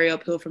very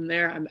uphill from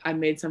there. I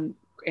made some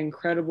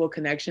incredible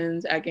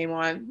connections at Game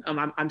On.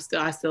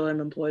 I still am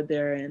employed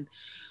there, and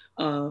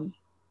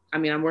I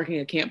mean, I'm working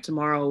a camp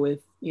tomorrow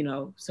with, you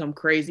know, some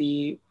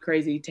crazy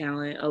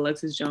talent: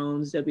 Alexis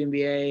Jones,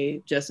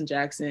 WNBA, Justin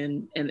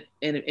Jackson, and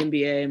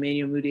NBA,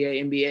 Emmanuel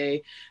Mudiay,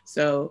 NBA.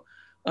 So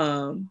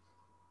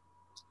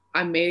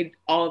I made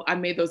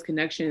those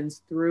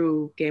connections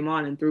through Game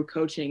On and through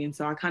coaching, and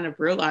so I kind of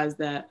realized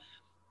that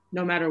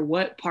no matter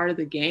what part of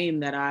the game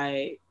that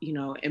I, you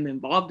know, am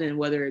involved in,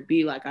 whether it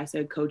be, like I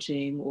said,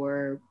 coaching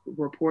or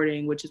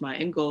reporting, which is my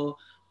end goal,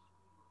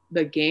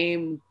 the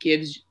game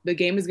is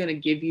going to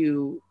give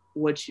you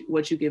what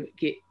you give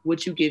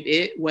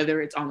it,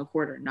 whether it's on the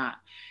court or not.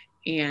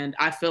 And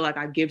I feel like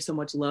I give so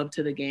much love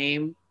to the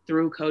game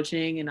through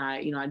coaching, and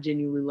I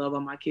genuinely love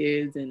on my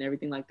kids and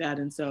everything like that.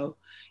 And so,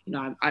 you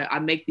know, I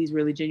make these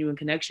really genuine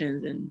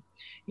connections. And,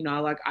 you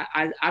know,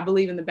 I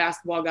believe in the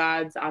basketball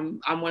gods. I'm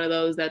one of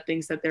those that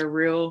thinks that they're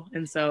real.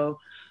 And so,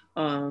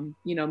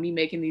 you know, me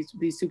making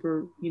these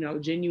super, you know,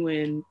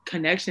 genuine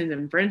connections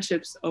and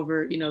friendships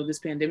over, you know, this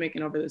pandemic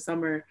and over the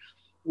summer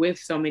with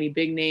so many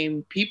big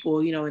name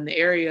people, you know, in the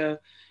area,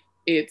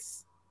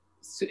 it's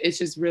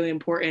just really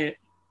important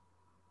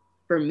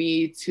for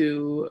me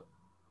to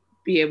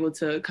be able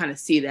to kind of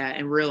see that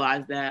and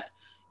realize that,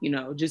 you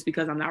know, just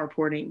because I'm not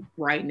reporting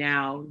right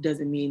now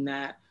doesn't mean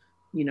that,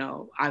 you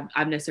know,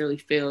 I've necessarily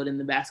failed in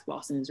the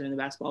basketball sense or in the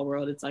basketball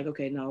world. It's like,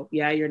 okay, no,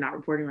 yeah, you're not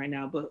reporting right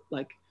now, but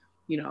like,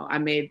 you know, I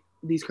made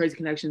these crazy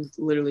connections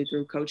literally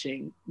through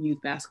coaching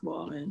youth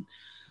basketball. And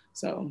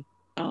so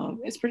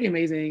it's pretty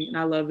amazing and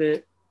I love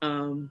it.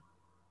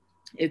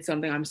 It's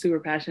something I'm super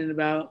passionate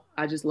about.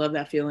 I just love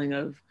that feeling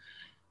of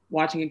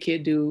watching a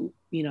kid do,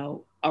 you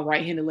know, a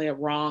right-handed layup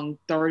wrong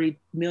 30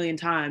 million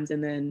times.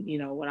 And then, you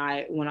know, when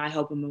I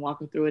help him and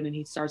walk him through it and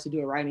he starts to do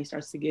it right and he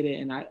starts to get it.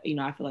 And I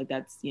feel like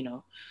that's, you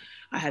know,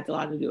 I had a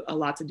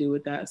lot to do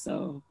with that.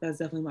 So that's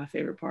definitely my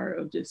favorite part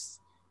of just,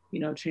 you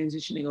know,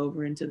 transitioning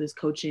over into this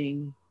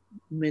coaching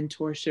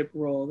mentorship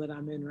role that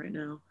I'm in right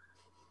now.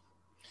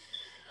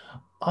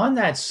 On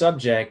that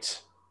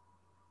subject,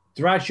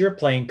 throughout your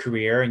playing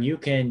career, and you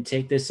can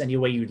take this any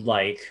way you'd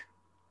like,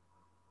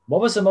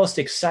 what was the most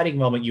exciting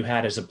moment you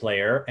had as a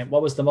player, and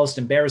what was the most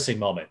embarrassing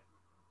moment?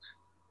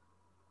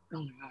 Oh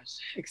my gosh,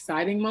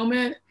 exciting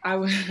moment? I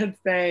would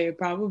say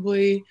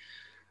probably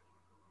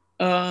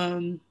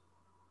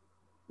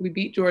we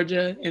beat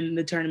Georgia in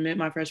the tournament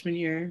my freshman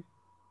year,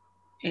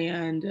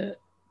 and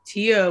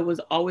Tia was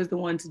always the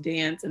one to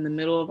dance in the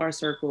middle of our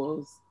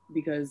circles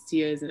because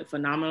Tia is a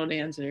phenomenal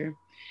dancer.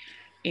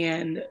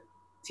 And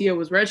Tia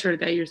was redshirted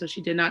that year, so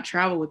she did not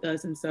travel with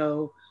us. And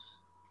so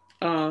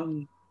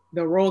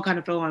the role kind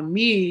of fell on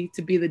me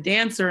to be the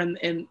dancer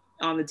and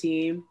on the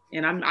team.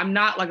 And I'm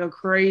not like a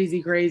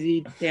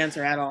crazy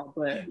dancer at all,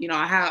 but you know,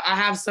 I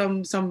have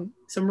some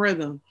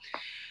rhythm.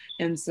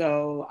 And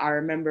so I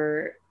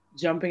remember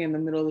jumping in the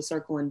middle of the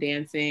circle and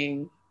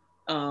dancing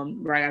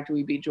right after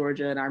we beat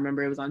Georgia. And I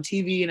remember it was on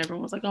TV and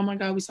everyone was like, oh my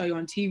God, we saw you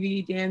on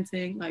TV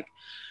dancing, like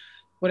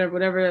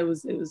whatever. It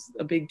was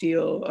a big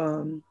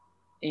deal.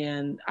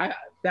 And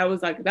that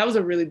was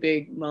a really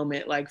big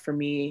moment, like for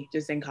me,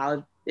 just in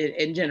college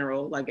in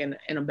general, like in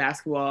a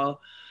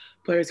basketball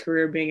player's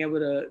career, being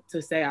able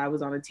to say I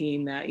was on a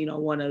team that, you know,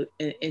 won an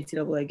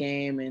NCAA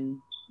game and,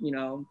 you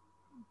know,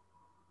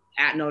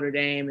 at Notre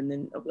Dame. And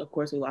then of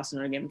course we lost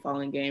Notre Dame the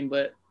following game,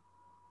 but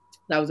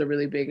that was a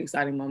really big,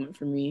 exciting moment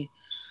for me.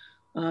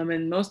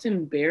 And most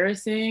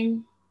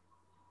embarrassing,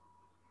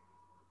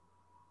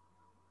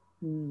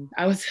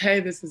 I would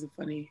say this is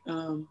funny.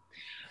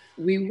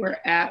 We were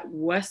at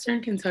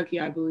Western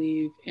Kentucky, I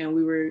believe, and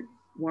we were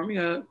warming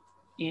up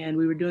and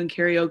we were doing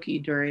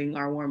karaoke during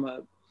our warm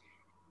up.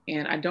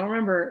 And I don't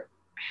remember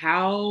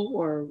how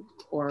or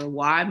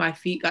why my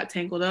feet got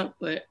tangled up,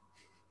 but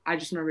I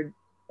just remember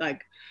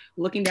like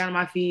looking down at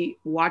my feet,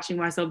 watching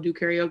myself do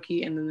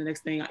karaoke, and then the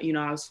next thing, you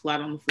know, I was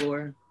flat on the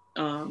floor.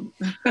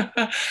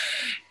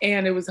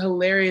 And it was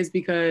hilarious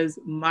because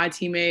my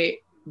teammate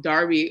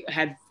Darby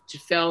had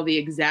fell the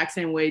exact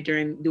same way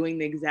during doing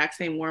the exact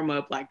same warm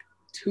up like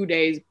 2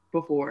 days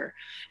before.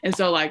 And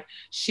so like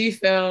she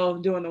fell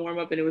doing the warm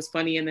up and it was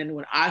funny, and then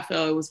when I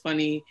fell it was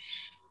funny,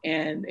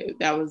 and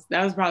that was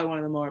probably one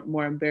of the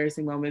more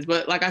embarrassing moments.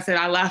 But like I said,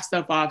 I laughed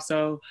stuff off,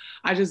 so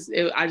I just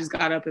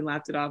got up and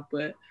laughed it off.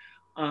 But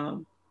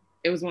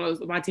it was one of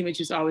those, my teammates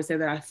used to always say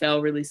that I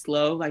fell really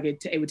slow, like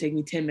it would take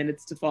me 10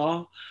 minutes to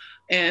fall,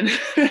 and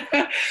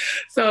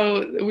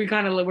so we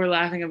kind of were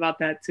laughing about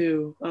that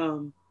too.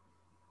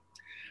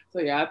 So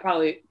yeah,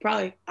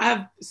 I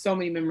have so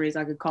many memories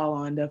I could call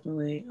on,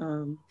 definitely,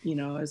 you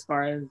know, as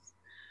far as,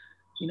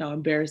 you know,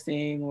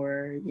 embarrassing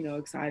or, you know,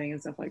 exciting and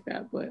stuff like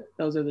that. But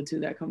those are the two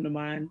that come to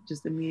mind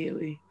just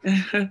immediately.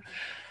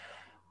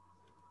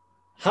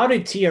 How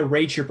did Tia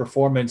rate your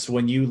performance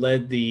when you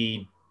led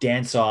the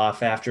dance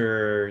off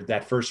after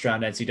that first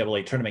round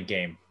NCAA tournament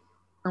game?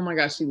 Oh my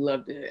gosh, she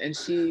loved it. And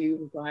she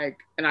was like,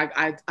 and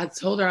I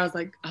told her, I was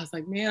like,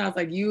 man,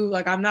 you,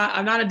 like, I'm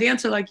not a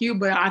dancer like you,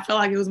 but I felt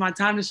like it was my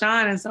time to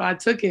shine. And so I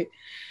took it.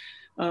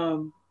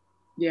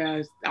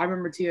 Yeah, I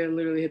remember Tia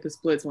literally hit the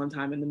splits one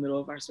time in the middle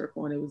of our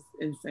circle, and it was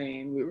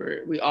insane.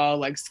 We all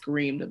like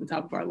screamed at the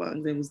top of our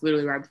lungs. It was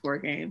literally right before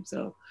a game.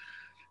 So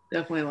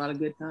definitely a lot of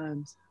good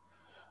times.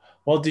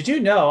 Well, did you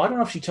know, I don't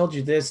know if she told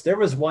you this, there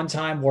was one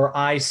time where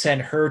I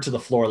sent her to the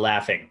floor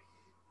laughing.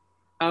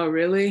 Oh,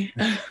 really?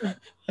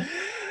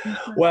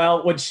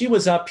 Well, when she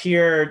was up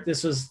here,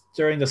 this was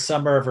during the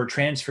summer of her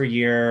transfer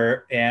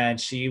year, and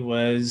she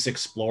was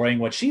exploring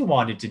what she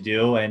wanted to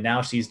do, and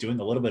now she's doing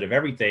a little bit of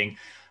everything.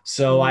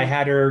 So I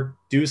had her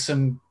do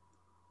some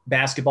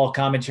basketball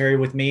commentary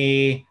with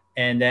me,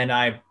 and then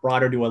I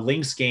brought her to a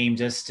Lynx game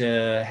just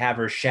to have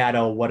her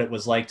shadow what it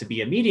was like to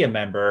be a media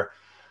member.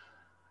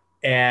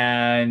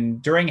 And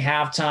during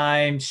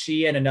halftime,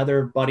 she and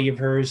another buddy of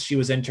hers, she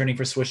was interning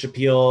for Swish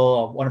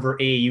Appeal, one of her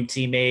AAU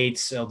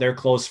teammates, they're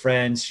close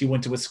friends. She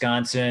went to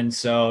Wisconsin.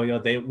 So, you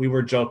know, we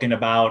were joking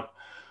about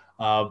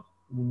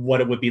what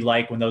it would be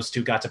like when those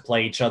two got to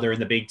play each other in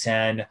the Big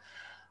Ten.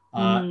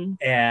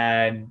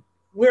 And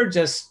we're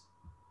just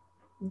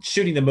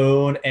shooting the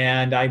moon.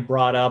 And I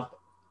brought up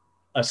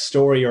a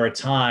story or a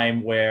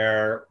time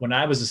where when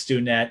I was a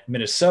student at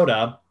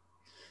Minnesota,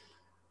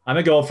 I'm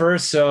a Gopher,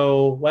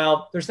 so,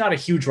 well, there's not a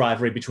huge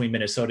rivalry between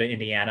Minnesota and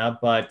Indiana,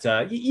 but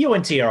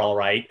UNT are all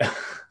right.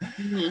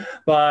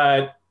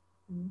 But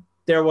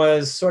there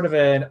was sort of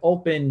an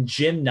open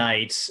gym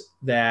night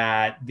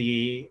that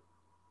the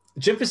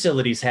gym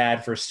facilities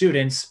had for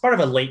students, part of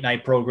a late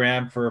night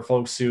program for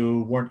folks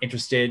who weren't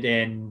interested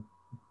in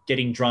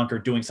getting drunk or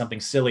doing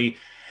something silly.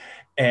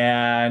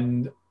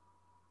 And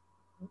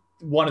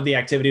one of the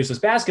activities was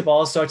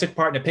basketball, so I took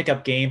part in a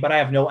pickup game, but I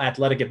have no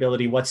athletic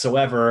ability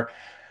whatsoever.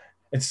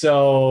 And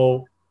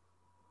so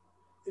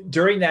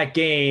during that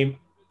game,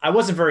 I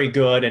wasn't very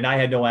good and I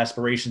had no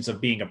aspirations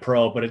of being a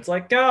pro, but it's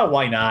like, oh,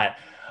 why not?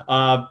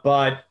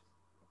 But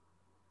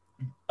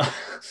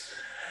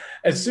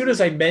as soon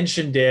as I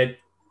mentioned it,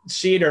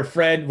 she and her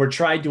friend were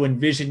trying to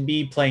envision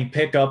me playing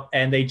pickup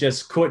and they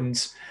just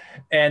couldn't.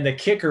 And the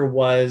kicker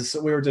was,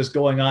 we were just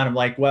going on. I'm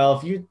like,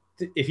 well,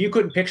 if you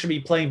couldn't picture me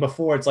playing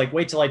before, it's like,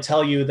 wait till I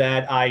tell you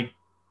that I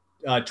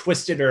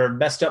twisted or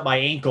messed up my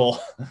ankle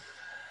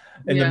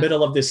in the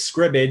middle of this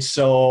scrimmage.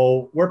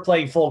 So we're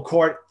playing full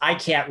court. I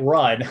can't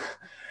run.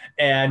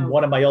 And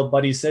one of my old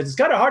buddies says, it's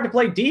kind of hard to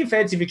play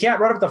defense if you can't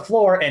run up the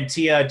floor. And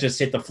Tia just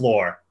hit the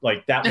floor.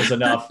 Like that was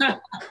enough.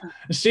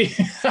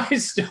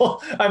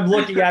 I'm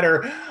looking at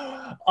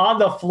her on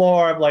the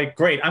floor. I'm like,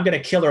 great, I'm going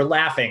to kill her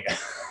laughing.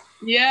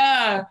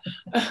 Yeah.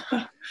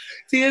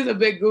 Tia's a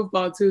big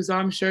goofball too. So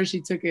I'm sure she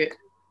took it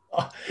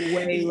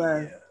way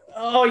less.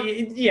 Oh,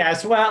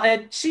 yes. Well,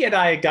 and she and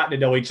I had gotten to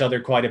know each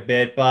other quite a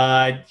bit,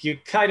 but you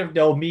kind of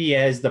know me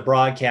as the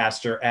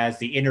broadcaster, as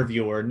the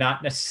interviewer,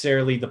 not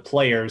necessarily the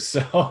players.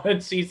 So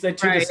she said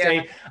to Right. this Yeah.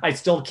 day, I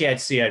still can't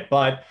see it.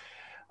 But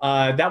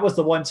that was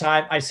the one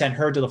time I sent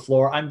her to the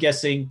floor. I'm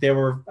guessing there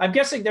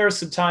were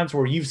some times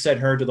where you sent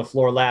her to the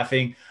floor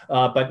laughing,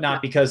 but Yeah.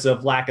 not because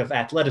of lack of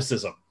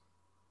athleticism.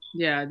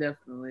 Yeah,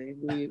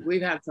 definitely.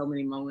 We've had so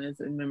many moments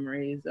and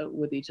memories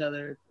with each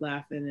other,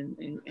 laughing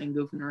and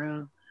goofing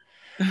around.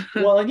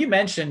 Well, and you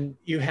mentioned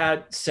you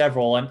had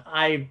several, and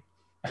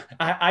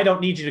I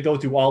don't need you to go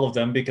through all of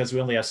them because we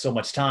only have so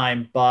much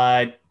time.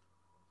 But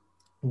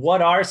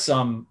what are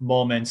some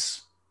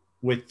moments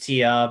with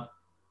Tia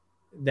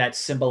that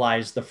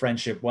symbolize the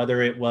friendship?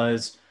 Whether it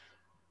was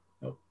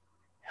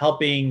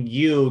helping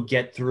you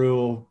get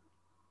through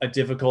a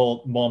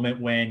difficult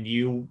moment when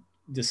you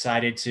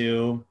decided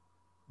to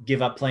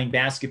give up playing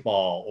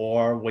basketball,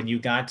 or when you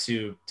got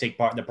to take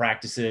part in the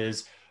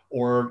practices,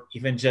 or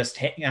even just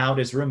hang out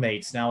as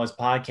roommates now as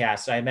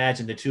podcasts. I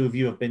imagine the two of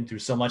you have been through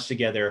so much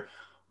together.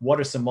 What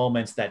are some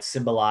moments that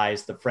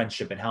symbolize the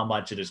friendship and how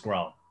much it has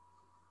grown?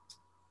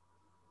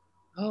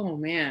 Oh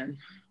man.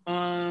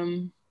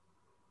 Um,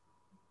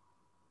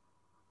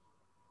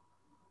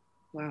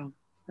 wow.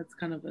 That's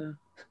kind of a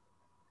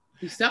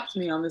you stumped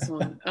me on this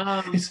one.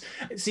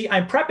 See,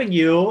 I'm prepping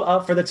you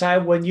for the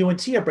time when you and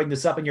Tia bring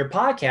this up in your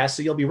podcast,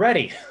 so you'll be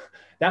ready.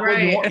 That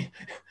way, you Right. won't.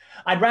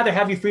 I'd rather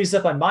have you freeze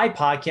up on my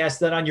podcast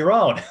than on your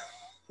own.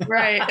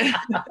 Right.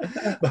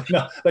 But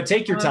no, but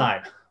take your um,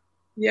 time.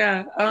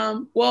 yeah.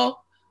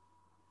 Well,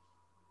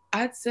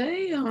 I'd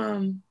say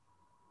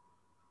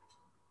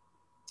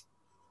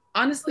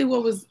honestly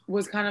what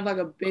was kind of like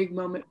a big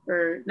moment,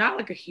 for not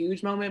like a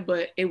huge moment,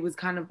 but it was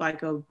kind of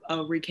like a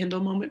rekindle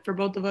moment for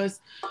both of us.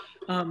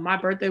 My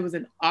birthday was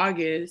in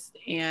August,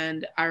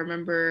 and I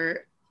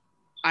remember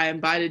I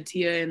invited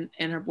Tia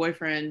and her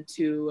boyfriend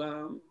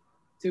to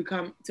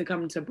come to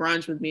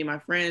brunch with me and my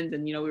friends,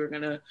 and we were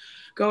gonna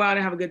go out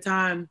and have a good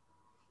time.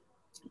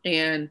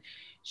 And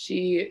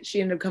she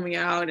ended up coming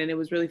out, and it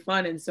was really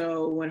fun. And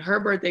so when her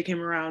birthday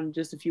came around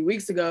just a few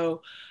weeks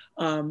ago,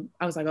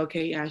 I was like,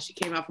 okay, yeah, she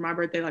came out for my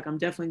birthday, like I'm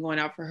definitely going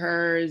out for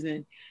hers.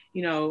 And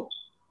you know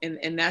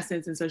in that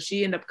sense. And so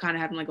she ended up kind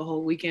of having like a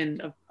whole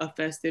weekend of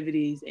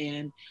festivities,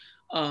 and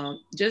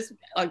just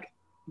like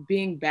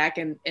being back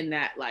in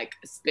that like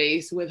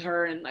space with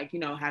her, and like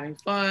having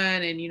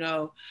fun,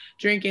 and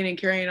drinking and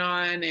carrying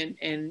on,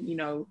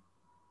 and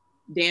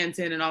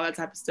dancing and all that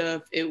type of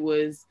stuff. It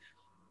was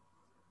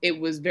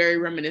very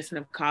reminiscent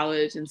of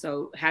college. And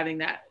so having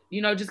that,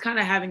 just kind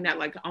of having that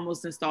like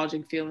almost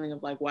nostalgic feeling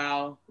of like,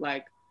 wow,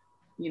 like,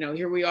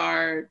 here we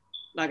are,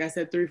 like I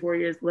said, 3-4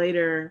 years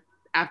later,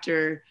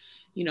 after,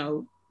 you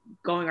know,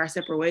 going our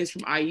separate ways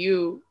from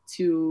IU,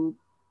 to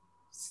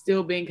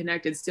still being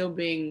connected, still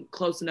being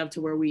close enough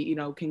to where we,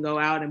 can go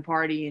out and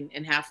party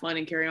and have fun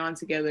and carry on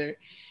together.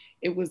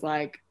 It was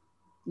like,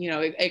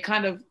 it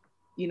kind of,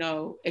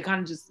 it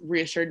kind of just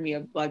reassured me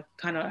of like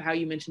kind of how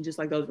you mentioned, just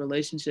like those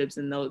relationships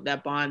and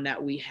that bond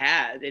that we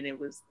had,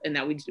 and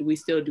that we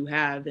still do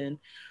have. And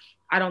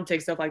I don't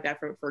take stuff like that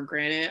for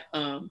granted.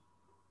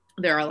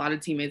 There are a lot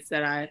of teammates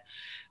that I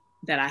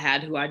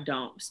had who I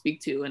don't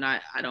speak to, and I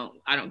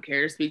don't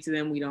care to speak to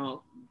them. We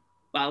don't,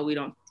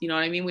 you know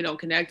what I mean? We don't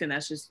connect, and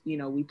that's just,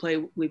 we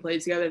played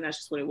together, and that's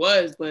just what it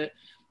was. But,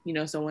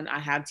 so when I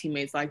have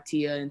teammates like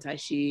Tia and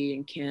Taishi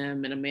and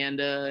Kim and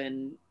Amanda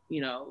and,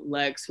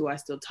 Lex, who I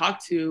still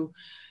talk to,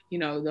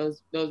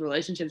 those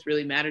relationships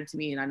really matter to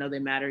me. And I know they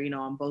matter,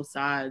 on both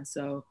sides.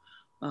 So,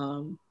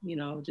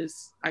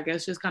 just, I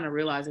guess, just kind of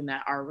realizing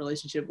that our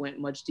relationship went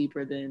much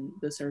deeper than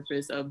the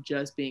surface of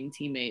just being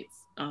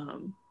teammates,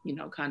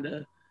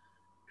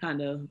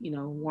 kind of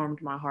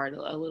warmed my heart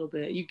a little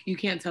bit. You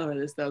can't tell her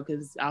this though,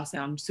 because I'll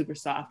sound super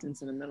soft and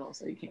sentimental,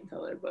 so you can't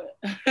tell her. But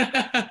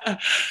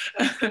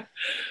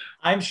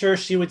I'm sure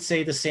she would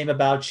say the same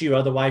about you.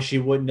 Otherwise, she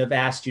wouldn't have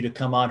asked you to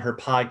come on her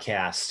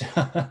podcast.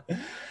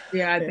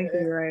 yeah, I think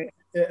you're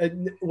right.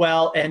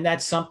 Well, and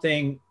that's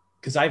something,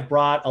 because I've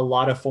brought a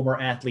lot of former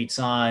athletes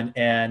on,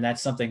 and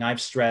that's something I've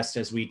stressed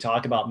as we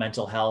talk about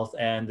mental health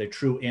and the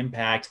true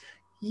impact.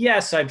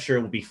 Yes, I'm sure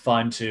it would be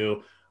fun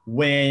to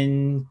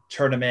win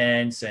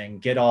tournaments and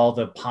get all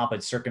the pomp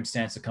and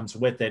circumstance that comes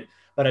with it.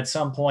 But at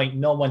some point,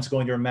 no one's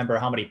going to remember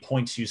how many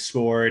points you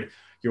scored,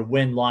 your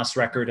win-loss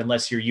record,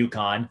 unless you're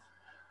UConn.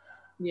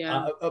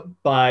 Yeah,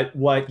 But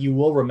what you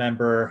will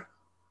remember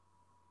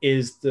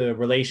is the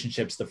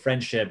relationships, the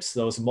friendships,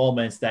 those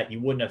moments that you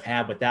wouldn't have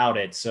had without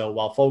it. So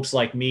while folks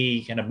like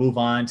me kind of move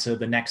on to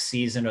the next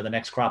season or the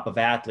next crop of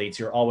athletes,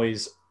 you're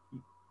always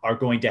are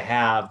going to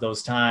have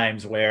those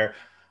times where,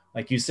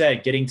 like you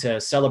said, getting to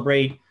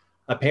celebrate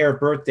a pair of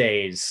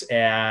birthdays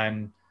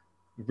and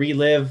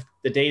relive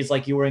the days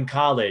like you were in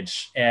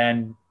college,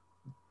 and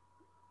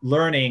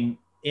learning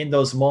in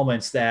those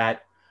moments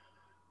that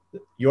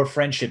your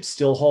friendship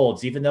still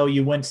holds, even though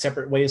you went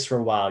separate ways for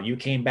a while. You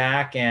came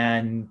back,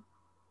 and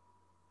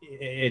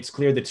it's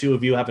clear the two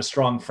of you have a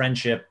strong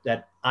friendship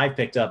that I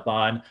picked up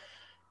on.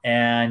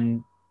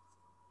 And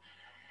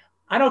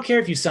I don't care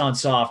if you sound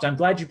soft. I'm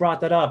glad you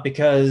brought that up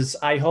because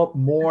I hope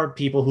more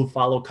people who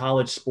follow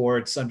college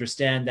sports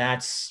understand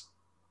that's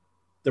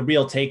the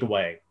real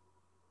takeaway.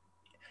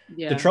 The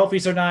Yeah,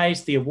 trophies are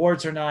nice, the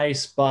awards are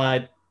nice,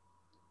 but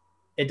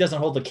it doesn't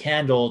hold a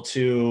candle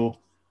to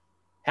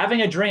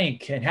having a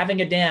drink and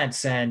having a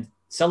dance and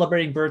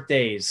celebrating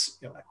birthdays,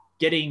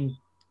 getting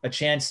a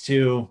chance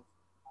to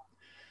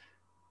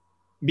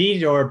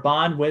meet or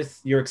bond with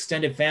your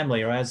extended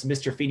family. Or as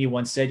Mr. Feeney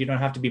once said, you don't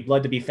have to be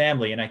blood to be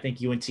family. And I think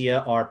you and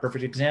Tia are a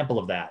perfect example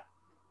of that.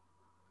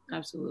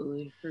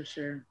 absolutely, for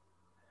sure.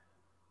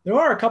 There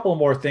are a couple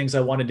more things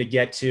I wanted to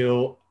get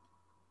to.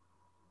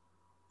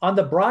 On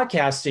the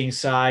broadcasting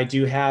side, do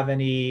you have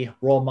any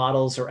role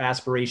models or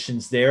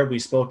aspirations there? We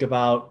spoke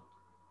about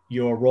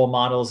your role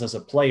models as a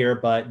player,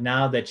 but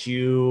now that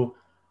you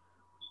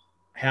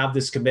have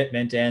this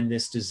commitment and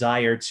this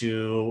desire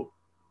to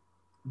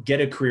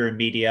get a career in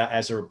media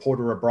as a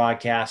reporter or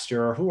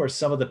broadcaster, who are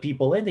some of the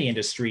people in the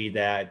industry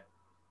that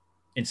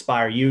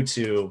inspire you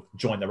to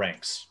join the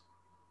ranks?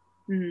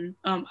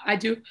 I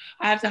do.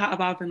 I have to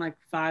hop off in like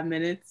 5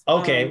 minutes.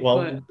 Okay, But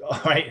well,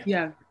 all right.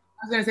 yeah,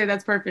 I was gonna say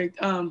that's perfect.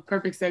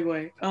 Perfect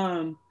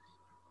segue.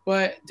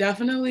 But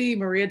definitely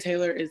Maria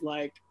Taylor is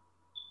like,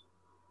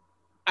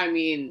 I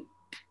mean,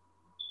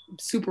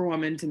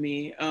 superwoman to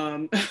me.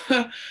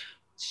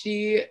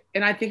 She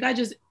and I think I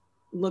just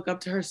look up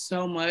to her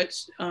so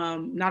much.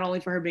 Not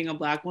only for her being a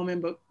Black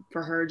woman, but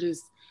for her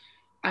just.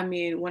 I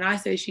mean, when I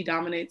say she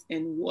dominates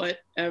in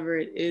whatever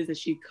it is that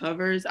she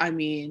covers, I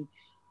mean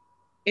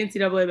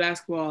NCAA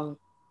basketball,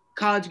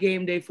 college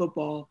game day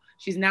football.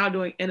 She's now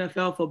doing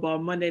NFL football,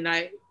 Monday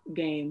night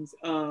games,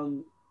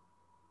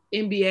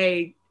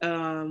 NBA.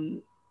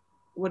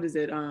 What is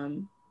it?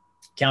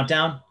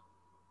 Countdown?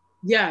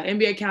 Yeah,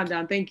 NBA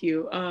countdown. Thank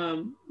you.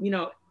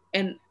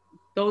 And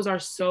those are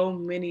so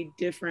many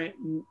different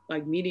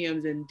like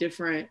mediums and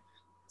different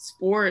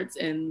sports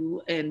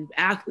and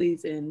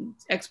athletes and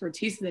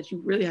expertise that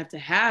you really have to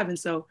have. And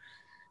so,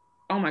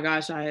 oh my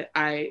gosh,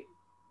 I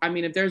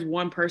mean, if there's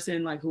one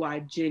person like who I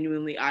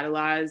genuinely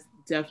idolize,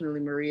 definitely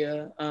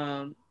Maria.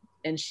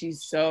 And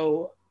she's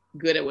so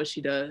good at what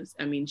she does.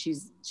 I mean,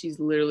 she's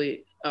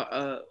literally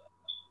a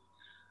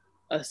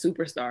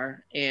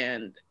superstar,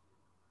 and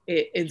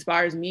it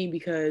inspires me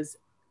because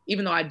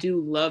even though I do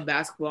love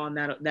basketball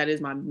and that is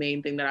my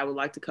main thing that I would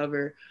like to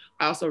cover,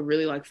 I also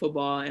really like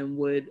football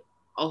and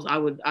I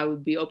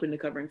would be open to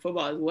covering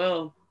football as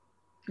well.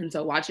 And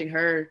so watching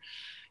her,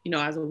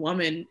 as a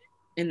woman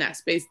in that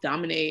space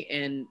dominate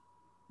and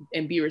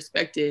be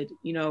respected,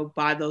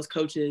 by those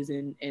coaches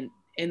and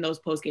in those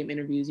post game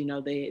interviews,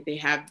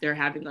 they're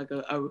having like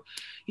a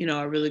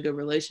really good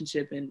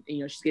relationship, and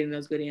she's getting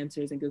those good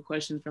answers and good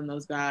questions from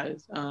those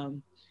guys.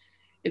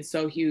 It's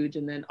so huge.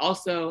 And then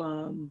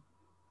also,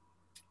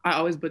 I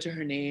always butcher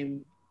her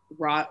name,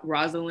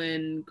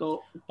 Rosalind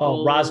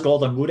Oh, Raz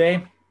Golden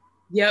Mude.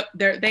 Yep,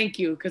 there. Thank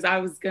you, because I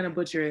was gonna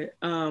butcher it.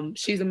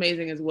 She's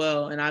amazing as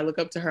well, and I look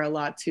up to her a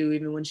lot too.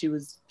 Even when she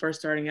was first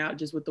starting out,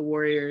 just with the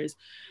Warriors,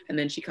 and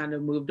then she kind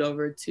of moved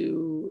over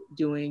to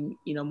doing,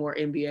 more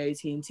NBA,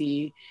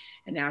 TNT,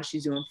 and now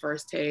she's doing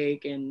First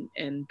Take and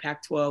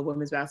Pac-12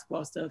 women's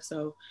basketball stuff.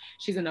 So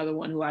she's another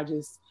one who I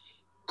just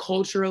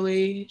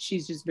culturally,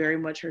 she's just very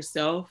much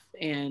herself,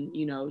 and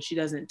she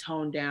doesn't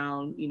tone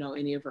down,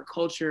 any of her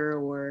culture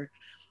or,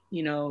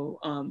 you know,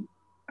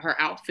 her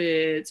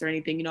outfits or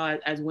anything.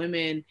 As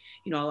women,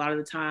 a lot of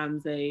the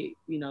times they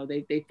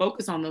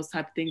focus on those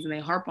type of things and they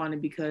harp on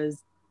it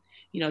because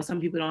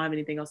some people don't have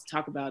anything else to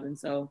talk about. And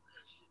so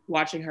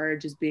watching her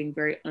just being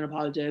very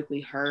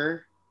unapologetically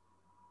her,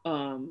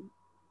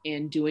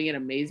 and doing it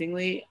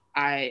amazingly,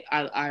 I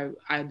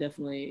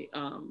definitely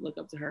look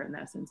up to her in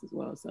that sense as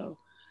well. So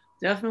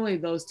definitely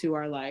those two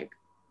are like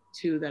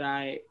two that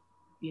I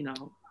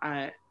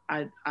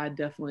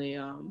definitely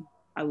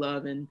I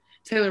love. And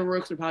Taylor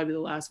Rooks would probably be the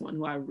last one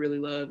who I really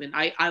love. And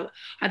I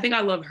think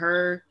I love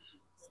her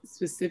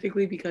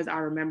specifically because I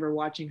remember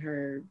watching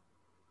her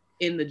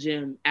in the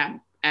gym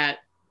at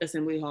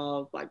Assembly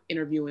Hall, like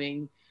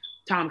interviewing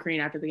Tom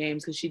Crean after the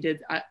games, because she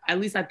did. At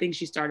least I think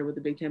she started with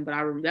the Big Ten, but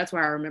that's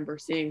where I remember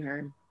seeing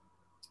her.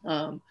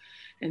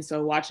 And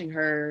so watching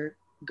her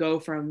go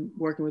from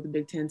working with the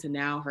Big Ten to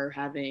now her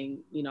having,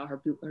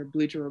 her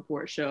Bleacher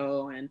Report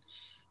show and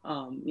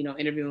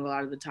interviewing a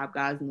lot of the top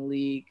guys in the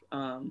league.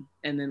 And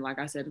then, like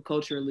I said,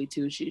 culturally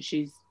too,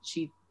 she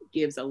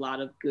gives a lot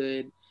of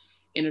good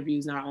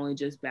interviews, not only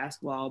just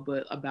basketball,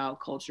 but about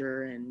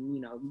culture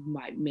and,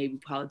 maybe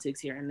politics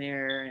here and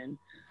there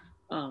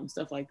and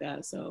stuff like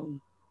that. So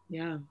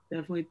yeah,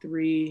 definitely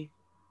three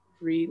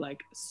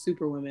like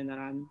super women that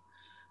I'm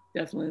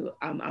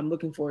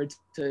looking forward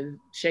to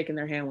shaking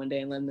their hand one day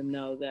and letting them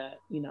know that,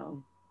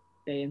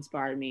 they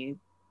inspired me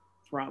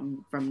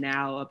from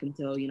now up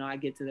until, I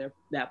get to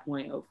that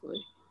point,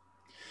 hopefully.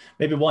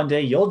 Maybe one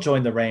day you'll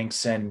join the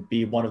ranks and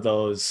be one of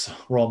those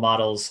role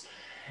models.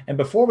 And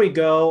before we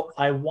go,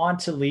 I want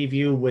to leave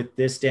you with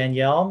this,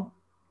 Danielle.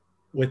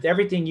 With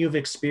everything you've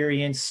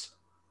experienced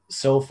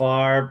so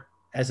far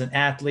as an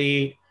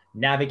athlete,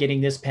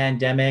 navigating this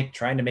pandemic,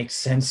 trying to make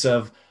sense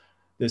of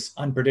this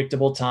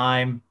unpredictable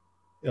time,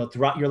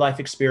 throughout your life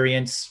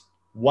experience,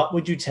 what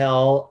would you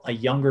tell a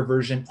younger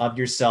version of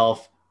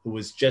yourself who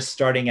was just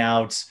starting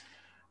out,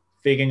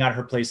 figuring out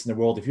her place in the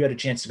world? If you had a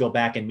chance to go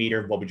back and meet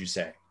her, what would you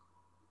say?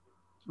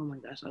 Oh my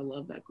gosh, I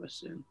love that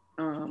question.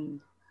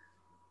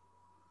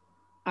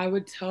 I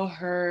would tell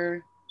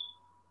her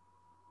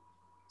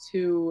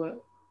to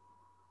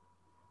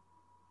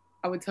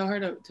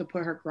to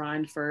put her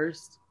grind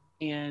first,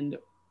 and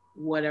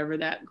whatever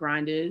that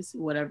grind is,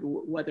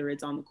 whether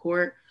it's on the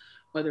court,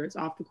 whether it's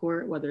off the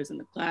court, whether it's in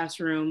the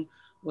classroom,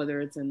 whether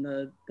it's in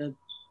the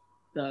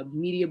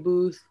media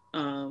booth,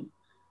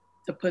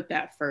 to put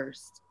that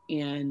first,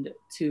 and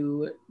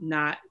to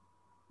not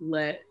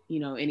let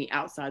any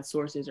outside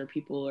sources or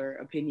people or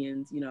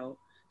opinions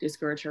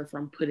discourage her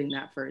from putting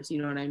that first.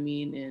 You know what I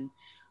mean?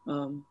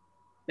 And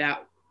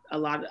that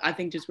I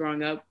think just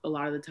growing up, a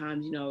lot of the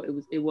times,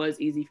 it was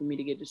easy for me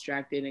to get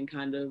distracted and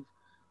kind of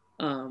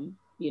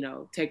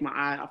take my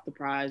eye off the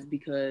prize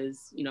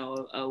because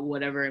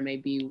whatever it may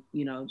be,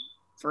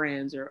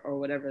 friends or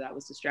whatever that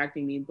was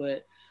distracting me.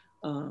 But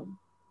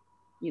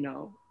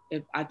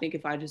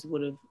if I just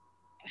would have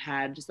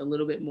had just a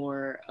little bit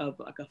more of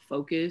like a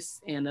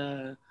focus and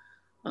a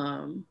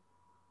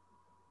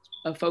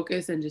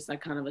focus and just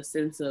like kind of a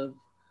sense of,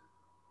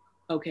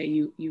 okay,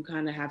 you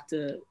kind of have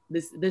to,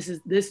 this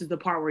is the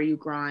part where you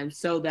grind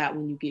so that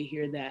when you get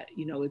here that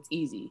it's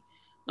easy.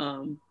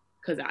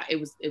 Because it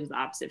was the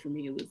opposite for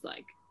me. It was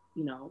like,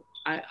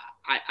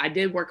 I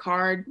did work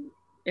hard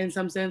in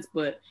some sense,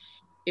 but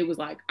it was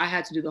like I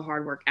had to do the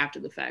hard work after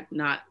the fact,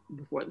 not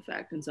before the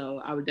fact. And so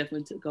I would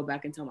definitely go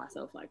back and tell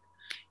myself, like,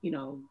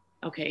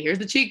 okay, here's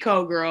the cheat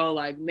code, girl.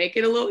 Like, make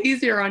it a little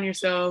easier on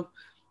yourself.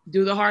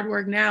 Do the hard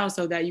work now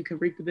so that you can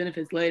reap the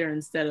benefits later,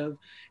 instead of,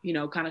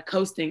 kind of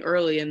coasting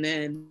early and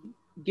then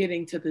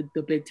getting to the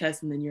big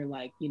test and then you're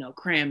like,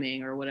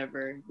 cramming or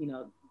whatever,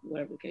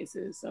 whatever the case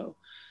is. So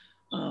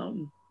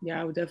yeah,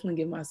 I would definitely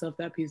give myself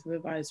that piece of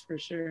advice for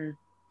sure.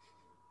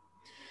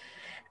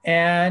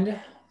 And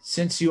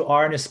since you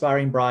are an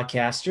aspiring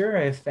broadcaster,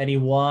 if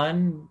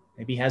anyone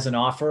maybe has an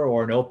offer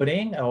or an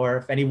opening, or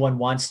if anyone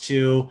wants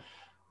to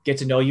get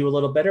to know you a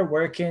little better,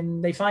 where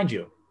can they find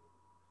you?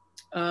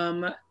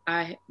 My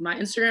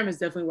Instagram is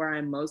definitely where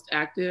I'm most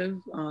active.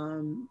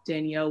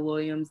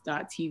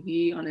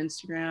 DanielleWilliams.tv on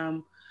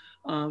Instagram.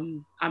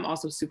 I'm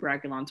also super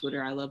active on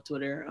Twitter. I love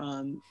Twitter.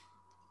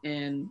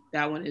 And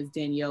that one is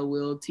Danielle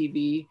Will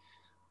TV.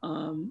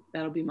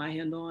 That'll be my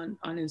handle on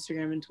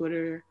Instagram and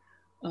Twitter.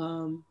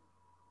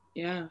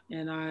 Yeah,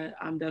 and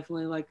I'm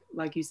definitely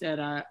like you said,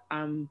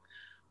 I'm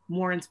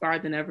more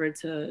inspired than ever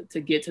to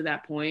get to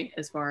that point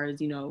as far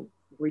as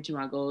reaching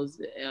my goals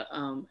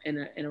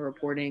in a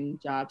reporting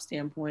job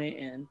standpoint.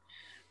 And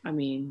I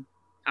mean,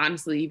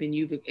 honestly, even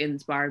you've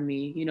inspired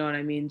me. You know what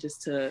I mean?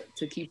 Just to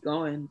keep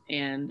going,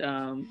 and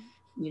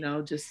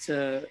just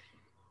to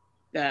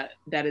that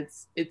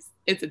it's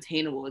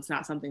attainable. It's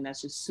not something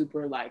that's just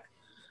super like,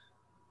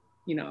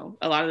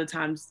 a lot of the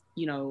times,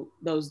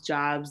 those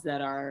jobs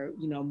that are,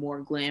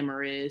 more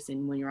glamorous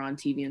and when you're on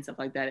TV and stuff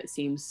like that, it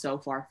seems so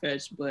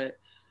far-fetched, but,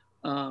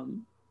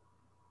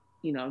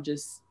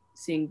 just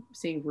seeing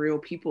real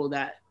people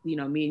that, me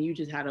and you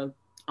just had a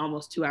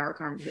almost 2 hour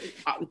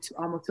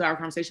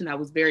conversation that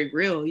was very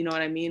real, you know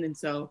what I mean? And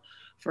so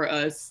for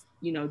us,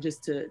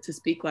 just to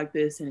speak like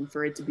this and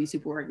for it to be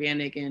super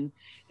organic and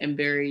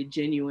very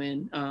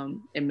genuine,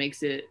 it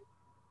makes it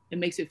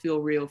feel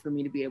real for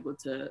me to be able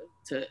to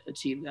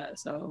achieve that.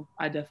 So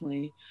I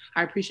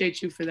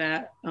appreciate you for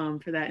that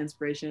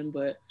inspiration,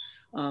 but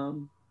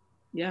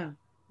yeah,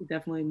 it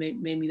definitely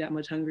made me that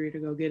much hungrier to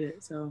go get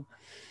it. So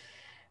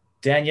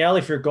Danielle,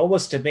 if your goal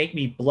was to make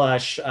me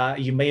blush,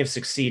 you may have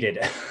succeeded.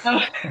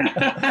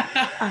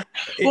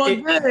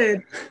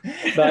 Good.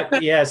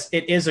 But yes,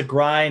 it is a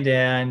grind.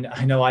 And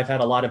I know I've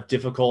had a lot of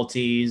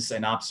difficulties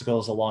and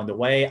obstacles along the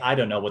way. I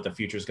don't know what the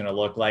future is going to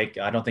look like.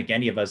 I don't think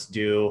any of us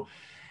do,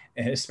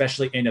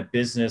 especially in a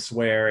business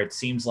where it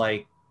seems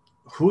like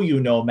who you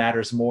know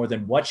matters more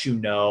than what you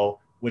know,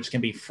 which can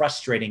be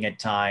frustrating at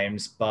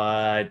times.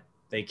 But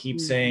they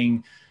keep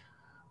saying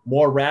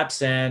more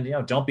reps and,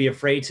 don't be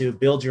afraid to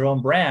build your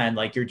own brand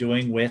like you're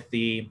doing with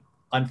the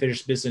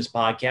Unfinished Business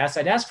podcast.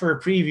 I'd ask for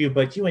a preview,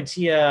 but you and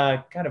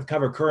Tia kind of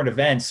cover current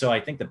events. So I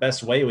think the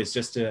best way was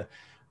just to,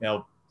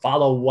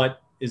 follow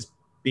what is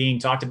being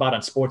talked about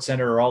on SportsCenter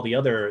or all the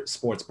other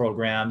sports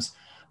programs.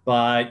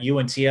 But you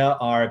and Tia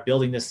are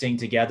building this thing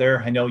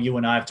together. I know you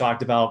and I have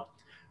talked about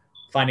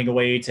finding a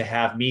way to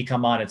have me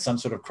come on at some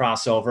sort of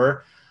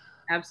crossover.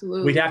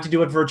 Absolutely. We'd have to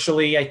do it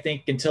virtually, I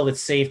think, until it's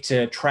safe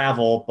to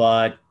travel.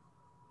 But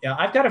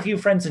I've got a few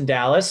friends in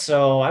Dallas,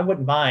 so I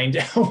wouldn't mind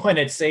when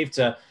it's safe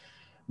to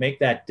make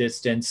that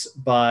distance.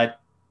 But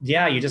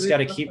yeah, you just got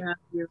to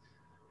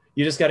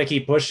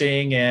keep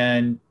pushing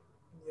and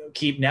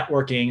keep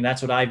networking.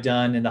 That's what I've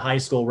done in the high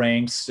school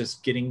ranks,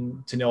 just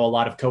getting to know a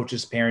lot of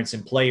coaches, parents,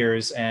 and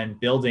players and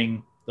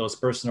building those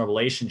personal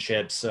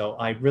relationships. So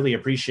I really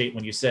appreciate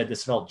when you said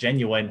this felt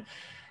genuine.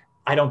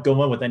 I don't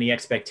go in with any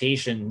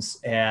expectations,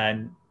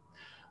 and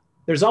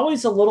There's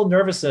always a little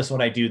nervousness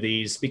when I do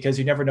these because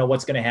you never know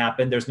what's going to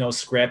happen. There's no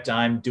script.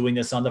 I'm doing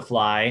this on the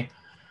fly.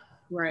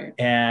 Right.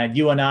 And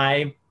you and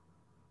I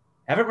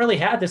haven't really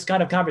had this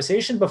kind of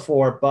conversation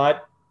before,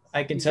 but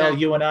I can tell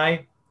you and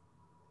I,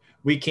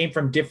 we came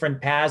from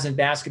different paths in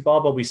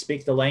basketball, but we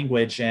speak the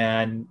language,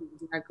 and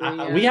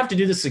we have to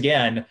do this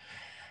again.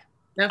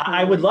 Definitely.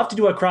 I would love to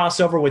do a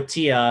crossover with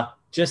Tia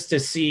just to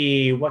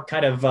see what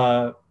kind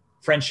of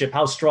friendship,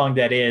 how strong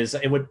that is.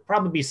 It would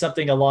probably be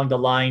something along the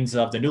lines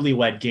of the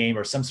Newlywed Game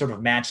or some sort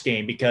of match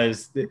game,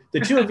 because the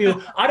two of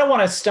you, I don't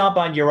want to stomp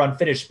on your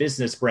unfinished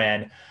business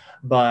brand,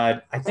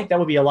 but I think that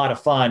would be a lot of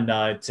fun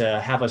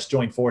to have us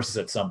join forces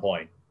at some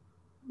point.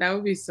 That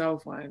would be so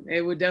fun.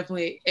 It would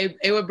definitely,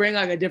 it would bring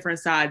like a different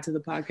side to the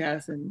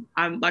podcast. And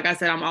like I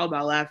said, I'm all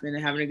about laughing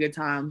and having a good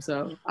time.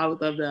 So I would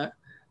love that.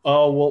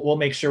 Oh, we'll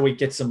make sure we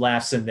get some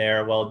laughs in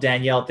there. Well,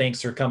 Danielle,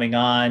 thanks for coming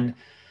on.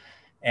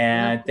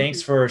 And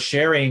thanks for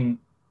sharing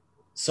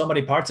so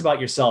many parts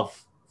about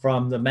yourself,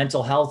 from the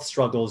mental health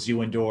struggles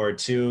you endured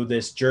to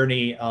this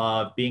journey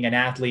of being an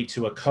athlete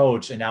to a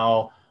coach and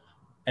now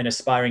an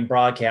aspiring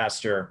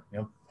broadcaster.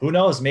 Who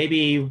knows,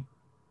 maybe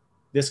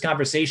this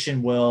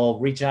conversation will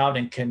reach out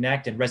and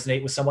connect and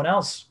resonate with someone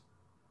else.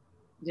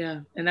 Yeah.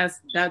 And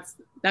that's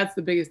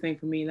the biggest thing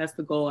for me. That's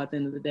the goal at the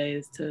end of the day,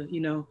 is to,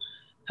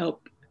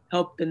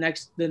 help the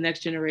next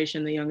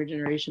generation, the younger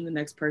generation, the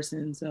next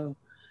person. So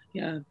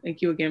yeah,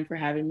 thank you again for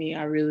having me.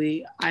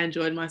 I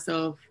enjoyed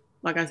myself.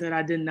 Like I said,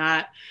 I did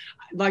not,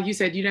 like you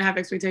said, you didn't have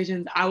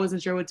expectations. I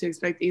wasn't sure what to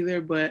expect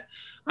either, but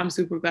I'm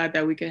super glad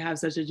that we could have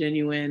such a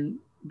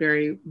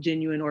very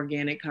genuine,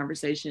 organic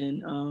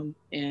conversation.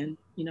 And,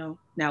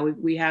 now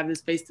we have this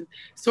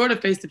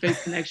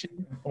face-to-face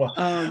connection.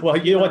 Well,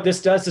 you know what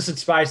this does? This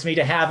inspires me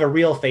to have a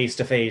real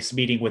face-to-face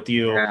meeting with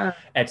you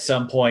at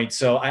some point.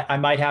 So I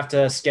might have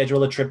to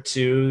schedule a trip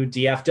to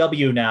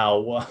DFW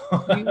now.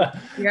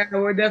 Yeah,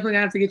 we're definitely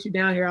gonna have to get you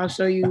down here. I'll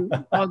show you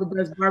all the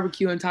best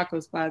barbecue and taco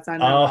spots I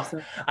know.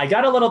 I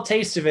got a little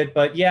taste of it,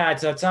 but yeah,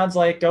 it sounds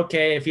like,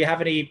 okay, if you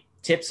have any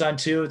tips on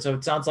too, so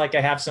it sounds like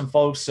I have some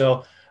folks,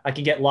 so I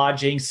can get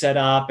lodging set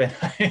up.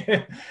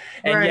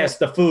 And yes,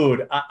 the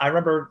food. I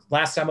remember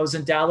last time I was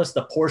in Dallas,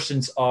 the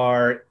portions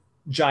are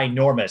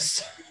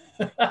ginormous.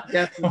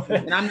 Definitely.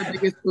 And I'm the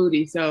biggest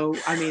foodie. So,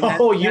 I mean,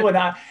 you and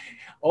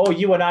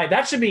I,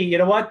 that should be, you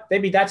know what?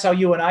 Maybe that's how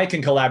you and I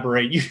can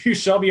collaborate. You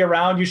show me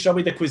around, you show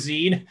me the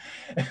cuisine.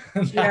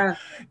 Yeah.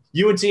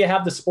 You and Tia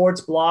have the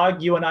sports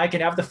blog. You and I can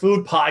have the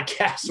food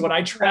podcast when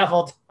I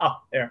traveled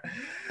out there.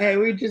 Hey,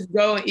 we just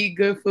go and eat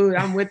good food.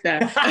 I'm with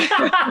that.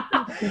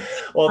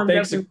 Well,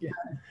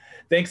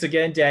 thanks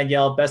again,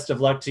 Danielle. Best of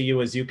luck to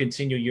you as you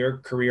continue your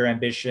career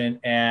ambition.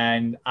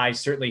 And I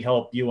certainly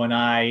hope you and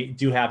I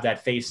do have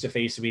that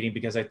face-to-face meeting,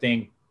 because I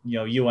think,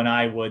 you and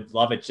I would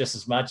love it just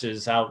as much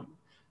as how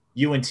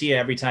you and Tia,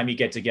 every time you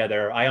get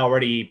together. I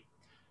already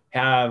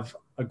have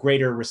a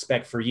greater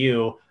respect for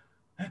you.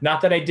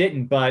 Not that I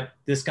didn't, but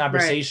this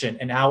conversation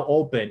and how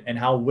open and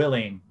how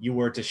willing you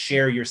were to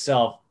share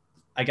yourself,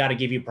 I got to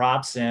give you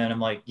props. And I'm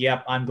like,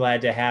 yep, I'm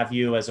glad to have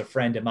you as a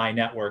friend in my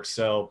network.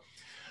 So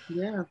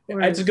yeah,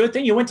 it's a good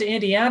thing you went to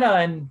Indiana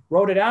and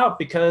wrote it out,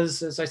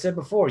 because as I said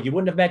before, you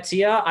wouldn't have met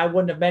Tia. I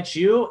wouldn't have met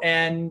you.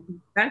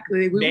 And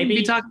exactly, we wouldn't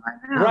be talking right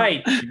now.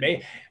 Right.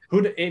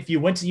 If you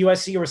went to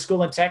USC or a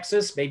school in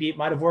Texas, maybe it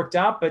might've worked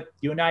out, but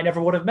you and I never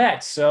would have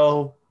met.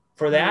 So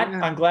for that,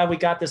 I'm glad we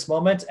got this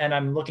moment, and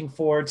I'm looking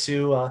forward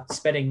to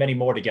spending many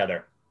more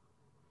together.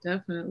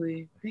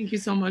 Definitely. Thank you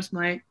so much,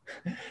 Mike.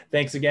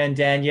 Thanks again,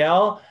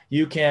 Danielle.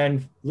 You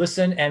can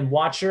listen and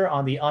watch her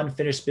on the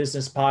Unfinished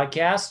Business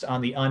podcast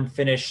on the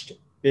Unfinished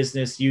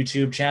Business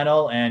YouTube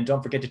channel. And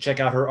don't forget to check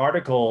out her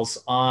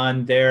articles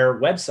on their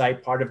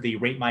website, part of the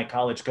Rate My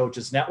College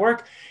Coaches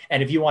Network.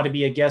 And if you want to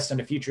be a guest on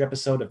a future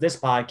episode of this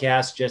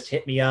podcast, just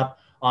hit me up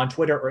on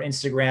Twitter or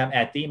Instagram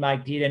at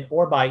 @TheMikePeden,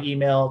 or by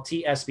email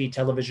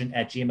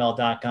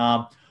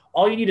tsbtelevision@gmail.com.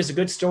 All you need is a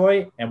good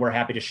story, and we're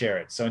happy to share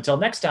it. So until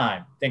next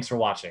time, thanks for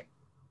watching.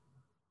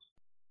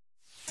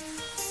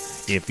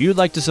 If you'd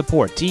like to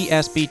support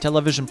TSB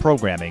television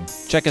programming,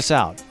 check us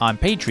out on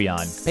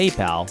Patreon,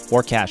 PayPal,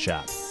 or Cash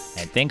App.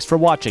 And thanks for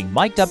watching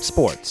Mic'd Up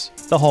Sports,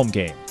 the home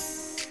game.